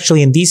that said,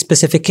 actually, in these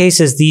specific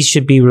cases, these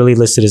should be really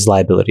listed as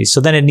liabilities.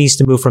 So then it needs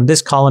to move from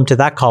this column to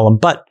that column.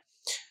 But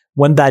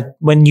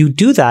when you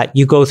do that,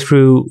 you go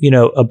through,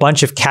 a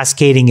bunch of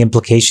cascading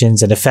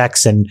implications and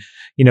effects and,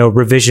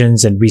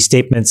 revisions and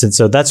restatements. And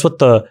so that's what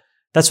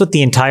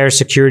the entire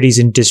securities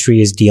industry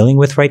is dealing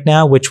with right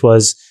now, which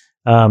was,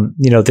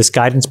 this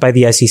guidance by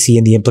the SEC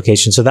and the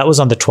implications. So that was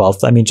on the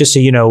 12th. I mean, just so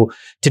you know,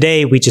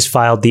 today we just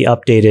filed the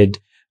updated,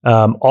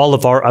 all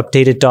of our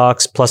updated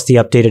docs plus the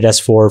updated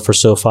S4 for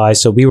SoFi.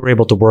 So we were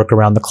able to work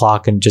around the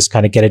clock and just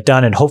kind of get it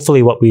done. And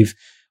hopefully what we've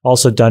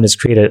also done is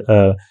create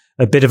a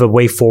bit of a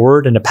way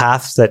forward and a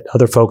path that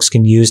other folks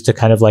can use to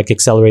kind of like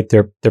accelerate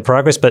their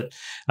progress. But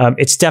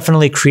it's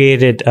definitely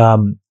created a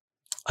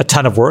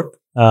ton of work.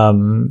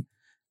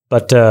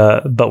 But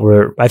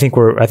I think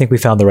we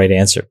found the right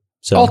answer.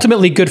 So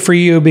ultimately good for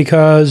you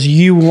because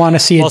you want to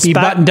see it be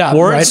buttoned up,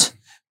 warrants, right?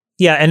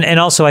 Yeah, and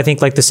also I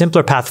think like the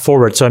simpler path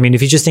forward. So I mean,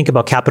 if you just think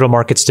about capital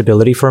market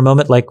stability for a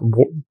moment, like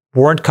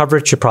warrant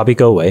coverage should probably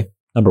go away.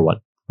 Number one,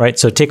 right?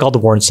 So take all the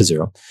warrants to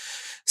zero.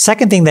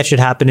 Second thing that should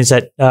happen is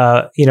that,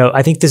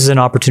 I think this is an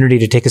opportunity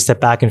to take a step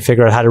back and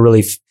figure out how to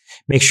really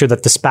make sure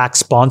that the SPAC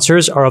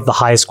sponsors are of the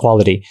highest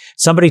quality.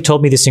 Somebody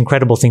told me this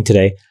incredible thing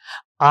today.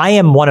 I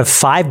am one of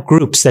 5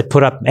 groups that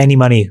put up any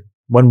money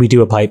when we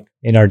do a PIPE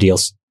in our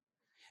deals.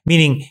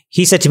 Meaning,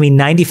 he said to me,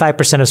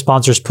 95% of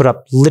sponsors put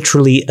up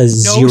literally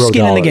 $0. No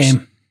skin in the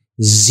game.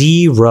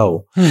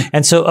 Zero.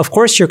 And so, of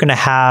course, you're going to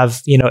have,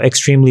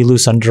 extremely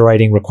loose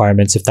underwriting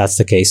requirements if that's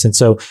the case. And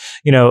so,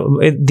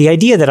 the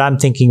idea that I'm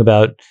thinking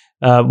about,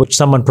 which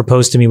someone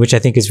proposed to me, which I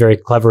think is very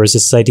clever, is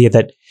this idea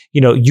that,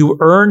 you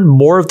earn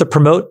more of the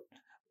promote,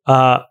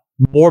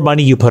 more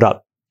money you put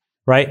up,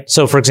 right?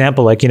 So, for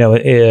example, like,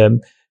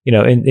 in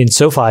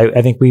SoFi,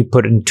 I think we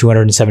put in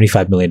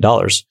 $275 million.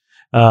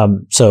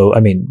 So, I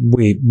mean,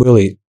 we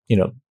really,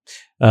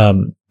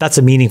 that's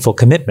a meaningful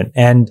commitment.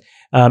 And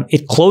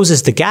it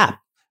closes the gap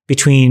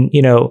between,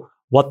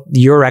 what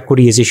your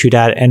equity is issued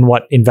at and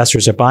what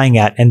investors are buying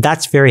at. And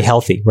that's very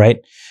healthy, right?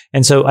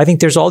 And so I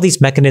think there's all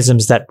these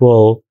mechanisms that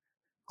will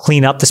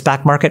clean up the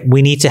SPAC market.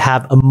 We need to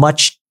have a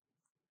much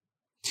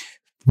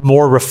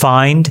more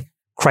refined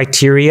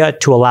criteria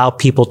to allow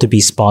people to be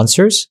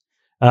sponsors.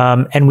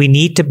 And we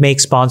need to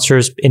make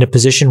sponsors in a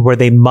position where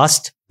they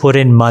must put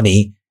in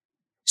money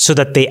so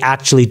that they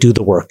actually do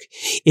the work.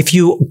 If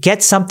you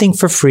get something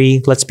for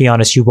free, let's be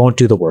honest, you won't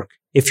do the work.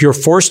 If you're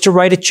forced to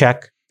write a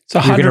check,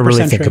 you're going to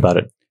really think about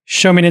it.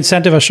 Show me an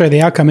incentive, I'll show you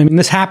the outcome. I mean,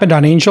 this happened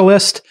on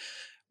AngelList,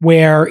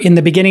 where in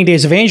the beginning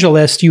days of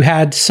AngelList, you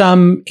had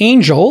some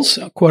angels,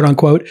 quote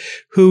unquote,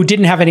 who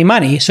didn't have any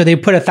money. So they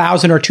put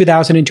 1,000 or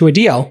 2,000 into a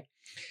deal.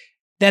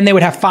 Then they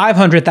would have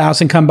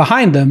 500,000 come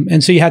behind them.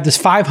 And so you had this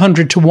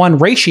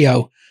 500-to-1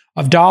 ratio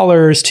of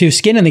dollars to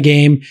skin in the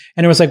game.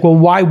 And it was like, well,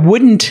 why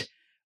wouldn't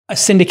a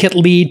syndicate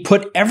lead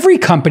put every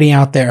company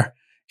out there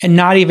and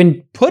not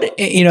even put,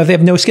 they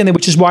have no skin,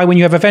 which is why when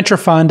you have a venture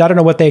fund, I don't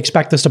know what they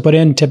expect us to put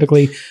in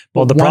typically.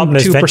 Well, the problem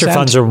is venture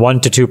funds are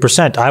 1% to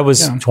 2%. I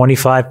was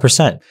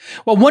 25%.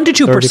 Well, 1%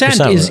 to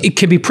 2% it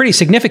can be pretty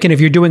significant if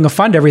you're doing a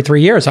fund every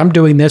 3 years. I'm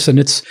doing this and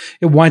it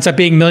winds up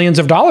being millions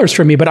of dollars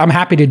for me, but I'm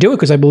happy to do it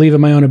because I believe in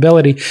my own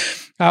ability.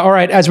 All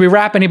right. As we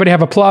wrap, anybody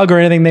have a plug or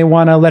anything they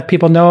want to let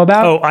people know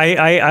about? Oh,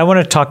 I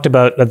want to talk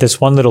about this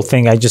one little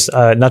thing. I just,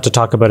 not to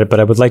talk about it, but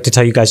I would like to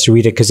tell you guys to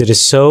read it because it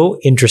is so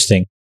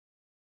interesting.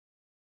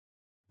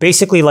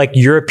 Basically, like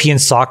European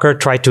soccer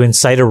tried to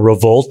incite a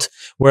revolt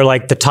where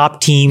like the top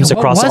teams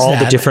across all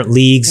the different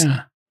leagues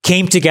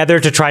came together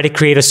to try to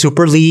create a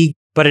super league.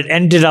 But it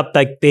ended up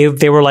like they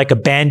were like a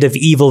band of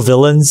evil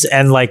villains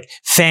and like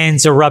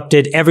fans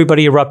erupted,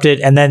 everybody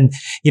erupted. And then,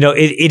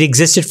 it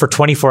existed for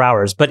 24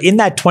 hours. But in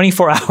that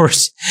 24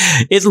 hours,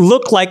 it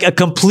looked like a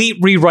complete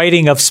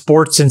rewriting of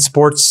sports and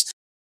sports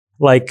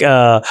like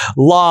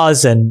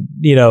laws and,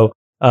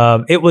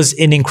 it was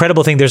an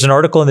incredible thing. There's an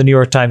article in the New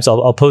York Times.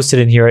 I'll post it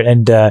in here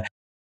and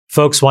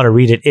folks want to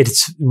read it.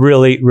 It's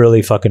really,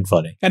 really fucking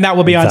funny. And that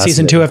will be on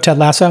season 2 of Ted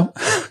Lasso.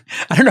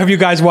 I don't know if you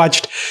guys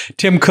watched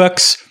Tim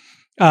Cook's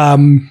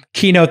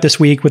keynote this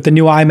week with the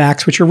new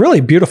iMacs, which are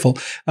really beautiful.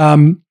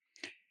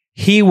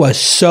 He was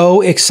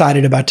so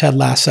excited about Ted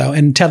Lasso,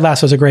 and Ted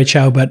Lasso is a great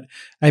show, but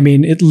I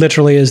mean, it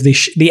literally is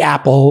the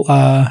Apple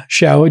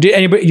show. Did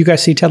anybody, you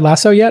guys see Ted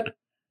Lasso yet?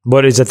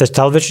 What is it? The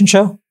television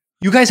show?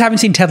 You guys haven't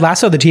seen Ted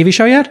Lasso, the TV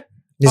show yet?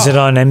 Is it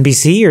on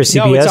NBC or CBS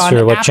No, it's on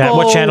or what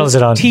channel is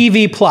it on?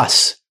 TV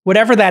Plus,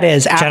 whatever that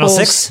is. Channel Apple's-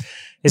 6?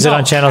 Is it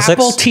on Channel 6?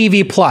 Apple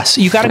TV Plus.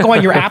 You got to go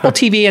on your Apple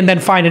TV and then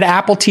find an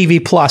Apple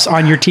TV Plus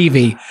on your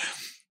TV.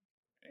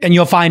 And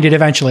you'll find it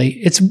eventually.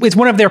 It's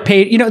one of their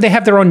paid, they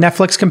have their own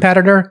Netflix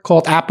competitor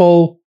called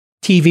Apple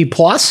TV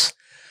Plus.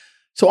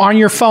 So on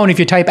your phone, if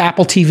you type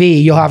Apple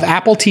TV, you'll have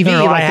Apple TV.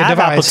 No, like I the have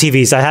device. Apple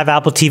TVs. I have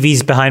Apple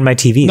TVs behind my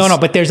TVs. No,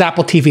 but there's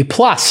Apple TV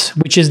Plus,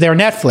 which is their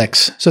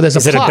Netflix. So there's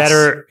Is a it plus.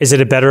 is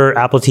it a better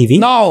Apple TV?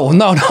 No.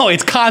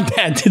 It's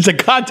content. It's a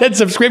content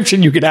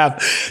subscription you could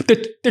have.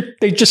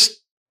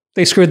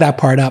 They screwed that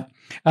part up.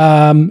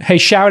 Hey,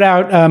 shout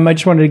out. I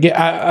just wanted to get.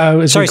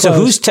 Sorry. So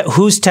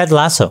who's Ted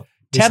Lasso?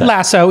 Ted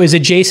Lasso is a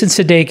Jason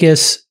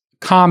Sudeikis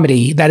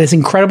comedy that is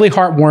incredibly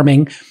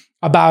heartwarming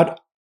about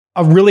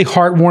a really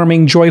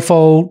heartwarming,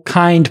 joyful,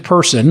 kind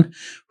person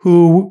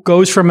who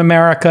goes from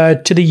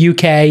America to the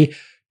UK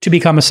to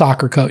become a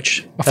soccer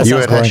coach. That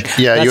sounds boring.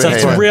 Yeah, you sounds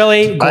hate boring. it.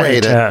 Really great. I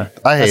hate it. Yeah.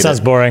 I hate That sounds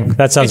it. boring.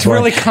 That sounds It's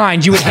boring. really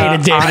kind. You would hate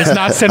it, David. It's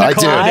not I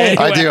cynical. do. in any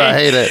I do. way. I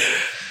hate it.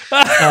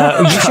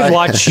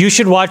 You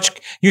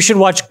should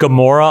watch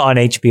Gomorrah on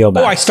HBO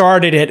Max. Oh, I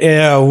started it.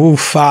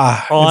 It's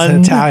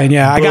Italian.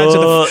 Yeah, I got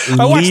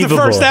to I watched the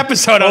first Unbelievable.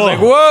 episode. I was like,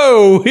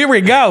 "Whoa, here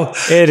we go!"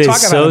 It is Talk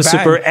about so a bang.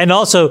 super. And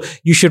also,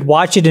 you should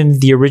watch it in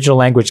the original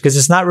language because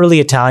it's not really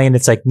Italian.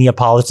 It's like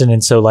Neapolitan.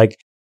 And so, like,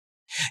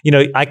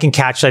 I can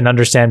catch and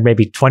understand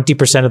maybe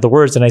 20% of the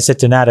words. And I said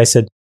to Nat, I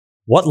said,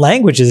 what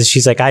language is this?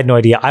 She's like, I had no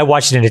idea. I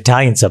watched it in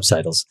Italian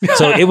subtitles.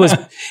 So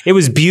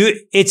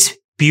it's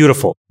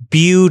beautiful.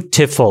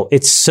 Beautiful.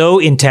 It's so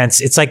intense.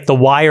 It's like The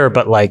Wire,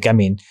 but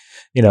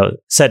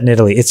set in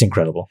Italy. It's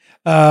incredible.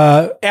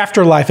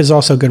 Afterlife is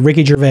also good.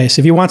 Ricky Gervais.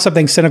 If you want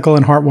something cynical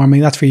and heartwarming,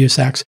 that's for you,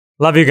 Sax.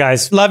 Love you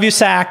guys. Love you,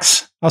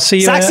 Sax. I'll see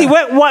you. Saxy,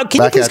 what? Can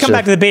Back you please at come you.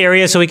 back to the Bay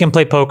Area so we can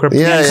play poker?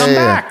 Yeah, Come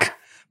yeah. back.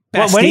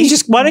 Why don't you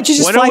just When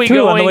fly are we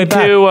through on the way going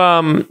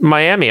back? to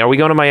Miami? Are we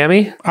going to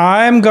Miami?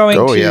 I'm going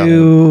Oh,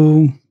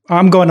 to.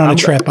 I'm going on a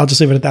trip. I'll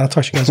just leave it at that. I'll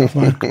talk to you guys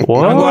offline.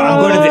 What? I'm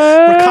going to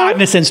the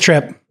reconnaissance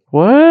trip.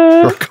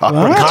 What?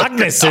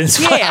 Cognizance.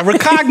 Yeah,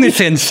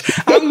 recognizance.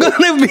 I'm going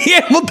to be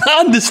able to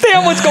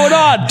understand what's going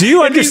on. Do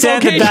you in these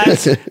understand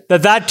locations.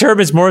 that term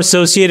is more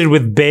associated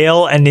with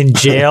bail and in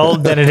jail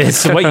than it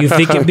is what you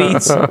think it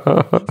means?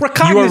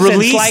 Recognizance, You are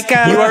released. like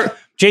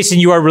Jason,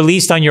 you are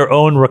released on your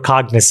own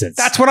recognizance.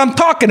 that's what I'm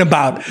talking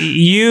about.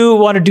 You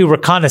want to do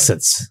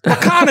reconnaissance.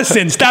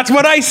 Reconnaissance. That's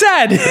what I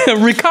said.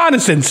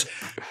 Reconnaissance.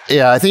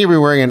 Yeah, I think you'll be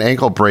wearing an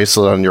ankle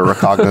bracelet on your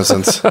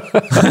recognizance.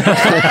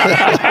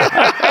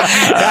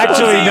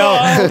 Actually,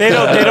 no, they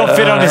don't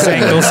fit on his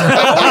ankles.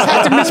 I always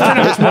have to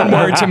mispronounce one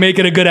word to make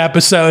it a good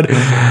episode.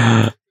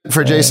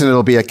 For Jason,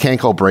 it'll be a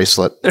cankle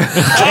bracelet. Look, you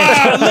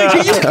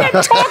can't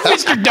talk,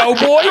 Mr.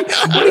 Doughboy.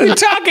 What are you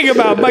talking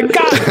about? My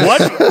God.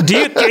 What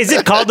is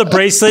it called a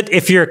bracelet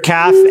if your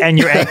calf and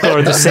your ankle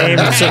are the same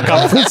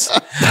circumference?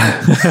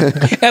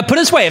 Put it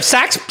this way, if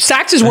Sax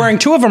is wearing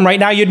two of them right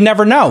now, you'd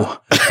never know.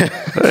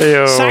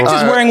 Sax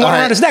is wearing one all right.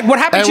 around his neck. What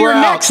happened And to your we're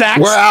out. neck, Sax?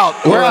 We're out.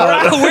 We're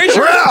out. Where's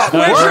your, We're out.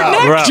 where's We're your out.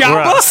 neck, We're out.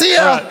 Jabba? See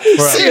ya.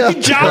 See ya.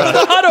 Jabba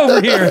the Hutt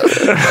over here.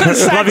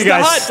 Sax Love you the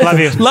guys. Hutt. Love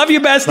you. Love you,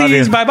 besties. Love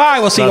you. Bye-bye.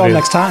 We'll see you Love all you.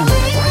 next time.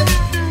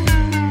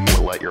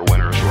 We'll let your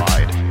winners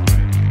ride.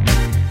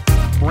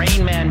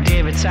 Rain Man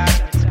David Sack.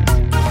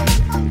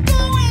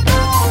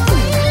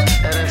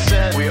 And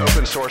instead, we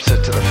open source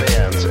it to the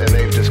fans, and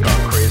they've just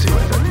gone crazy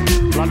with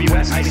it. Love you,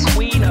 besties.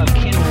 Queen of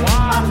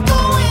Quinoa.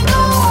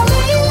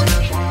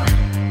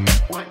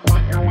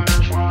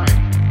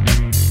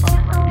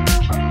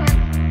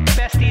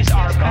 Besties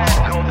are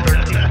gone.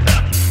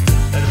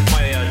 That's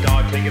my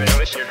dog taking a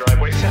notice in your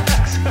driveway.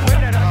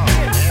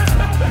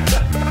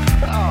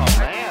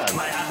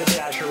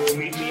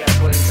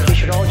 We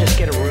should all just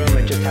get a room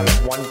and just have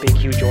one big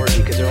huge orgy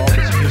because they're all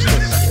just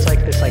useless. It's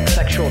like this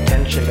sexual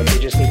tension that they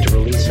just need to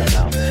release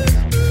somehow.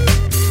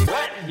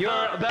 Wet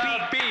your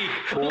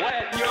beak.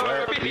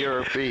 Wet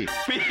your beak.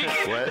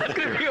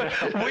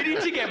 We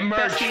need to get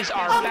merch. Besties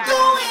are back.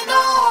 Going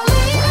all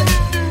in.